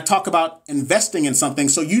 But when I talk about investing in something,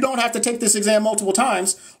 so you don't have to take this exam multiple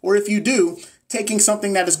times, or if you do, taking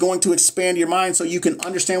something that is going to expand your mind so you can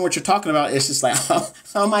understand what you're talking about, it's just like,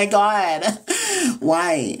 oh my God,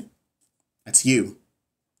 why? That's you.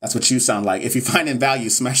 That's what you sound like. If you find in value,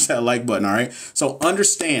 smash that like button, all right? So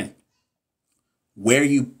understand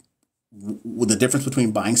the difference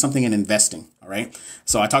between buying something and investing, all right?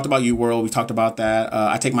 So I talked about UWorld. We talked about that.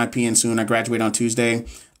 I take my PN soon. I graduate on Tuesday.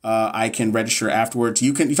 I can register afterwards.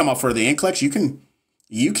 You talking about for the NCLEX?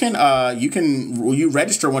 Will you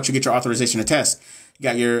register once you get your authorization to test?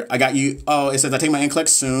 I got you. Oh, it says I take my NCLEX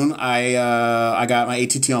soon. I got my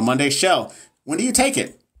ATT on Monday. Shell, when do you take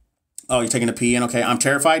it? Oh, you're taking a PN. Okay, I'm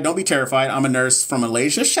terrified. Don't be terrified. I'm a nurse from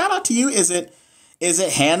Malaysia. Shout out to you. Is it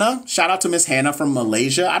Hannah? Shout out to Miss Hannah from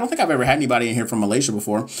Malaysia. I don't think I've ever had anybody in here from Malaysia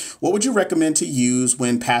before. What would you recommend to use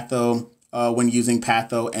when using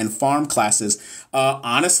patho and farm classes?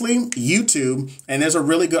 Honestly, YouTube, and there's a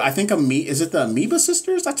really good, I think is it the Amoeba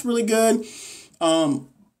Sisters? That's really good.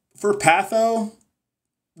 For patho,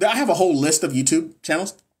 I have a whole list of YouTube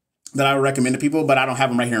channels that I would recommend to people, but I don't have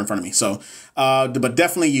them right here in front of me. So, but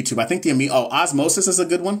definitely YouTube. I think Osmosis is a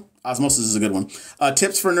good one.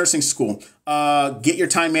 Tips for nursing school. Get your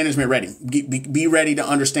time management ready. Be ready to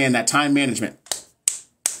understand that time management.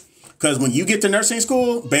 Because when you get to nursing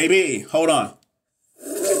school, baby, hold on.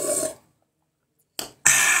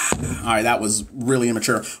 All right, that was really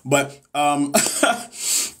immature. But when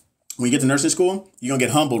you get to nursing school, you're going to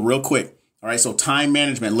get humbled real quick. All right, so time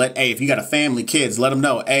management. If you got a family, kids, let them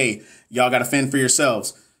know, hey, y'all got to fend for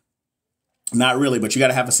yourselves. Not really, but you got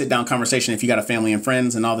to have a sit-down conversation if you got a family and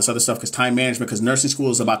friends and all this other stuff, because time management, because nursing school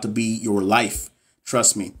is about to be your life.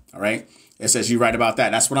 Trust me, all right? It says you right about that.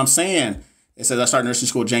 That's what I'm saying. It says I start nursing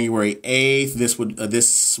school January 8th.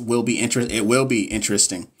 This will be interesting. It will be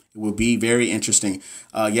interesting. It will be very interesting.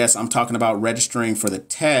 Yes, I'm talking about registering for the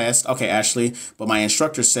test. Okay, Ashley, but my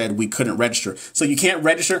instructor said we couldn't register. So you can't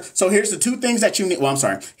register. So here's the 2 things that you need. Well, I'm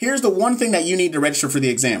sorry. Here's the 1 thing that you need to register for the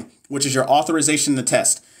exam, which is your authorization to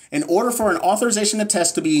test. In order for an authorization to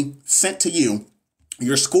test to be sent to you,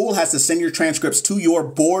 your school has to send your transcripts to your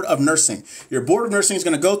board of nursing. Your board of nursing is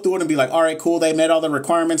going to go through it and be like, all right, cool. They met all the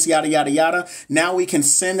requirements, yada, yada, yada. Now we can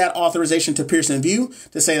send that authorization to Pearson VUE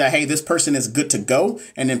to say that, hey, this person is good to go.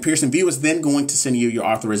 And then Pearson VUE is then going to send you your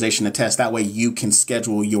authorization to test. That way you can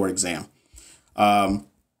schedule your exam. I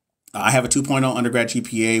have a 2.0 undergrad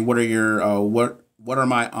GPA. What are your, what are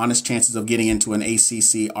my honest chances of getting into an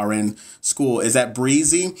ACC RN school? Is that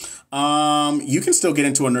breezy? You can still get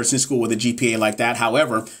into a nursing school with a GPA like that.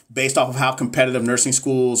 However, based off of how competitive nursing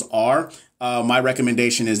schools are, my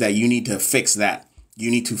recommendation is that you need to fix that.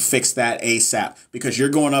 You need to fix that ASAP because you're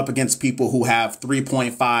going up against people who have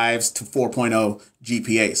 3.5s to 4.0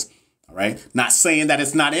 GPAs. All right. Not saying that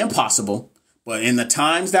it's not impossible, but in the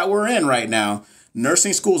times that we're in right now,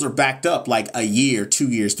 nursing schools are backed up like a year, 2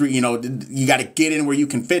 years, 3. You know, you got to get in where you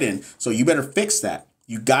can fit in. So you better fix that.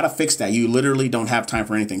 You got to fix that. You literally don't have time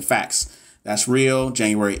for anything. Facts. That's real.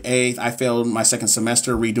 January 8th. I failed my second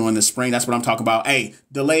semester redoing this spring. That's what I'm talking about. Hey,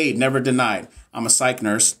 delayed, never denied. I'm a psych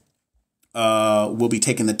nurse. We'll be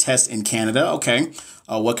taking the test in Canada. Okay.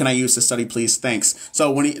 What can I use to study, please? Thanks.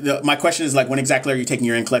 So my question is like, when exactly are you taking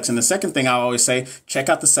your NCLEX? And the second thing I always say, check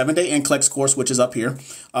out the 7-day NCLEX course, which is up here.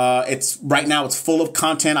 It's right now it's full of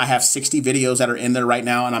content. I have 60 videos that are in there right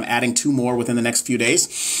now, and I'm adding 2 more within the next few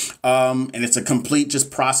days. And it's a complete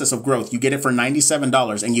just process of growth. You get it for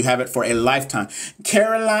 $97 and you have it for a lifetime.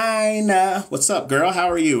 Carolina, what's up, girl?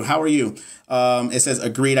 How are you? How are you? It says,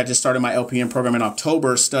 agreed. I just started my LPN program in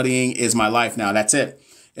October. Studying is my life now. That's it.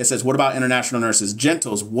 It says, what about international nurses?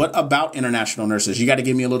 Gentles, what about international nurses? You got to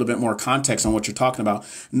give me a little bit more context on what you're talking about.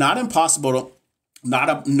 Not impossible.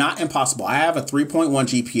 Not impossible. I have a 3.1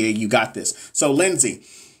 GPA. You got this. So, Lindsay,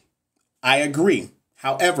 I agree.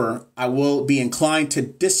 However, I will be inclined to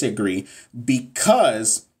disagree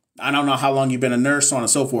because I don't know how long you've been a nurse, so on and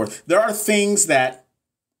so forth. There are things that,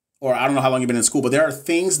 or I don't know how long you've been in school, but there are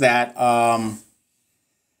things that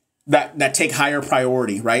that take higher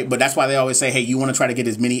priority, right? But that's why they always say, hey, you want to try to get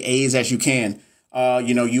as many A's as you can.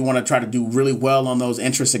 You want to try to do really well on those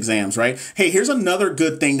entrance exams, right? Hey, here's another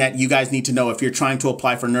good thing that you guys need to know if you're trying to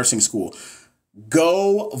apply for nursing school.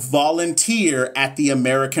 Go volunteer at the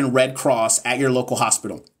American Red Cross at your local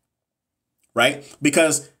hospital, right?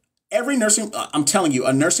 Because I'm telling you,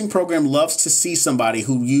 a nursing program loves to see somebody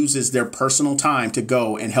who uses their personal time to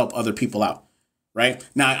go and help other people out. Right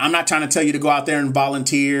now, I'm not trying to tell you to go out there and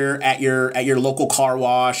volunteer at your local car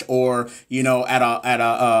wash or,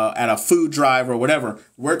 at a food drive or whatever.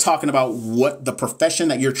 We're talking about what the profession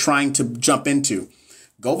that you're trying to jump into.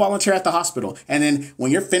 Go volunteer at the hospital. And then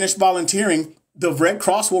when you're finished volunteering, the Red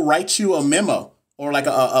Cross will write you a memo or like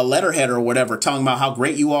a letterhead or whatever, telling about how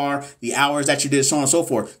great you are, the hours that you did, so on and so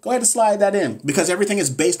forth. Go ahead and slide that in because everything is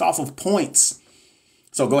based off of points.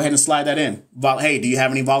 So go ahead and slide that in. Hey, do you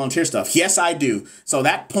have any volunteer stuff? Yes, I do. So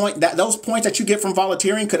those points that you get from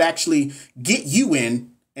volunteering could actually get you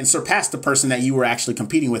in and surpass the person that you were actually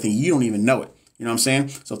competing with and you don't even know it. You know what I'm saying?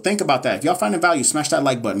 So think about that. If y'all find value, smash that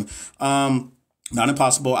like button. Not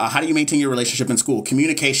impossible. How do you maintain your relationship in school?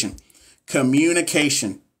 Communication.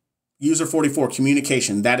 User 44,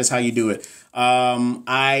 communication. That is how you do it. I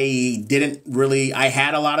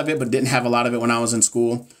had a lot of it, but didn't have a lot of it when I was in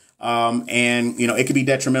school. It could be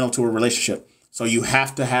detrimental to a relationship. So you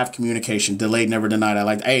have to have communication. Delayed, never denied.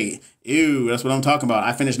 That's what I'm talking about.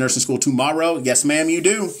 I finished nursing school tomorrow. Yes, ma'am, you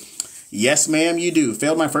do. Yes, ma'am, you do.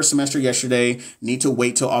 Failed my first semester yesterday. Need to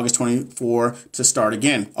wait till August 24 to start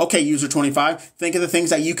again. Okay, user 25. Think of the things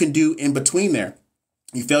that you can do in between there.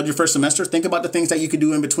 You failed your first semester. Think about the things that you can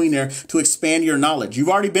do in between there to expand your knowledge. You've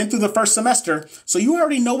already been through the first semester, so you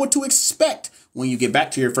already know what to expect when you get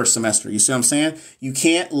back to your first semester. You see what I'm saying? You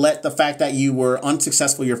can't let the fact that you were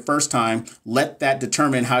unsuccessful your first time, let that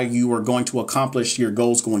determine how you are going to accomplish your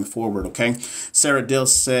goals going forward, okay? Sarah Dill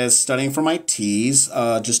says, studying for my T's,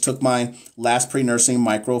 just took my last pre-nursing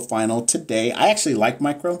micro final today. I actually like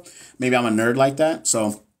micro. Maybe I'm a nerd like that,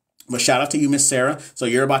 so... But shout out to you, Miss Sarah. So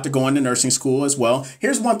you're about to go into nursing school as well.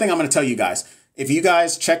 Here's one thing I'm going to tell you guys. If you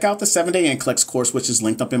guys check out the 7-day NCLEX course, which is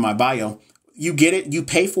linked up in my bio, you get it. You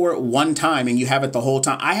pay for it one time and you have it the whole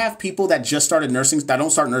time. I have people that just started nursing, that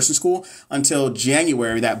don't start nursing school until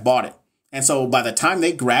January that bought it. And so by the time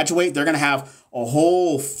they graduate, they're going to have a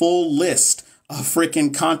whole full list of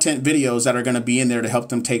freaking content videos that are going to be in there to help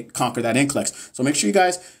them conquer that NCLEX. So make sure you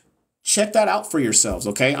guys check that out for yourselves,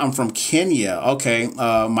 okay? I'm from Kenya, okay?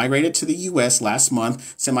 Migrated to the U.S. last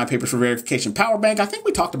month. Sent my papers for verification. Power bank, I think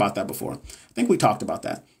we talked about that before. I think we talked about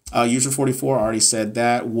that. User 44 already said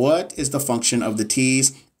that. What is the function of the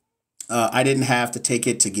T's? I didn't have to take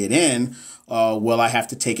it to get in. Will I have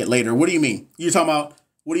to take it later? What do you mean? You're talking about,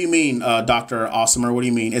 what do you mean, Dr. Awesomer? What do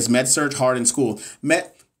you mean? Is med-surg hard in school?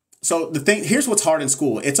 So here's what's hard in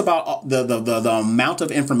school. It's about the amount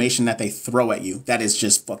of information that they throw at you. That is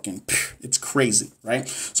just fucking, it's crazy, right?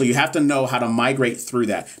 So you have to know how to migrate through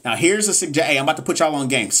that. Now, here's a suggestion. Hey, I'm about to put y'all on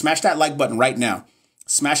game. Smash that like button right now.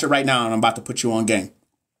 Smash it right now, and I'm about to put you on game.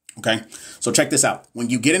 Okay? So check this out.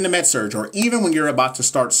 When you get into med-surg, or even when you're about to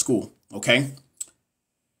start school, okay?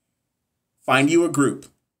 Find you a group.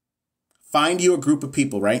 Find you a group of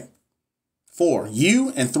people, right? 4,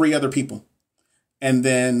 you and 3 other people. And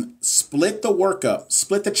then split the work up,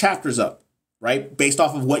 split the chapters up. right? Based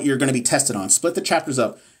off of what you're going to be tested on. Split the chapters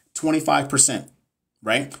up 25%,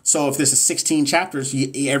 right? So if this is 16 chapters,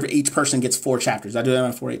 each person gets 4 chapters. I do that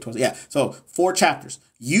on 4, 8, 12. Yeah. So 4 chapters.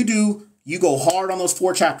 You go hard on those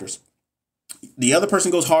 4 chapters. The other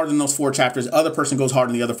person goes hard in those 4 chapters. The other person goes hard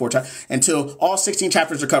in the other 4 chapters until all 16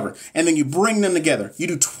 chapters are covered. And then you bring them together. You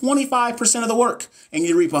do 25% of the work and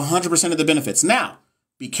you reap 100% of the benefits. Now,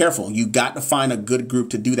 be careful. You got to find a good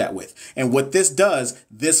group to do that with. And what this does,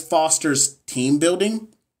 this fosters team building,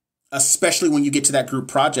 especially when you get to that group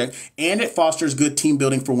project. And it fosters good team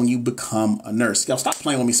building for when you become a nurse. Y'all stop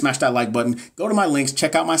playing with me. Smash that like button. Go to my links.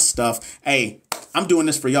 Check out my stuff. Hey, I'm doing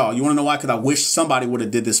this for y'all. You want to know why? Because I wish somebody would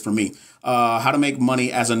have did this for me. How to make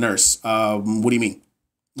money as a nurse. What do you mean?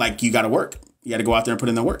 Like, you got to work. You got to go out there and put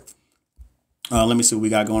in the work. Let me see what we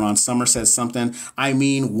got going on. Summer says something. I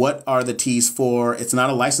mean, what are the T's for? It's not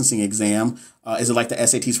a licensing exam. Is it like the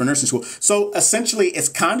SATs for nursing school? So essentially, it's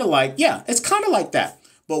kind of like, yeah, it's kind of like that.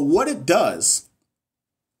 But what it does,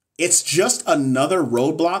 it's just another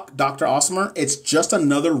roadblock, Dr. Awesomer. It's just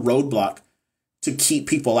another roadblock to keep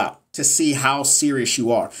people out, to see how serious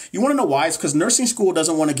you are. You want to know why? It's because nursing school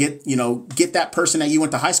doesn't want to get that person that you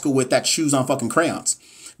went to high school with that chews on fucking crayons.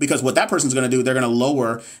 Because what that person's going to do, they're going to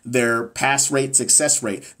lower their pass rate, success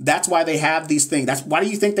rate. That's why they have these things. That's why do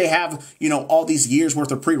you think they have, all these years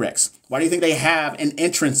worth of prereqs? Why do you think they have an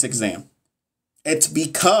entrance exam? It's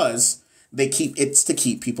because it's to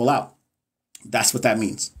keep people out. That's what that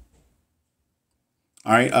means.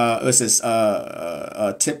 All right. This is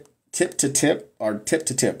tip to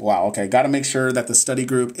tip. Wow. Okay. Got to make sure that the study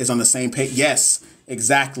group is on the same page. Yes,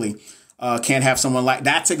 exactly. Can't have someone like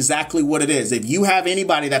that's exactly what it is. If you have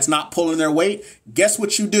anybody that's not pulling their weight, guess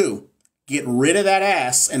what you do? Get rid of that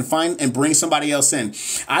ass and bring somebody else in.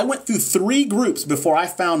 I went through 3 groups before I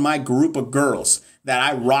found my group of girls that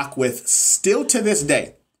I rock with still to this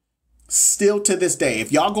day. Still to this day.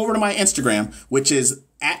 If y'all go over to my Instagram, which is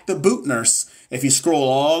 @thebootnurse, if you scroll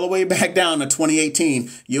all the way back down to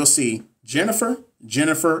 2018, you'll see Jennifer,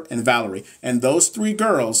 and Valerie. And those 3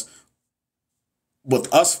 girls,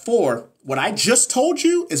 with us 4, what I just told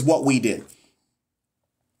you is what we did.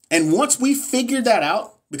 And once we figured that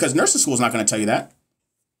out, because nursing school is not going to tell you that.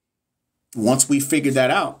 Once we figured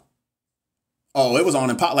that out, it was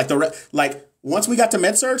on and pop. Once we got to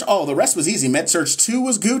med-surg, the rest was easy. Med-surg 2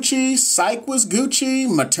 was Gucci, psych was Gucci,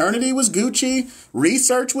 maternity was Gucci,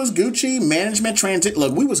 research was Gucci, management, transit.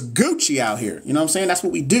 Look, we was Gucci out here. You know what I'm saying? That's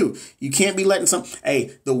what we do. You can't be letting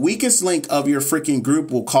the weakest link of your freaking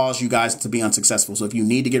group will cause you guys to be unsuccessful. So if you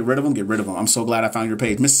need to get rid of them, get rid of them. I'm so glad I found your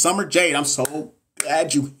page. Miss Summer Jade, I'm so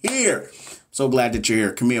glad you're here. So glad that you're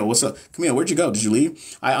here. Camille, what's up? Camille, where'd you go? Did you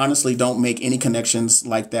leave? I honestly don't make any connections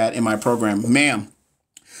like that in my program. Ma'am.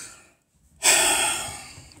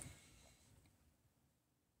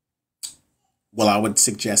 Well, I would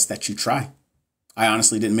suggest that you try. I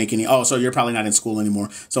honestly didn't make any. So you're probably not in school anymore.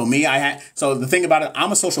 So the thing about it,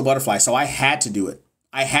 I'm a social butterfly. So I had to do it.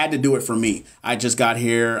 I had to do it for me. I just got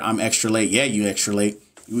here. I'm extra late. Yeah, you extra late.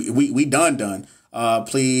 We done.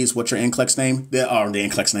 Please, what's your NCLEX name? The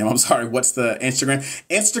NCLEX name. I'm sorry. What's the Instagram?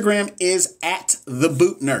 Instagram is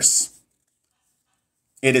 @thebootnurse.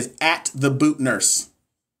 It is @thebootnurse.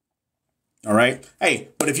 All right. Hey,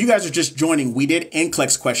 but if you guys are just joining, we did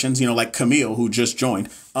NCLEX questions, like Camille, who just joined.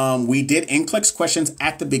 We did NCLEX questions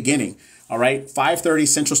at the beginning. All right. 5:30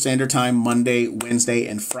 Central Standard Time, Monday, Wednesday,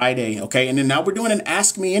 and Friday. OK. And then now we're doing an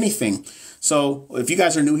Ask Me Anything. So if you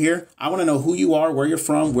guys are new here, I want to know who you are, where you're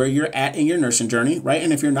from, where you're at in your nursing journey. Right.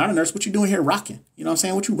 And if you're not a nurse, what you doing here rocking? You know what I'm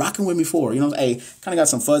saying? What you rocking with me for? Hey, kind of got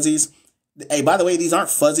some fuzzies. Hey, by the way, these aren't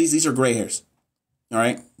fuzzies. These are gray hairs. All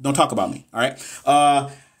right. Don't talk about me. All right.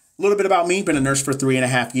 A little bit about me. Been a nurse for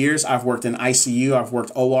 3.5 years. I've worked in ICU, I've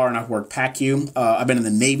worked OR, and I've worked PACU. I've been in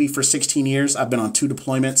the Navy for 16 years. I've been on 2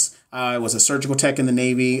 deployments. I was a surgical tech in the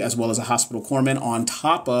Navy as well as a hospital corpsman. On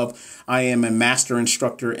top of, I am a master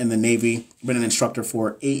instructor in the Navy. Been an instructor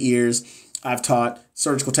for 8 years. I've taught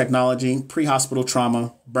surgical technology, pre-hospital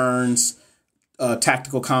trauma, burns,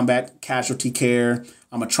 tactical combat, casualty care.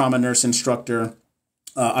 I'm a trauma nurse instructor.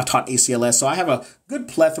 I taught ACLS. So I have a good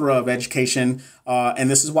plethora of education. And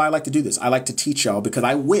this is why I like to do this. I like to teach y'all because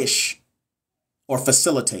I wish or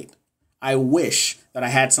facilitate. I wish that I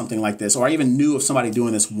had something like this, or I even knew of somebody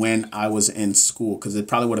doing this when I was in school, because it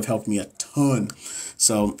probably would have helped me a ton.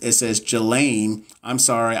 So it says, Jelaine, I'm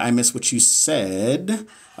sorry, I missed what you said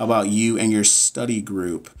about you and your study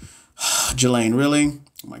group. Jelaine, really?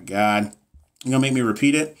 Oh my God. You're gonna make me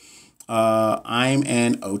repeat it? I'm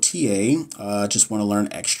an OTA. Just want to learn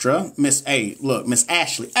extra. Miss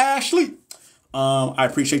Ashley. I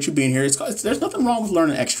appreciate you being here. There's nothing wrong with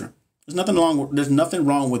learning extra. There's nothing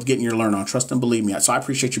wrong with getting your learn on. Trust and believe me. So I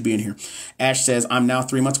appreciate you being here. Ash says, I'm now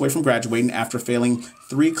 3 months away from graduating after failing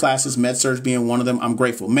 3 classes, med-surg being one of them. I'm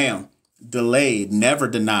grateful. Ma'am, delayed, never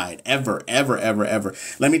denied, ever, ever, ever, ever.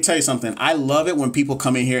 Let me tell you something. I love it when people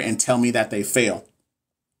come in here and tell me that they fail.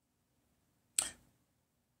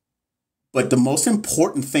 But the most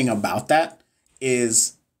important thing about that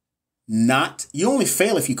is you only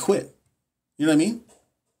fail if you quit. You know what I mean?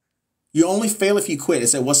 You only fail if you quit. It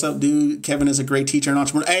said, what's up, dude? Kevin is a great teacher and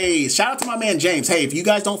entrepreneur. Hey, shout out to my man, James. Hey, if you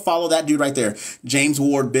guys don't follow that dude right there, James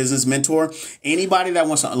Ward, business mentor, anybody that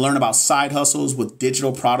wants to learn about side hustles with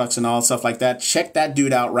digital products and all stuff like that, check that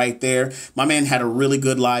dude out right there. My man had a really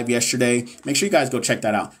good live yesterday. Make sure you guys go check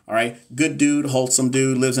that out. All right. Good dude, wholesome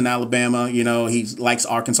dude, lives in Alabama. You know, he likes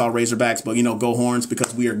Arkansas Razorbacks, but, you know, go Horns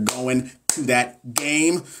because we are going to that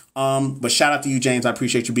game. But shout out to you, James. I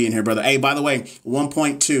appreciate you being here, brother. Hey, by the way,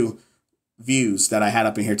 1.2 views that I had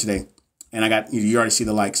up in here today, and I got, you already see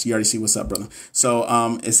the likes, you already see what's up, brother. So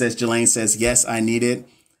it says, Jelaine says, yes, I need it.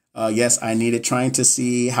 Yes, I need it. Trying to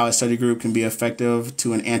see how a study group can be effective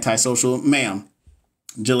to an antisocial. Ma'am,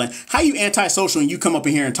 Jelaine, how you antisocial and you come up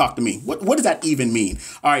in here and talk to me? What does that even mean?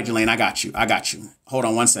 All right, Jelaine, I got you. Hold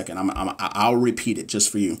on one second. I'll repeat it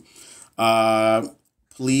just for you.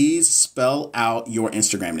 Please spell out your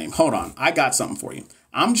Instagram name. Hold on. I got something for you.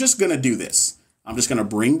 I'm just going to do this. I'm just going to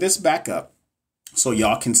bring this back up so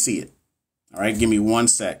y'all can see it. All right. Give me 1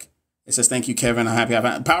 sec. It says, thank you, Kevin. I'm happy.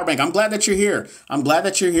 Powerbank. I'm glad that you're here. I'm glad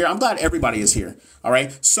that you're here. I'm glad everybody is here. All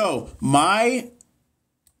right. So my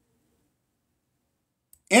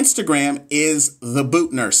Instagram is the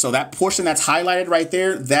Boot Nurse. So that portion that's highlighted right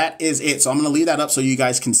there, that is it. So I'm going to leave that up so you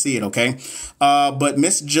guys can see it. OK. But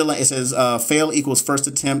Miss Jilla, it says fail equals first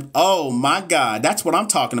attempt. Oh, my God. That's what I'm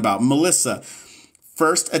talking about. Melissa.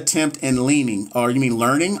 First attempt and leaning, or you mean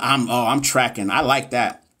learning? I'm tracking. I like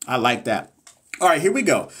that. All right, here we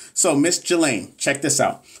go. So Miss Jelaine, check this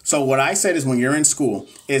out. So what I said is when you're in school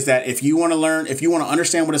is that if you want to learn, if you want to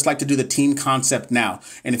understand what it's like to do the team concept now,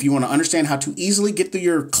 and if you want to understand how to easily get through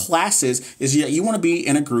your classes, is you want to be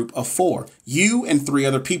in a group of 4, you and 3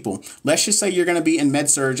 other people. Let's just say you're going to be in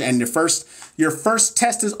med-surg and your first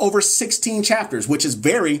test is over 16 chapters, which is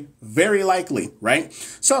very, very likely, right?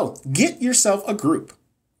 So get yourself a group.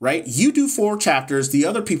 Right? You do 4 chapters. The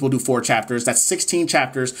other people do 4 chapters. That's 16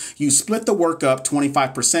 chapters. You split the work up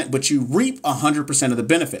 25%, but you reap 100% of the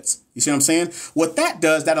benefits. You see what I'm saying? What that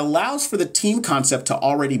does, that allows for the team concept to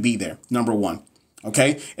already be there. Number 1.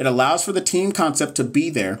 Okay. It allows for the team concept to be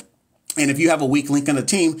there. And if you have a weak link in the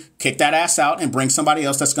team, kick that ass out and bring somebody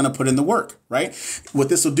else that's going to put in the work. Right? What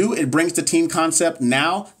this will do, it brings the team concept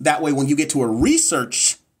now. That way, when you get to a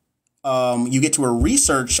research project,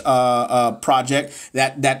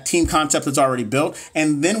 that team concept is already built.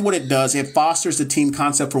 And then what it does, it fosters the team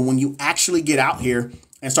concept for when you actually get out here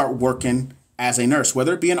and start working as a nurse,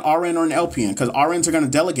 whether it be an RN or an LPN, because RNs are going to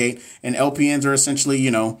delegate and LPNs are essentially, you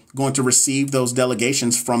know, going to receive those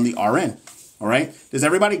delegations from the RN. All right. Does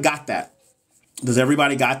everybody got that?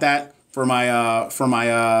 For my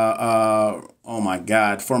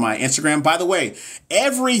Instagram? By the way,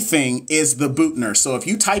 everything is the Boot Nurse. So if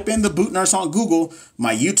you type in the Boot Nurse on Google,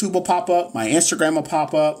 my YouTube will pop up, my Instagram will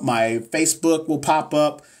pop up, my Facebook will pop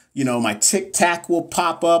up, you know, my TikTok will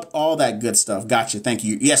pop up, all that good stuff. Gotcha. Thank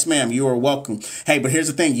you. Yes, ma'am. You are welcome. Hey, but here's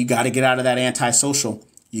the thing. You got to get out of that antisocial.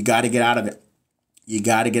 You got to get out of it.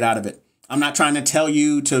 I'm not trying to tell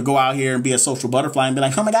you to go out here and be a social butterfly and be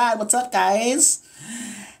like, oh my God, what's up, guys?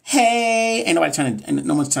 Hey, no one's trying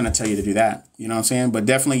to tell you to do that. You know what I'm saying? But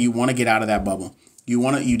definitely you want to get out of that bubble. You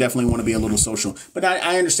definitely want to be a little social. But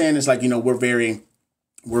I understand it's like, you know, we're very,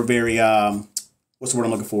 what's the word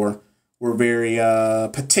I'm looking for? We're very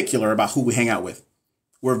particular about who we hang out with.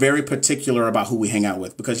 Because,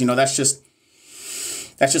 you know, that's just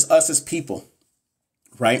us as people.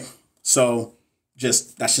 Right. So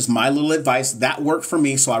that's just my little advice that worked for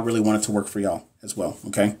me. So I really wanted to work for y'all as well.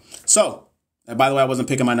 OK, so. And by the way, I wasn't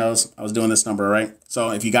picking my nose. I was doing this number, right?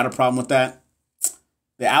 So if you got a problem with that,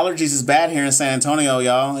 the allergies is bad here in San Antonio,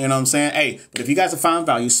 y'all. You know what I'm saying? Hey, but if you guys have found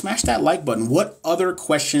value, smash that like button. What other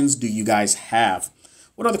questions do you guys have?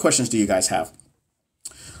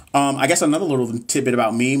 I guess another little tidbit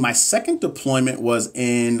about me. My second deployment was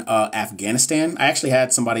in Afghanistan. I actually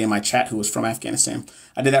had somebody in my chat who was from Afghanistan.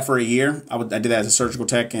 I did that for a year. I did that as a surgical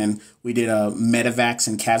tech, and we did medevacs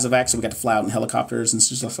and casevacs. So we got to fly out in helicopters and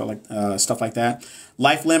stuff like that.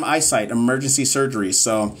 Life, limb, eyesight, emergency surgery.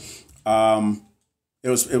 So it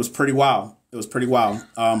was pretty wild.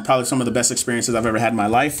 Probably some of the best experiences I've ever had in my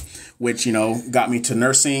life, which, you know, got me to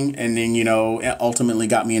nursing and then, you know, ultimately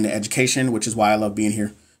got me into education, which is why I love being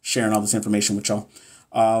here, sharing all this information with y'all.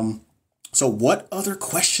 So what other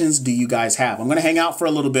questions do you guys have? I'm going to hang out for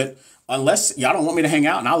a little bit. Unless y'all don't want me to hang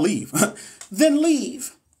out and I'll leave. Then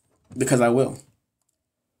leave. Because I will.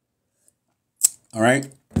 All right.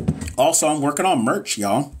 Also, I'm working on merch,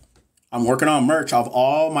 y'all. I'm working on merch of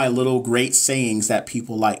all my little great sayings that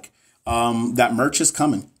people like. That merch is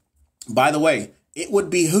coming. By the way, it would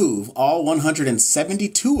behoove all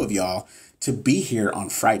 172 of y'all to be here on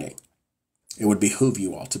Friday. It would behoove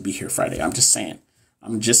you all to be here Friday. I'm just saying.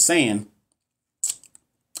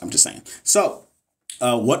 So,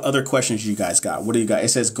 what other questions you guys got? What do you got? It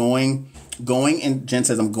says and Jen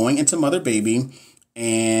says, I'm going into Mother Baby.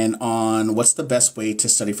 And on what's the best way to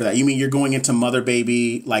study for that? You mean you're going into Mother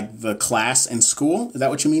Baby, like the class in school? Is that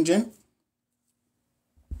what you mean, Jen?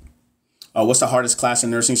 What's the hardest class in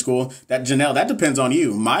nursing school? Janelle, that depends on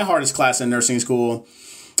you. My hardest class in nursing school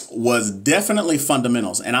was definitely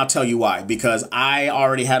fundamentals. And I'll tell you why, because I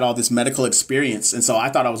already had all this medical experience. And so I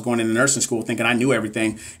thought I was going into nursing school thinking I knew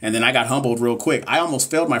everything. And then I got humbled real quick. I almost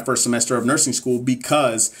failed my first semester of nursing school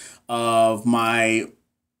because of my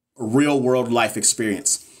real world life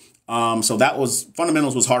experience. So that was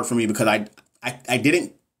fundamentals was hard for me because I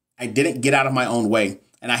didn't get out of my own way,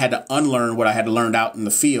 and I had to unlearn what I had learned out in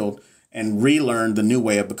the field and relearn the new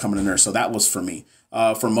way of becoming a nurse. So that was for me.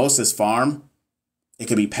 For most is pharm. It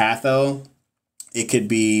could be patho. It could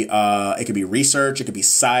be research. It could be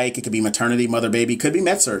psych. It could be maternity, mother, baby. It could be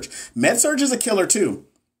med surg. Med surg is a killer too.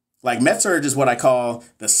 Like med surg is what I call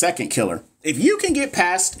the second killer. If you can get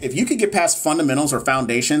past fundamentals or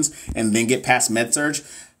foundations and then get past med surg,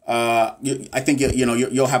 I think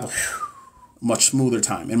you'll have a much smoother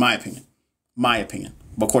time, in my opinion.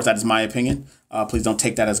 But of course, that is my opinion. Please don't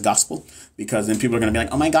take that as gospel, because then people are going to be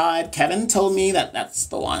like, oh my God, Kevin told me that's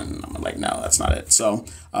the one. I'm like, no, that's not it. So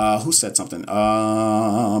who said something?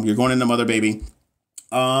 You're going into Mother Baby.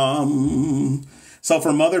 So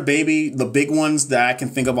for Mother Baby, the big ones that I can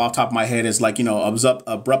think of off the top of my head is like,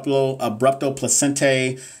 abrupto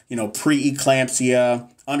placentae, preeclampsia,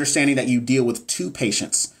 understanding that you deal with two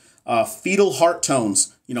patients, fetal heart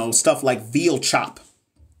tones, stuff like veal chop,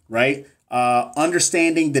 right?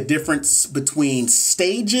 Understanding the difference between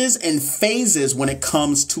stages and phases when it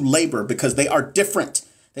comes to labor, because they are different.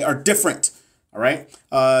 All right.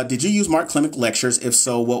 Did you use Mark Klimek lectures? If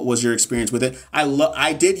so, what was your experience with it?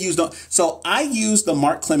 I did use them. So I used the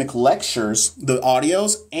Mark Klimek lectures, the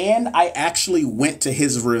audios, and I actually went to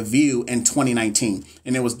his review in 2019,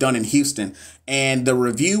 and it was done in Houston. And the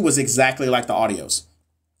review was exactly like the audios.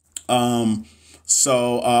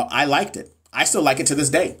 So I liked it. I still like it to this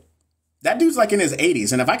day. That dude's like in his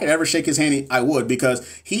 80s. And if I could ever shake his hand, I would, because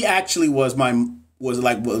he actually was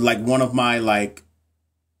like one of my, like,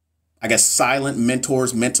 I guess, silent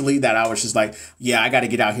mentors mentally, that I was just like, yeah, I got to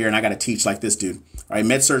get out here and I got to teach like this dude. All right.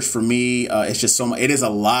 Med surg for me, it's just so much. It is a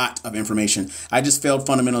lot of information. I just failed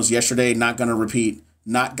fundamentals yesterday. Not going to repeat.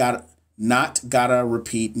 Not gotta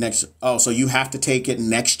repeat next. Oh, so you have to take it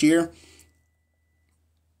next year.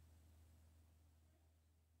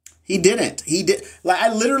 He didn't. He did. Like,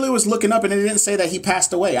 I literally was looking up and it didn't say that he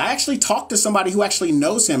passed away. I actually talked to somebody who actually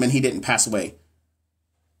knows him and he didn't pass away.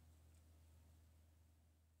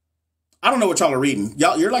 I don't know what y'all are reading.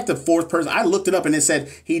 Y'all, you're like the fourth person. I looked it up and it said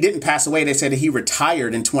he didn't pass away. They said that he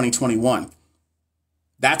retired in 2021.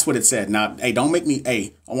 That's what it said. Now, hey, don't make me,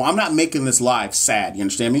 I'm not making this live sad. You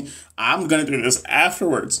understand me? I'm going to do this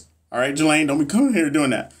afterwards. All right, Jelaine, don't be coming here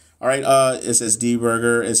doing that. All right, it says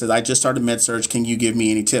D-Burger. It says, I just started med surg. Can you give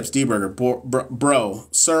me any tips? D-Burger, bro,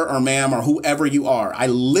 sir or ma'am or whoever you are. I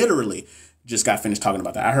literally just got finished talking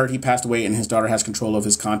about that. I heard he passed away and his daughter has control of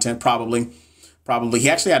his content. Probably. He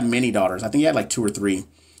actually had many daughters. I think he had like 2 or 3.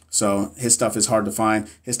 So his stuff is hard to find.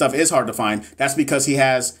 That's because he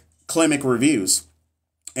has Klimek reviews.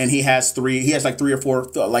 And he has 3 or 4,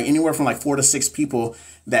 like anywhere from like 4 to 6 people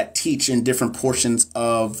that teach in different portions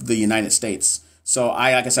of the United States. So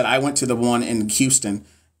like I said, I went to the one in Houston,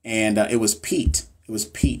 and it was Pete. It was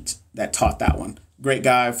Pete that taught that one. Great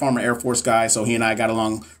guy, former Air Force guy. So he and I got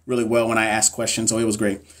along really well when I asked questions. So it was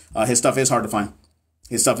great. His stuff is hard to find.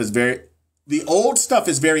 The old stuff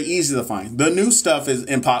is very easy to find. The new stuff is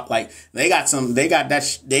like they got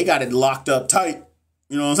it locked up tight.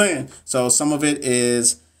 You know what I'm saying? So some of it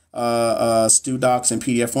is Stu Docs in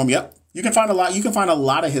PDF form. Yep. You can find a lot. You can find a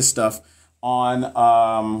lot of his stuff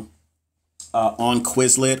on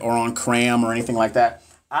Quizlet or on Cram or anything like that.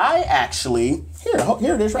 I actually, here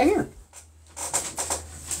it is right here.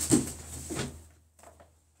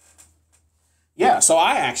 Yeah, so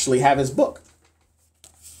I actually have his book.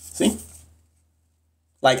 See?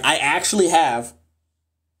 Like, I actually have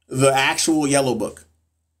the actual yellow book.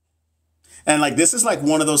 And like, this is like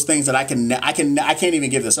one of those things that I can't even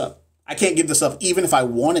give this up. I can't give this up even if I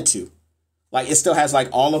wanted to. Like, it still has like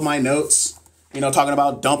all of my notes, you know, talking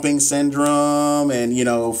about dumping syndrome and, you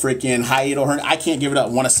know, freaking hiatal hernia. I can't give it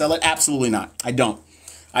up. Want to sell it? Absolutely not. I don't.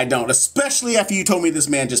 I don't. Especially after you told me this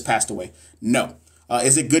man just passed away. No.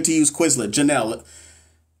 Is it good to use Quizlet? Janelle,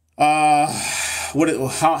 how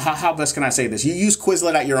best can I say this? You use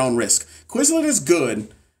Quizlet at your own risk. Quizlet is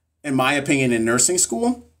good, in my opinion, in nursing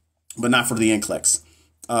school, but not for the NCLEX.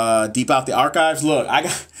 Deep out the archives. Look, I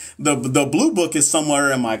got the blue book is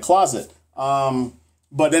somewhere in my closet.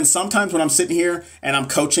 But then sometimes when I'm sitting here and I'm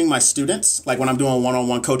coaching my students, like when I'm doing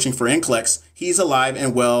one-on-one coaching for NCLEX, he's alive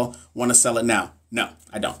and well, want to sell it now. No,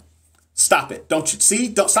 I don't. Stop it. Don't you see?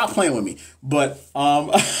 Don't stop playing with me. But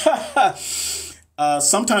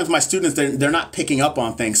sometimes my students, they're not picking up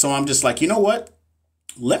on things. So I'm just like, you know what?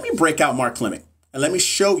 Let me break out Mark Clemic and let me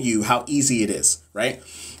show you how easy it is. Right.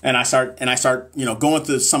 And I start, you know, going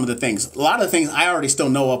through some of the things. A lot of the things I already still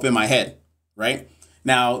know up in my head. Right.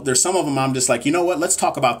 Now, there's some of them I'm just like, you know what? Let's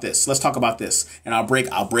talk about this. Let's talk about this. And I'll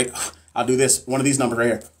do this. One of these numbers right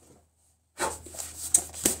here.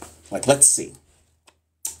 Like, let's see.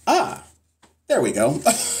 There we go.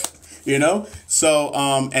 You know? So,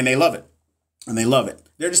 and they love it. And they love it.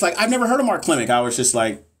 They're just like, I've never heard of Mark Clemic. I was just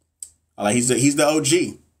like, he's the OG.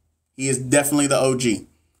 He is definitely the OG.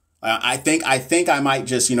 I think I might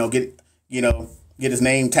just, get his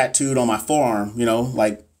name tattooed on my forearm,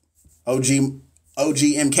 like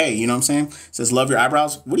OGMK, you know what I'm saying? It says, love your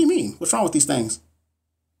eyebrows. What do you mean? What's wrong with these things?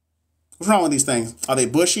 What's wrong with these things? Are they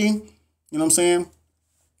bushy? You know what I'm saying?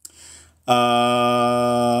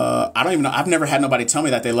 I don't even know. I've never had nobody tell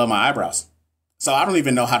me that they love my eyebrows. So I don't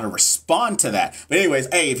even know how to respond to that. But anyways,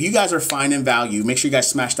 hey, if you guys are finding value, make sure you guys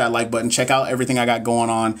smash that like button. Check out everything I got going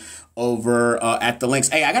on over at the links.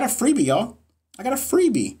 Hey, I got a freebie, y'all. I got a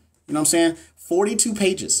freebie. You know what I'm saying? 42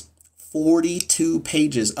 pages. 42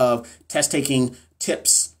 pages of test taking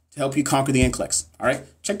tips to help you conquer the NCLEX. All right,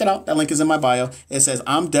 check that out. That link is in my bio. It says,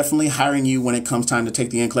 I'm definitely hiring you when it comes time to take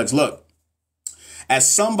the NCLEX. Look,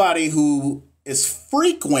 as somebody who is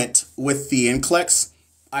frequent with the NCLEX,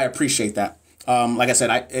 I appreciate that. Like I said,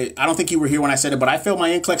 I don't think you were here when I said it, but I failed my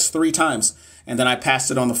NCLEX 3 times and then I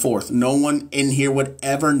passed it on the 4th. No one in here would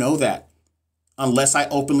ever know that unless I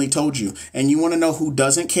openly told you. And you want to know who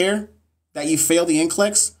doesn't care that you failed the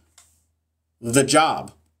NCLEX? The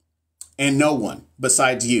job and no one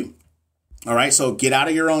besides you. All right. So get out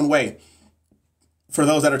of your own way. For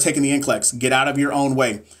those that are taking the NCLEX, get out of your own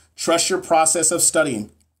way. Trust your process of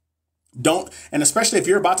studying. Don't, and especially if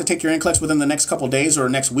you're about to take your NCLEX within the next couple of days or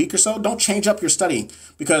next week or so, don't change up your studying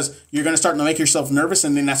because you're going to start to make yourself nervous.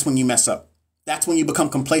 And then that's when you mess up. That's when you become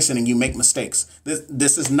complacent and you make mistakes.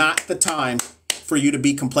 This is not the time for you to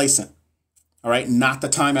be complacent. All right. Not the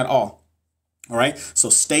time at all. All right.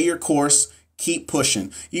 So stay your course. Keep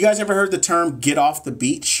pushing. You guys ever heard the term get off the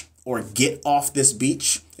beach or get off this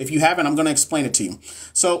beach? If you haven't, I'm going to explain it to you.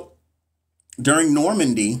 So during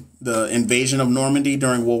Normandy, the invasion of Normandy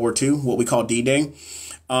during World War II, what we call D-Day,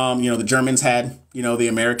 the Germans had, the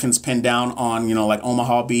Americans pinned down on, like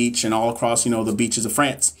Omaha Beach and all across, the beaches of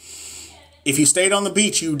France. If you stayed on the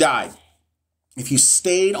beach, you died. If you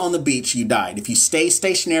stayed on the beach, you died. If you stay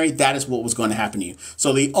stationary, that is what was going to happen to you.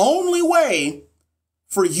 So the only way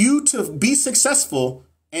for you to be successful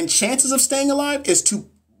and chances of staying alive is to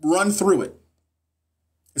run through it.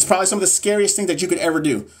 It's probably some of the scariest things that you could ever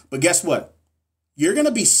do. But guess what? You're going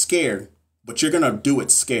to be scared, but you're going to do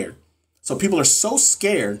it scared. So people are so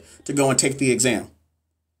scared to go and take the exam.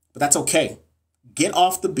 But that's okay. Get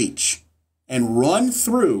off the beach and run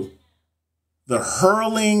through the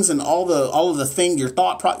hurlings and all of the thing, your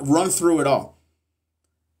run through it all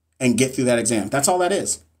and get through that exam. That's all that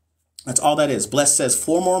is. That's all that is. Bless says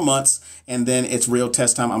 4 more months and then it's real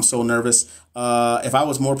test time. I'm so nervous. If I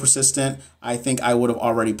was more persistent, I think I would have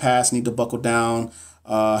already passed. Need to buckle down.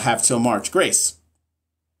 Have till March. Grace,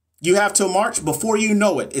 you have till March. Before you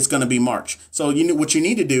know it, it's going to be March. So what you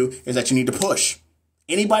need to do is that you need to push.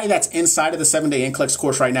 Anybody that's inside of the 7-day NCLEX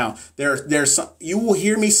course right now, you will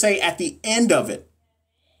hear me say at the end of it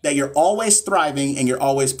that you're always thriving and you're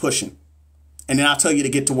always pushing. And then I'll tell you to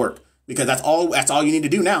get to work. Because that's all you need to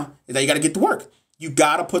do now is that you got to get to work. You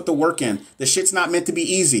got to put the work in. The shit's not meant to be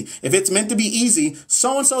easy. If it's meant to be easy,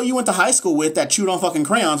 so-and-so you went to high school with that chewed on fucking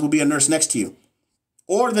crayons will be a nurse next to you.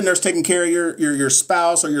 Or the nurse taking care of your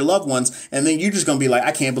spouse or your loved ones. And then you're just going to be like,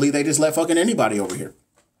 I can't believe they just let fucking anybody over here.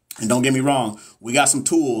 And don't get me wrong. We got some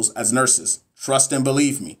tools as nurses. Trust and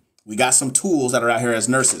believe me. We got some tools that are out here as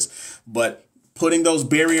nurses. But putting those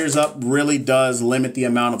barriers up really does limit the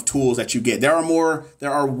amount of tools that you get. There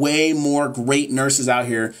are way more great nurses out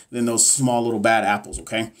here than those small little bad apples.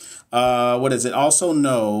 Okay. What is it? Also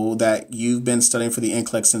know that you've been studying for the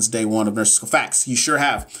NCLEX since day one of nursing school. Facts. You sure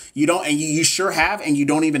have. You don't, and you sure have, and you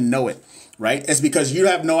don't even know it. Right. It's because you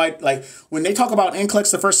have no idea. Like when they talk about NCLEX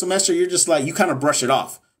the first semester, you're just like, you kind of brush it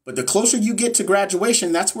off. But the closer you get to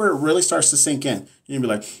graduation, that's where it really starts to sink in. You'll be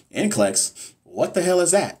like, NCLEX, what the hell is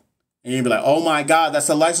that? And you'll be like, oh my God, that's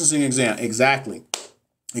a licensing exam. Exactly.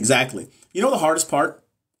 Exactly. You know the hardest part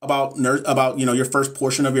about your first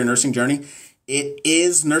portion of your nursing journey? It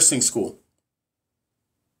is nursing school.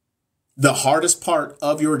 The hardest part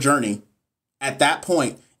of your journey at that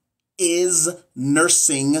point is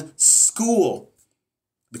nursing school,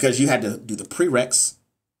 because you had to do the prereqs,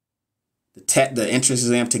 the entrance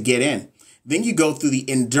exam to get in. Then you go through the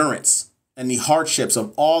endurance and the hardships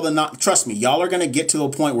of all trust me, y'all are going to get to a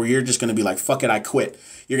point where you're just going to be like, fuck it, I quit.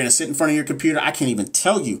 You're going to sit in front of your computer. I can't even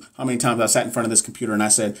tell you how many times I sat in front of this computer and I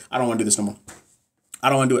said, I don't want to do this no more. I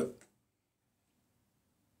don't want to do it.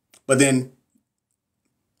 But then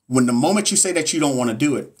when the moment you say that you don't want to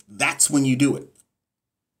do it, that's when you do it.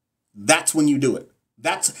 That's when you do it.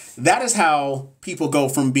 That is how people go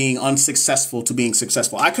from being unsuccessful to being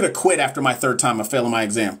successful. I could have quit after my third time of failing my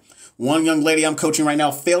exam. One young lady I'm coaching right now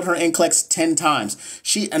failed her NCLEX 10 times.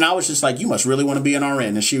 And I was just like, you must really want to be an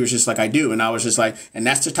RN. And she was just like, I do. And I was just like, and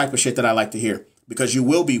that's the type of shit that I like to hear, because you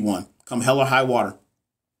will be one come hell or high water.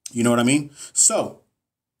 You know what I mean? So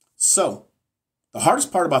the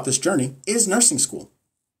hardest part about this journey is nursing school,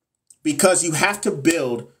 because you have to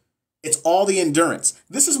build. It's all the endurance.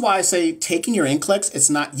 This is why I say taking your NCLEX, it's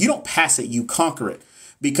not, you don't pass it, you conquer it,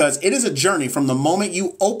 because it is a journey from the moment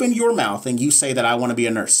you open your mouth and you say that I want to be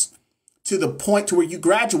a nurse to the point to where you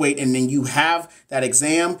graduate, and then you have that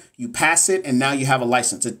exam, you pass it, and now you have a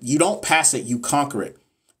license. You don't pass it, you conquer it.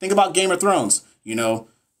 Think about Game of Thrones, a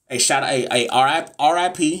RIP,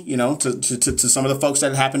 to some of the folks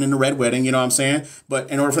that happened in the Red Wedding, you know what I'm saying? But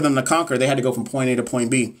in order for them to conquer, they had to go from point A to point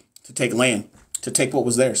B to take land, to take what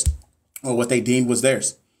was theirs, or what they deemed was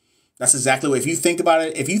theirs. That's exactly what, if you think about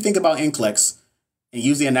it, if you think about NCLEX and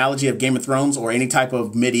use the analogy of Game of Thrones or any type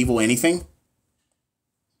of medieval anything,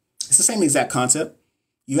 it's the same exact concept.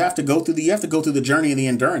 You have to go through the journey of the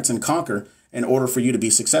endurance and conquer in order for you to be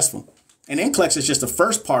successful. And NCLEX is just the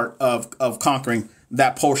first part of conquering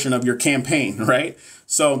that portion of your campaign, right?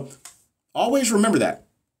 So always remember that.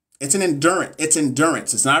 It's an endurance. It's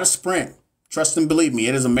endurance. It's not a sprint. Trust and believe me,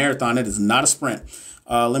 it is a marathon. It is not a sprint.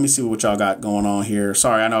 Let me see what y'all got going on here.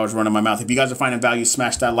 Sorry, I know I was running my mouth. If you guys are finding value,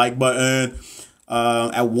 smash that like button.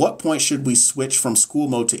 At what point should we switch from school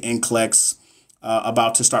mode to NCLEX?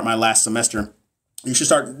 About to start my last semester. You should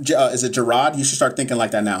start, is it Gerard? You should start thinking like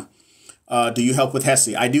that now. Do you help with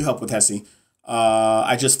HESI? I do help with HESI.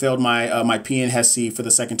 I just failed my PN HESI for the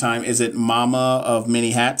second time. Is it Mama of Many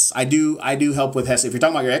Hats? I do help with HESI. If you're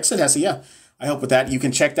talking about your exit HESI, yeah, I help with that. You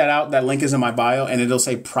can check that out. That link is in my bio, and it'll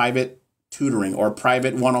say private tutoring or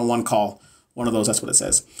private one-on-one call. One of those, that's what it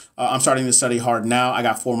says. I'm starting to study hard now. I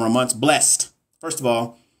got 4 more months. Blessed. First of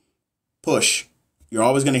all, push. You're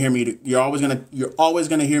always going to hear me. You're always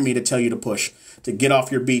going to hear me to tell you to push, to get off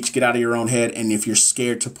your beach, get out of your own head. And if you're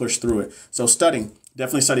scared, to push through it. So studying,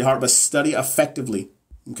 definitely study hard, but study effectively.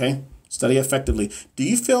 Okay. Study effectively. Do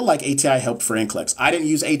you feel like ATI helped for NCLEX? I didn't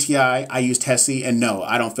use ATI. I used HESI, and no,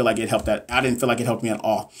 I don't feel like it helped that. I didn't feel like it helped me at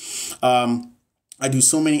all. I do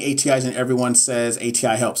so many ATIs and everyone says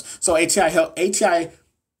ATI helps. So ATI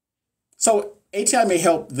may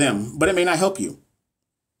help them, but it may not help you.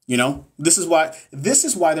 This is why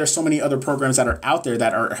there's so many other programs that are out there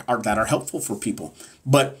that are helpful for people.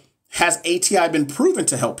 But has ATI been proven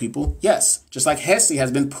to help people? Yes. Just like HESI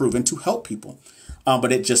has been proven to help people.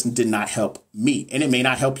 But it just did not help me, and it may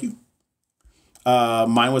not help you.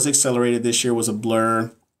 Mine was accelerated this year, was a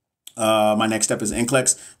blur. My next step is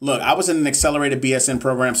NCLEX. Look, I was in an accelerated BSN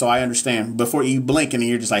program, so I understand. Before you blink and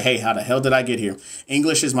you're just like, hey, how the hell did I get here?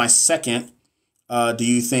 English is my second. Do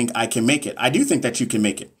you think I can make it? I do think that you can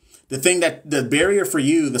make it. The barrier for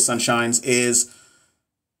you, the Sunshines, is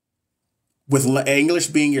with English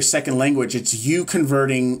being your second language, it's you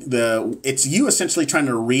essentially trying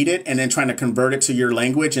to read it and then trying to convert it to your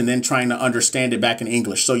language and then trying to understand it back in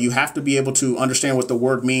English. So you have to be able to understand what the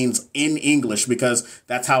word means in English, because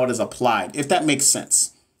that's how it is applied, if that makes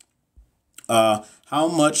sense. How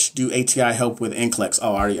much do ATI help with NCLEX?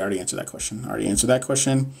 Oh, I already answered that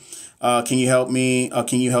question. Can you help me?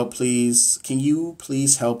 Can you help, please? Can you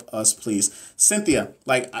please help us, please? Cynthia,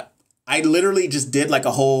 I literally just did like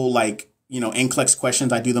a whole, NCLEX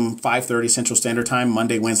questions. I do them 5:30 Central Standard Time,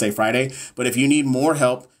 Monday, Wednesday, Friday. But if you need more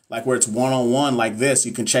help, like where it's one-on-one like this,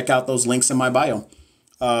 you can check out those links in my bio.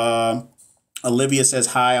 Olivia says,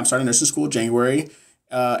 hi, I'm starting nursing school January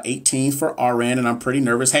 18th for RN, and I'm pretty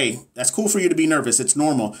nervous. Hey, that's cool for you to be nervous. It's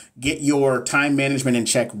normal. Get your time management in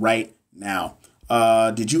check right now.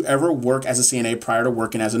 Did you ever work as a CNA prior to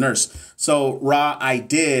working as a nurse? So, Ra, I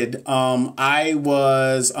did. I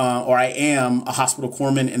was, or I am, a hospital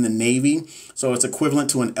corpsman in the Navy. So it's equivalent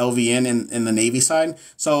to an LVN in the Navy side.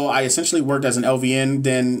 So I essentially worked as an LVN,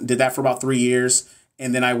 then did that for about 3 years.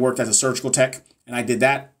 And then I worked as a surgical tech. And I did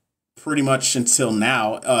that pretty much until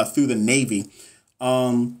now through the Navy.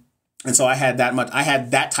 And so I had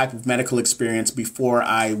that type of medical experience before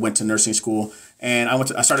I went to nursing school. And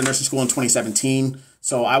I started nursing school in 2017.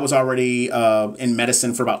 So I was already in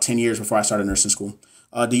medicine for about 10 years before I started nursing school.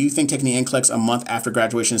 Do you think taking the NCLEX a month after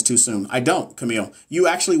graduation is too soon? I don't, Camille. You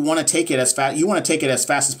actually want to take it as fast. You want to take it as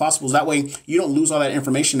fast as possible. That way you don't lose all that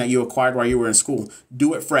information that you acquired while you were in school.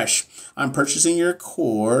 Do it fresh. I'm purchasing your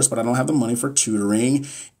course, but I don't have the money for tutoring.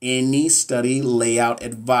 Any study layout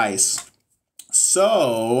advice?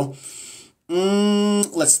 So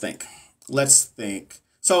let's think.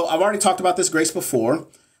 So I've already talked about this, Grace, before.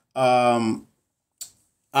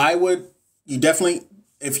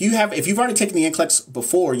 If you've already taken the NCLEX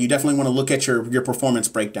before, you definitely want to look at your performance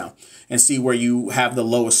breakdown and see where you have the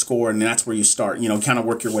lowest score, and that's where you start. Kind of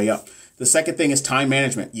work your way up. The second thing is time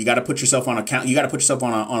management. You got to put yourself on account. You got to put yourself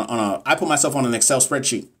on a. I put myself on an Excel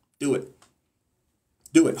spreadsheet. Do it.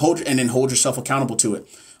 Hold yourself accountable to it.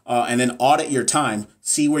 And then audit your time.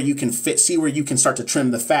 See where you can start to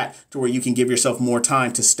trim the fat to where you can give yourself more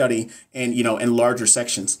time to study and in larger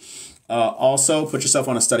sections. Also, put yourself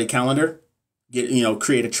on a study calendar.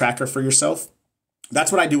 Create a tracker for yourself.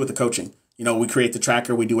 That's what I do with the coaching. We create the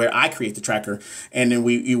tracker. I create the tracker, and then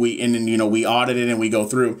we audit it and we go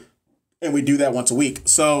through, and we do that once a week.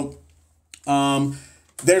 So,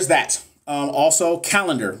 there's that. Also,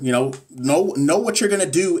 calendar. Know what you're gonna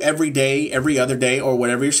do every day, every other day, or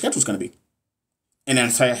whatever your schedule's gonna be, and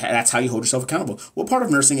that's how you hold yourself accountable. What part of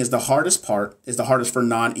nursing is the hardest part? Is the hardest for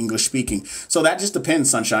non-English speaking? So that just depends,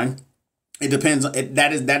 Sunshine. It depends.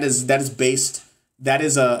 That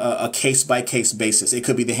is a case by case basis. It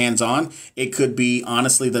could be the hands-on. It could be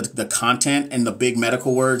honestly the content and the big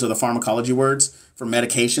medical words or the pharmacology words for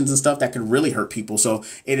medications and stuff that could really hurt people. So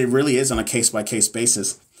it really is on a case by case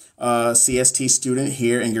basis. CST student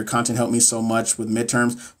here, and your content helped me so much with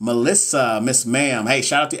midterms. Melissa, Miss Ma'am. Hey,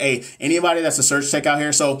 shout out to anybody that's a search tech out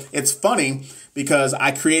here. So it's funny because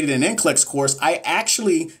I created an NCLEX course. I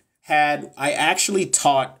actually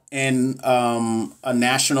taught in a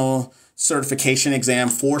national certification exam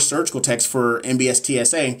for surgical techs for NBS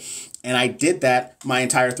TSA, and I did that my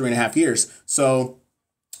entire 3.5 years. So,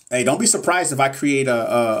 hey, don't be surprised if I create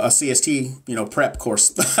a CST prep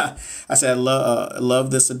course. I said,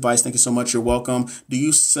 love this advice. Thank you so much. You're welcome. Do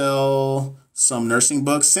you sell some nursing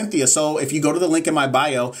books, Cynthia? So if you go to the link in my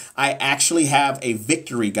bio, I actually have a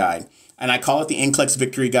victory guide. And I call it the NCLEX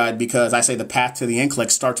Victory Guide because I say the path to the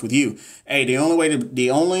NCLEX starts with you. Hey, the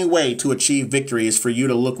only way to achieve victory is for you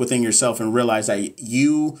to look within yourself and realize that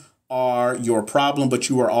you are your problem, but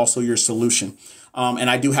you are also your solution.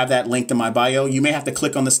 And I do have that linked in my bio. You may have to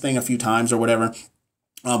click on this thing a few times or whatever,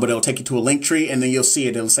 but it'll take you to a link tree, and then you'll see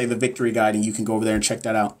it. It'll say the Victory Guide, and you can go over there and check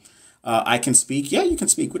that out. I can speak. Yeah, you can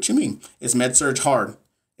speak. What you mean? Is med-surg hard?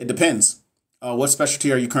 It depends. What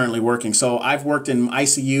specialty are you currently working? So I've worked in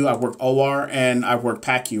ICU, I've worked OR, and I've worked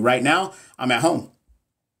PACU. Right now, I'm at home.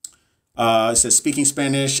 It says speaking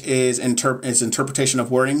Spanish is interpretation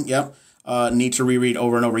of wording. Yep. Need to reread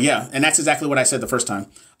over and over. Yeah, and that's exactly what I said the first time.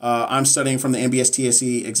 I'm studying from the NBS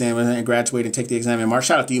TSE exam and graduate and take the exam in March.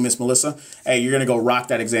 Shout out to you, Miss Melissa. Hey, you're gonna go rock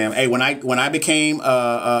that exam. Hey, when I became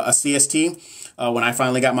a CST, when I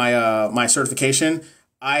finally got my certification,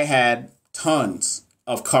 I had tons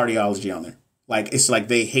of cardiology on there. It's like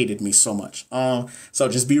they hated me so much. So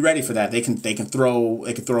just be ready for that. They can throw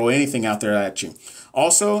anything out there at you.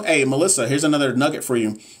 Also, hey, Melissa, here's another nugget for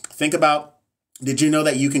you. Think about, did you know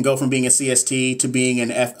that you can go from being a CST to being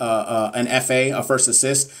an FA, a first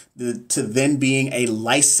assist, to then being a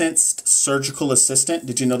licensed surgical assistant?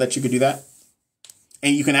 Did you know that you could do that?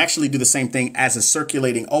 And you can actually do the same thing as a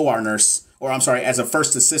circulating OR nurse, as a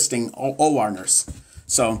first assisting OR nurse.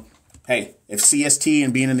 So, hey, if CST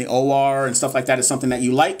and being in the OR and stuff like that is something that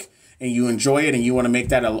you like and you enjoy it and you want to make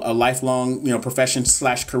that a lifelong, profession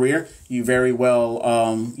 / career, you very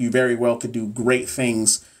well could do great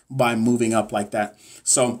things by moving up like that.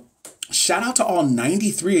 So shout out to all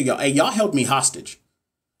 93 of y'all. Hey, y'all held me hostage.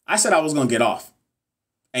 I said I was going to get off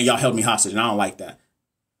and y'all held me hostage, and I don't like that.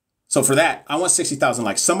 So for that, I want 60,000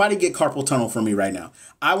 likes. Somebody get carpal tunnel for me right now.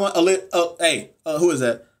 I want who is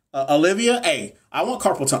that? Olivia, hey, I want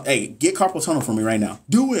carpal tunnel. Hey, get carpal tunnel for me right now.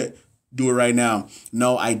 Do it. Do it right now.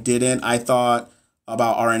 No, I didn't. I thought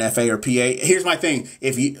about RNFA or PA. Here's my thing.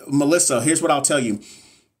 Melissa, here's what I'll tell you.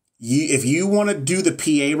 If you want to do the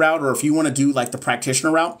PA route, or if you want to do like the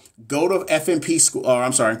practitioner route, go to FNP school. Or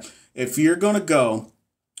I'm sorry, if you're going to go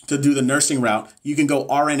to do the nursing route, you can go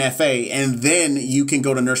RNFA, and then you can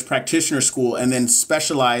go to nurse practitioner school and then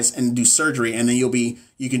specialize and do surgery. And then you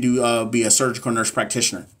can be a surgical nurse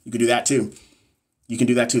practitioner. You can do that too. You can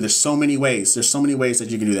do that too. There's so many ways. There's so many ways that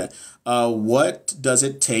you can do that. What does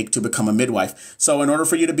it take to become a midwife? So in order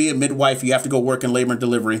for you to be a midwife, you have to go work in labor and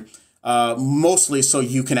delivery. Mostly so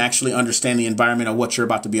you can actually understand the environment of what you're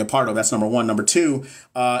about to be a part of. That's number one. Number two,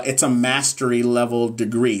 it's a mastery level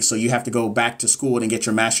degree. So you have to go back to school and get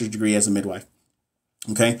your master's degree as a midwife.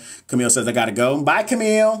 Okay. Camille says, I got to go. Bye,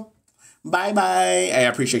 Camille. Bye, bye. Hey, I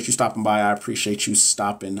appreciate you stopping by. I appreciate you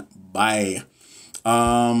stopping by.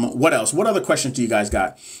 What else? What other questions do you guys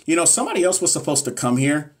got? You know, somebody else was supposed to come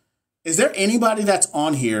here. Is there anybody that's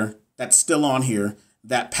on here, that's still on here,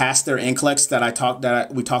 that passed their NCLEX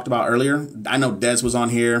that we talked about earlier? I know Des was on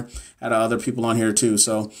here, had other people on here too.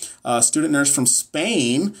 So student nurse from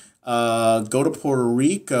Spain, go to Puerto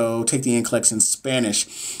Rico, take the NCLEX in Spanish.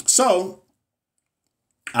 So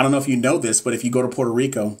I don't know if you know this, but if you go to Puerto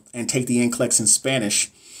Rico and take the NCLEX in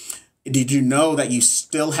Spanish, did you know that you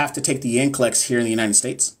still have to take the NCLEX here in the United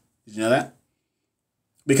States? Did you know that?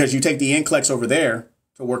 Because you take the NCLEX over there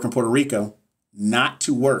to work in Puerto Rico, not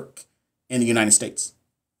to work in the United States.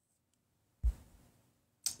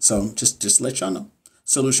 So just let y'all know.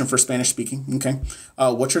 Solution for Spanish speaking. Okay.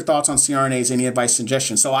 What's your thoughts on CRNAs? Any advice,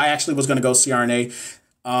 suggestions? So I actually was going to go CRNA.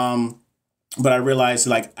 But I realized,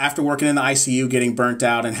 like, after working in the ICU, getting burnt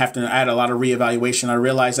out and having to add a lot of reevaluation, I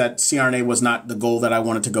realized that CRNA was not the goal that I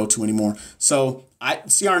wanted to go to anymore. So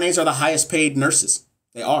CRNAs are the highest paid nurses.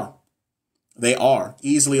 They are. They are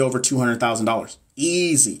easily over $200,000.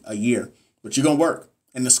 Easy a year. But you're going to work.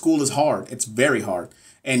 And the school is hard. It's very hard.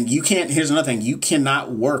 And you can't, here's another thing, you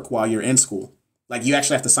cannot work while you're in school. Like, you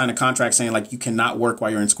actually have to sign a contract saying, like, you cannot work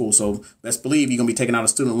while you're in school. So best believe you're going to be taking out a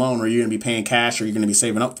student loan, or you're going to be paying cash, or you're going to be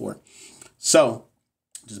saving up for it. So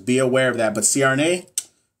just be aware of that. But CRNA,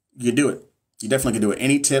 you do it. You definitely can do it.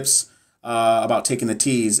 Any tips about taking the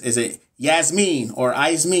T's? Is it Yasmin or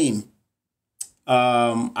Ismeen?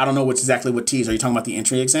 I don't know exactly what T's. Are you talking about the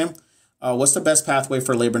entry exam? What's the best pathway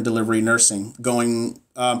for labor and delivery nursing?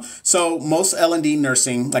 So most L&D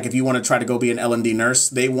nursing, like if you want to try to go be an L&D nurse,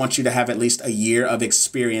 they want you to have at least a year of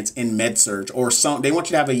experience in med surg, or they want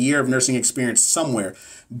you to have a year of nursing experience somewhere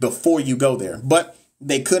before you go there. But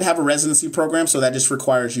they could have a residency program, so that just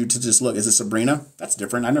requires you to just look. Is it Sabrina? That's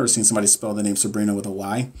different. I've never seen somebody spell the name Sabrina with a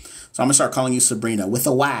Y. So I'm going to start calling you Sabrina with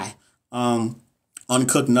a Y.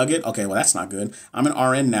 Uncooked nugget. Okay, well, that's not good. I'm an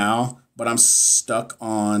RN now, but I'm stuck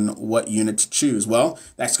on what unit to choose. Well,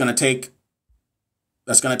 that's going to take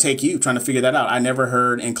you trying to figure that out. I never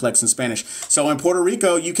heard NCLEX in Spanish. So in Puerto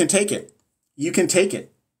Rico, you can take it. You can take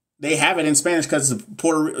it. They have it in Spanish because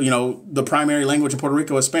the primary language in Puerto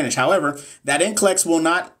Rico is Spanish. However, that NCLEX will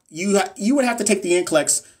not, you would have to take the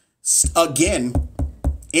NCLEX again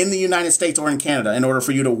in the United States or in Canada in order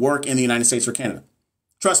for you to work in the United States or Canada.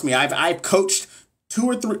 Trust me, I've coached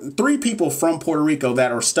three people from Puerto Rico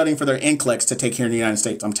that are studying for their NCLEX to take here in the United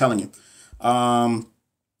States. I'm telling you.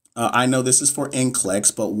 I know this is for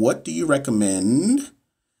NCLEX, but what do you recommend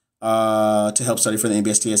to help study for the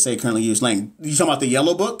NBSTSA? Currently use Lang. You talking about the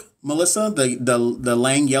yellow book, Melissa? The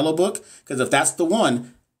Lang yellow book? Because if that's the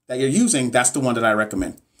one that you're using, that's the one that I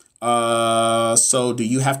recommend. So do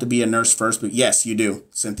you have to be a nurse first? But yes, you do,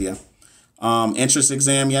 Cynthia. Entrance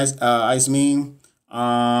exam, yes, Ismeen.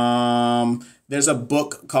 There's a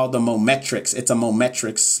book called the Mometrics. It's a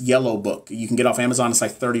Mometrics yellow book. You can get off Amazon. It's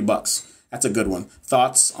like $30. That's a good one.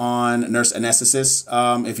 Thoughts on nurse anesthetist?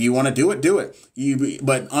 If you want to do it, do it.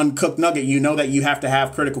 But uncooked nugget, you know that you have to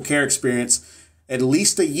have critical care experience at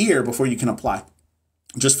least a year before you can apply.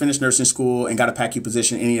 Just finished nursing school and got a PACU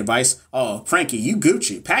position. Any advice? Oh, Frankie, you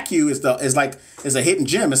Gucci. PACU is a hidden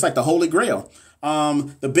gem. It's like the holy grail.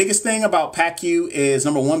 The biggest thing about PACU is,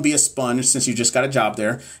 number one, be a sponge since you just got a job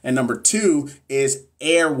there. And number two is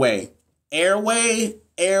airway. Airway.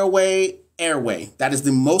 That is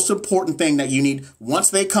the most important thing that you need. Once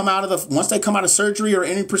they come out of surgery or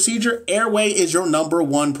any procedure, airway is your number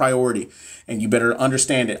one priority. And you better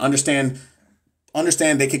understand it. Understand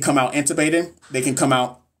they can come out intubated. They can come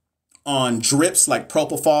out on drips like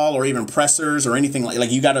propofol or even pressors or anything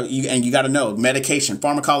like you gotta know medication,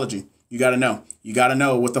 pharmacology. You got to know. You got to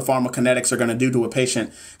know what the pharmacokinetics are going to do to a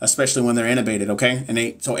patient, especially when they're intubated,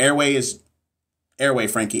 okay? So airway is Airway,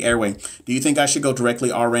 Frankie, airway. Do you think I should go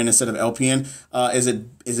directly RN instead of LPN? Is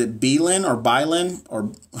it Belin or Bylin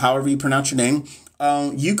or however you pronounce your name?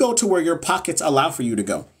 You go to where your pockets allow for you to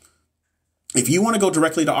go. If you want to go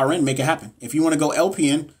directly to RN, make it happen. If you want to go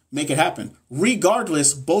LPN, make it happen.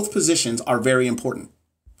 Regardless, both positions are very important.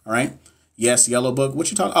 All right. Yes, Yellow Book.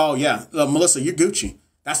 What you talking? Oh, yeah. Melissa, you're Gucci.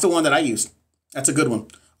 That's the one that I use. That's a good one.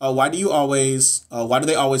 Why do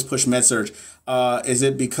they always push med-surg? Is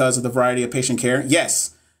it because of the variety of patient care?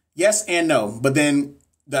 Yes. Yes and no. But then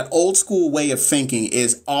that old school way of thinking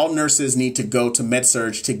is all nurses need to go to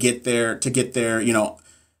med-surg to get their,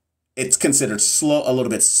 it's considered slow, a little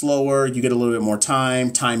bit slower. You get a little bit more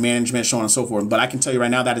time management, so on and so forth. But I can tell you right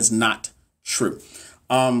now, that is not true.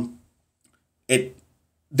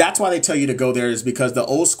 That's why they tell you to go there, is because the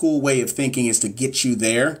old school way of thinking is to get you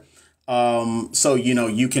there. So,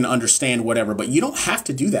 you can understand whatever, but you don't have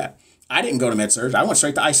to do that. I didn't go to med-surg. I went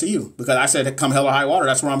straight to ICU because I said, come hell or high water,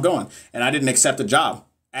 that's where I'm going. And I didn't accept a job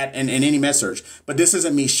in any med-surg. But this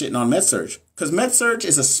isn't me shitting on med-surg, because med-surg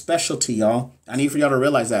is a specialty, y'all. I need for y'all to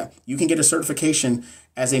realize that. You can get a certification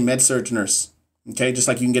as a med-surg nurse, okay? Just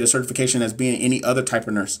like you can get a certification as being any other type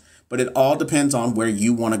of nurse. But it all depends on where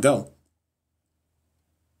you want to go.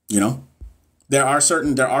 There are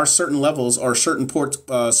certain levels or certain parts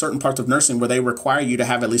of nursing where they require you to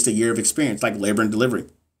have at least a year of experience, like labor and delivery,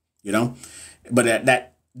 but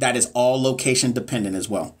that is all location dependent as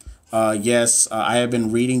well. Yes, I have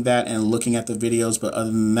been reading that and looking at the videos, but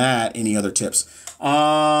other than that, any other tips? Wait,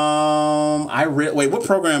 what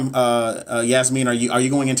program, Yasmin, are you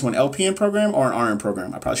going into an LPN program or an RN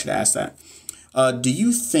program? I probably should have asked that. Do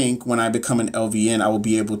you think when I become an LVN, I will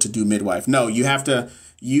be able to do midwife? No, you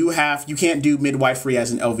can't do midwifery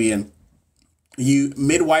as an LVN.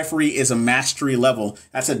 Midwifery is a mastery level.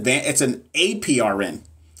 It's an APRN.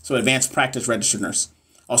 So advanced practice registered nurse.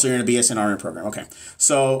 Also, you're in a BSN RN program. Okay.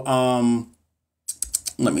 So,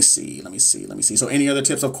 let me see. So any other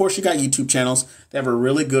tips? Of course, you got YouTube channels. They have a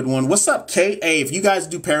really good one. What's up, Kate? Hey, if you guys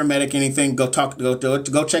do paramedic anything, go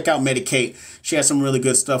check out Medicate. She has some really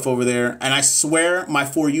good stuff over there. And I swear my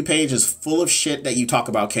For You page is full of shit that you talk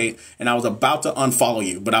about, Kate. And I was about to unfollow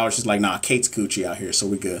you, but I was just like, nah, Kate's coochie out here, so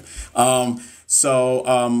we good.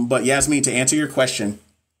 But Yasmin, to answer your question,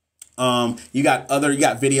 you got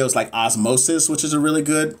videos like Osmosis, which is a really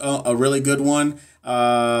good one.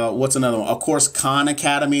 What's another one? Of course, Khan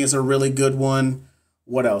Academy is a really good one.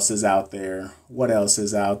 What else is out there?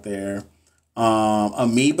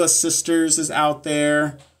 Amoeba Sisters is out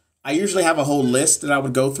there. I usually have a whole list that I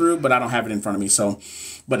would go through, but I don't have it in front of me. So,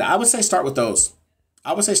 but I would say start with those.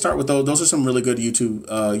 Those are some really good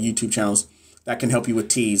YouTube channels that can help you with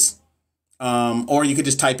T's. Or you could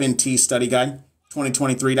just type in T Study Guide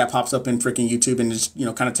 2023. That pops up in freaking YouTube, and just,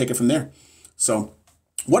 kind of take it from there. So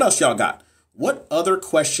what else y'all got? What other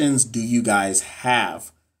questions do you guys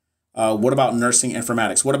have? What about nursing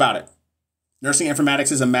informatics? What about it? Nursing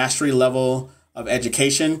informatics is a mastery level of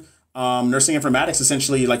education. Nursing informatics,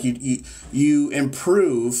 essentially, like you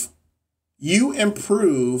improve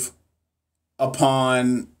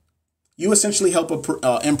upon, you essentially help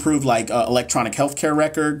improve like electronic healthcare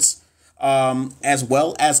records, as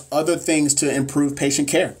well as other things to improve patient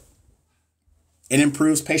care. It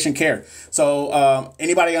improves patient care. So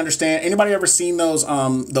anybody ever seen those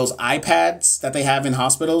iPads that they have in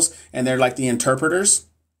hospitals, and they're like the interpreters?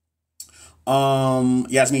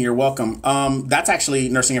 Yasmin, you're welcome. That's actually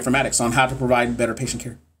nursing informatics on how to provide better patient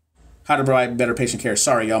care.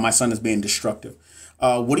 Sorry, y'all, my son is being destructive.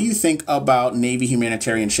 What do you think about Navy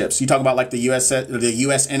humanitarian ships? You talk about like the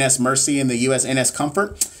USNS Mercy and the USNS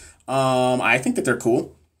Comfort. I think that they're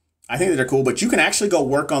cool. But you can actually go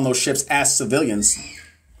work on those ships as civilians.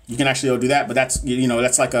 You can actually go do that, but that's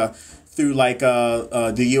like through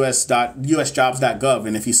the usjobs.gov,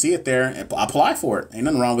 and if you see it there, apply for it. Ain't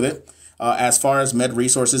nothing wrong with it. As far as med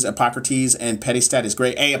resources, Hippocrates and Pedistat is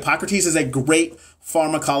great. Hey, Hippocrates is a great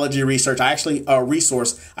pharmacology research. I actually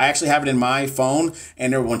have it in my phone,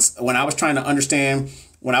 and when I was trying to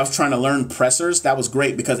learn pressors, that was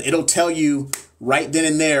great because it'll tell you right then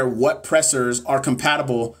and there what pressors are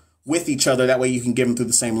compatible with each other. That way you can give them through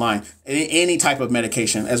the same line. Any type of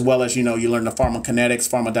medication, as well as, you learn the pharmacokinetics,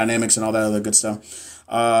 pharmacodynamics, and all that other good stuff.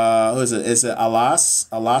 Who is it? Is it Alas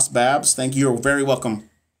Babs? Thank you. You're very welcome.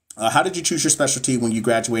 How did you choose your specialty when you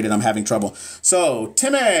graduated? I'm having trouble. So,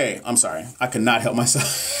 Timmy, I'm sorry. I could not help myself.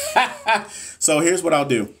 So here's what I'll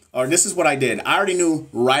do. Or this is what I did. I already knew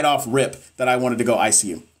right off rip that I wanted to go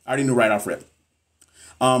ICU. I already knew right off rip.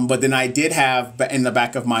 But then I did have in the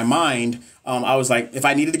back of my mind, I was like, if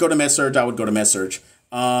I needed to go to med-surg, I would go to med-surg.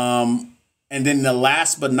 And then the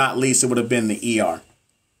last but not least, it would have been the ER.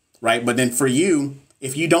 right? But then for you,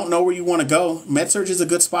 if you don't know where you want to go, med-surg is a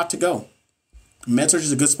good spot to go. Med-surg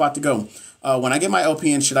is a good spot to go. When I get my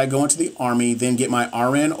LPN, should I go into the Army, then get my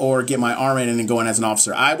RN, or get my RN and then go in as an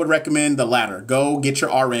officer? I would recommend the latter. Go get your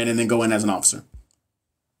RN and then go in as an officer.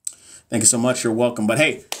 Thank you so much. You're welcome. But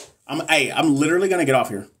hey, I'm literally going to get off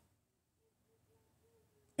here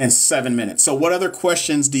in 7 minutes. So what other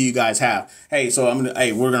questions do you guys have? Hey, so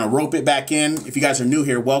we're going to rope it back in. If you guys are new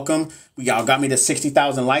here, welcome. Y'all got me to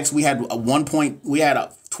 60,000 likes. We had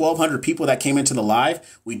 1,200 people that came into the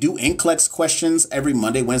live. We do NCLEX questions every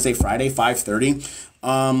Monday, Wednesday, Friday,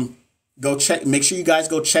 5:30. Go check. Make sure you guys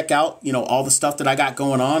go check out, all the stuff that I got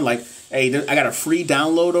going on. Like, hey, I got a free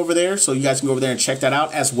download over there, so you guys can go over there and check that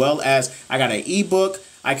out. As well as I got an ebook.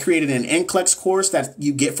 I created an NCLEX course that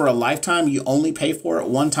you get for a lifetime. You only pay for it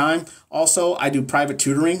one time. Also, I do private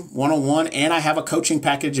tutoring, one-on-one, and I have a coaching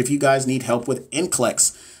package if you guys need help with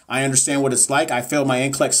NCLEX. I understand what it's like. I failed my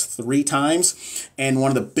NCLEX 3 times, and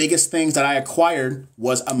one of the biggest things that I acquired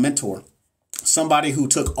was a mentor. Somebody who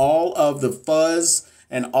took all of the fuzz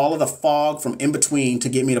and all of the fog from in between to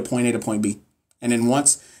get me to point A to point B. And then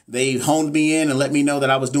once they honed me in and let me know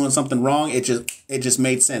that I was doing something wrong, it just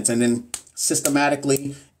made sense. And then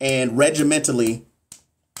systematically and regimentally,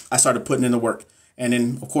 I started putting in the work. And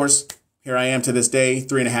then, of course, here I am to this day,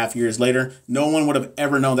 3.5 years later. No one would have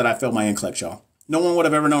ever known that I failed my NCLEX, y'all. No one would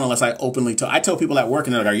have ever known unless I openly told. I tell people at work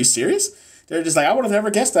and they're like, are you serious? They're just like, I would have never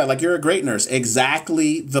guessed that. Like, you're a great nurse.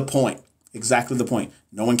 Exactly the point. Exactly the point.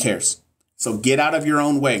 No one cares. So get out of your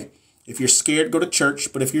own way. If you're scared, go to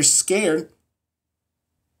church. But if you're scared,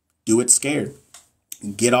 do it scared.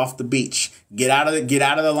 Get off the beach. Get out of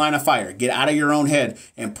the line of fire. Get out of your own head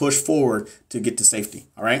and push forward to get to safety.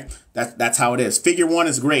 All right. That's how it is. Figure 1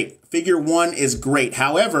 is great. Figure 1 is great.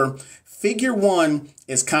 However, figure 1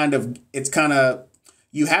 is kind of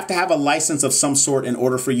you have to have a license of some sort in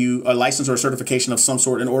order for you, a license or a certification of some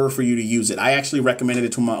sort in order for you to use it. I actually recommended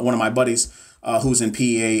it to one of my buddies who was in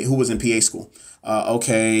PA school.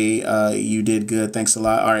 You did good. Thanks a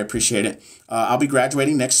lot. All right. Appreciate it. I'll be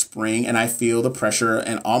graduating next spring and I feel the pressure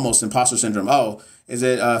and almost imposter syndrome. Oh, is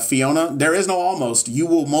it Fiona? There is no almost. You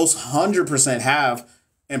will most 100% have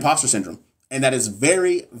imposter syndrome. And that is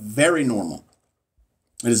very, very normal.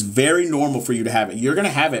 It is very normal for you to have it. You're going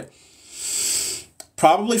to have it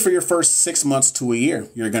probably for your first 6 months to a year.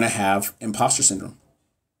 You're going to have imposter syndrome.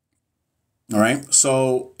 All right.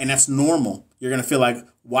 So, and that's normal. You're going to feel like,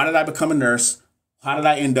 why did I become a nurse? How did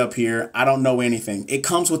I end up here? I don't know anything. It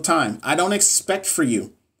comes with time. I don't expect for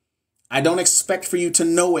you to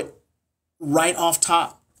know it right off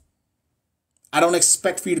top. I don't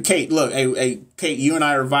expect for you to, Kate, look, hey, Kate, you and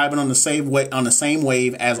I are vibing on the same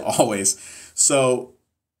wave as always. So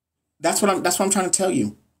that's what I'm trying to tell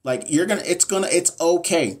you. Like, it's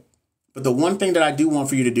okay. But the one thing that I do want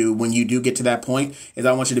for you to do when you do get to that point is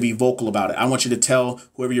I want you to be vocal about it. I want you to tell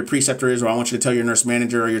whoever your preceptor is, or I want you to tell your nurse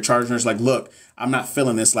manager or your charge nurse, like, look, I'm not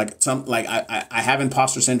feeling this. Like, I have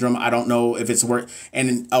imposter syndrome. I don't know if it's work.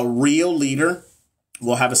 And a real leader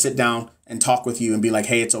will have a sit down and talk with you and be like,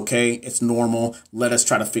 hey, it's okay. It's normal. Let us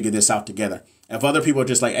try to figure this out together. If other people are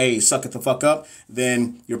just like, hey, suck it the fuck up,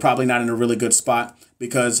 then you're probably not in a really good spot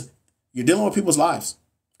because you're dealing with people's lives.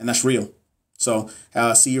 And that's real. So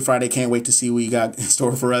see you Friday. Can't wait to see what you got in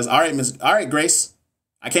store for us. All right, Grace.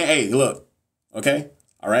 Hey, look. Okay.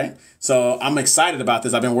 All right. So I'm excited about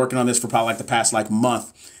this. I've been working on this for probably like the past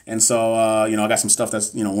month. And so, I got some stuff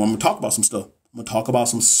that's, I'm going to talk about some stuff. I'm going to talk about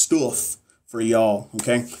some stuff for y'all.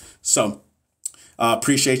 Okay. So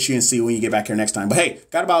appreciate you and see you when you get back here next time. But hey,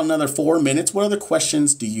 got about another 4 minutes. What other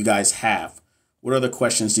questions do you guys have? What other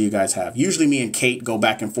questions do you guys have? Usually me and Kate go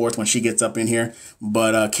back and forth when she gets up in here,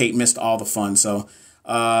 but Kate missed all the fun. So,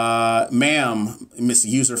 ma'am, Miss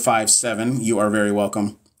User 57, you are very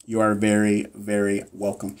welcome. You are very, very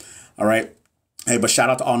welcome. All right. Hey, but shout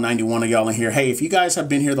out to all 91 of y'all in here. Hey, if you guys have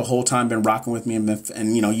been here the whole time, been rocking with me,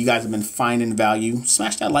 and you guys have been finding value,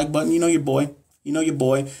 smash that like button. You know your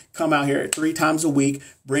boy. Come out here 3 times a week,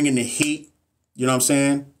 bringing the heat. You know what I'm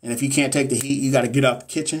saying? And if you can't take the heat, you got to get out the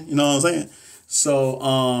kitchen. You know what I'm saying? So,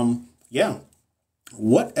 yeah.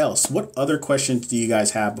 What else? What other questions do you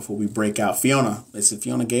guys have before we break out? Fiona, is it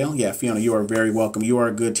Fiona Gale? Yeah, Fiona, you are very welcome. You are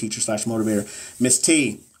a good teacher / motivator. Miss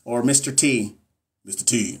T or Mr. T. Mr.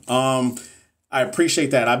 T. I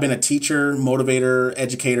appreciate that. I've been a teacher, motivator,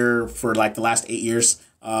 educator for like the last 8 years.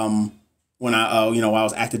 When I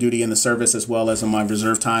was active duty in the service, as well as in my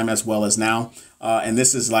reserve time, as well as now. And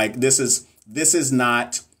this is not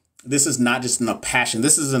just a passion.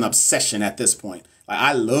 This is an obsession at this point. Like,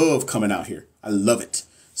 I love coming out here. I love it.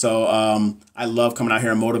 So I love coming out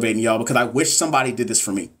here and motivating y'all because I wish somebody did this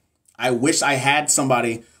for me. I wish I had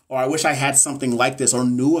somebody or I wish I had something like this or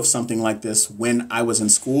knew of something like this when I was in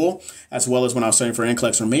school, as well as when I was studying for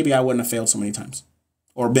NCLEX, or maybe I wouldn't have failed so many times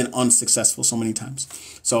or been unsuccessful so many times.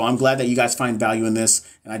 So I'm glad that you guys find value in this,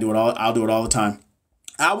 and I'll do it all the time.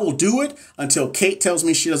 I will do it until Kate tells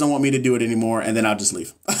me she doesn't want me to do it anymore, and then I'll just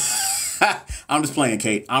leave. I'm just playing,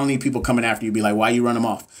 Kate. I don't need people coming after you, be like, why you run them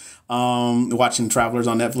off? Watching Travelers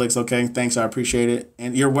on Netflix. Okay, thanks. I appreciate it.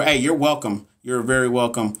 And you're welcome. You're very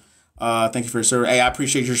welcome. Thank you for your service. Hey, I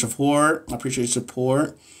appreciate your support. Thank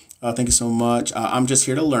you so much. I'm just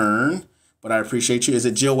here to learn, but I appreciate you. Is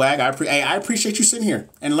it Jill Wag? I appreciate you sitting here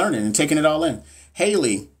and learning and taking it all in.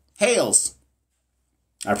 Hales.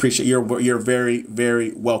 I appreciate you're very,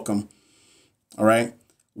 very welcome. All right.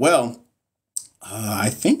 Well, I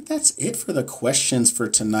think that's it for the questions for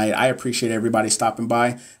tonight. I appreciate everybody stopping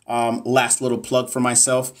by. Last little plug for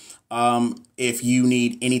myself. If you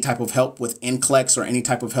need any type of help with NCLEX or any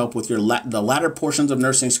type of help with the latter portions of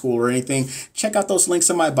nursing school or anything, check out those links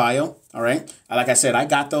in my bio. All right. Like I said, I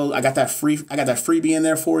got that freebie in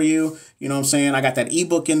there for you. You know what I'm saying? I got that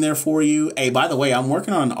ebook in there for you. Hey, by the way, I'm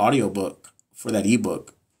working on an audiobook for that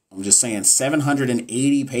ebook. I'm just saying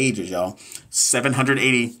 780 pages, y'all.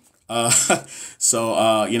 780.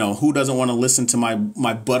 So, who doesn't want to listen to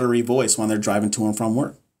my buttery voice when they're driving to and from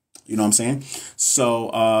work? You know what I'm saying?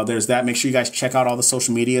 So there's that. Make sure you guys check out all the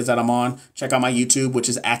social medias that I'm on. Check out my YouTube, which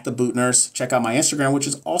is @TheBootNurse. Check out my Instagram, which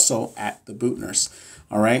is also @TheBootNurse.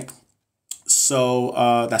 All right.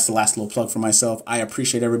 So that's the last little plug for myself. I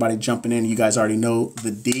appreciate everybody jumping in. You guys already know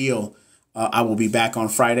the deal. I will be back on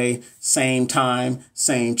Friday, same time,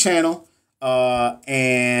 same channel.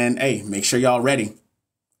 And hey, make sure y'all ready.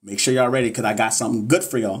 Make sure y'all ready, because I got something good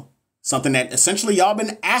for y'all. Something that essentially y'all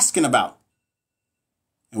been asking about.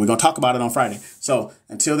 And we're going to talk about it on Friday. So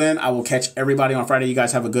until then, I will catch everybody on Friday. You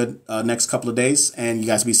guys have a good next couple of days, and you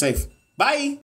guys be safe. Bye.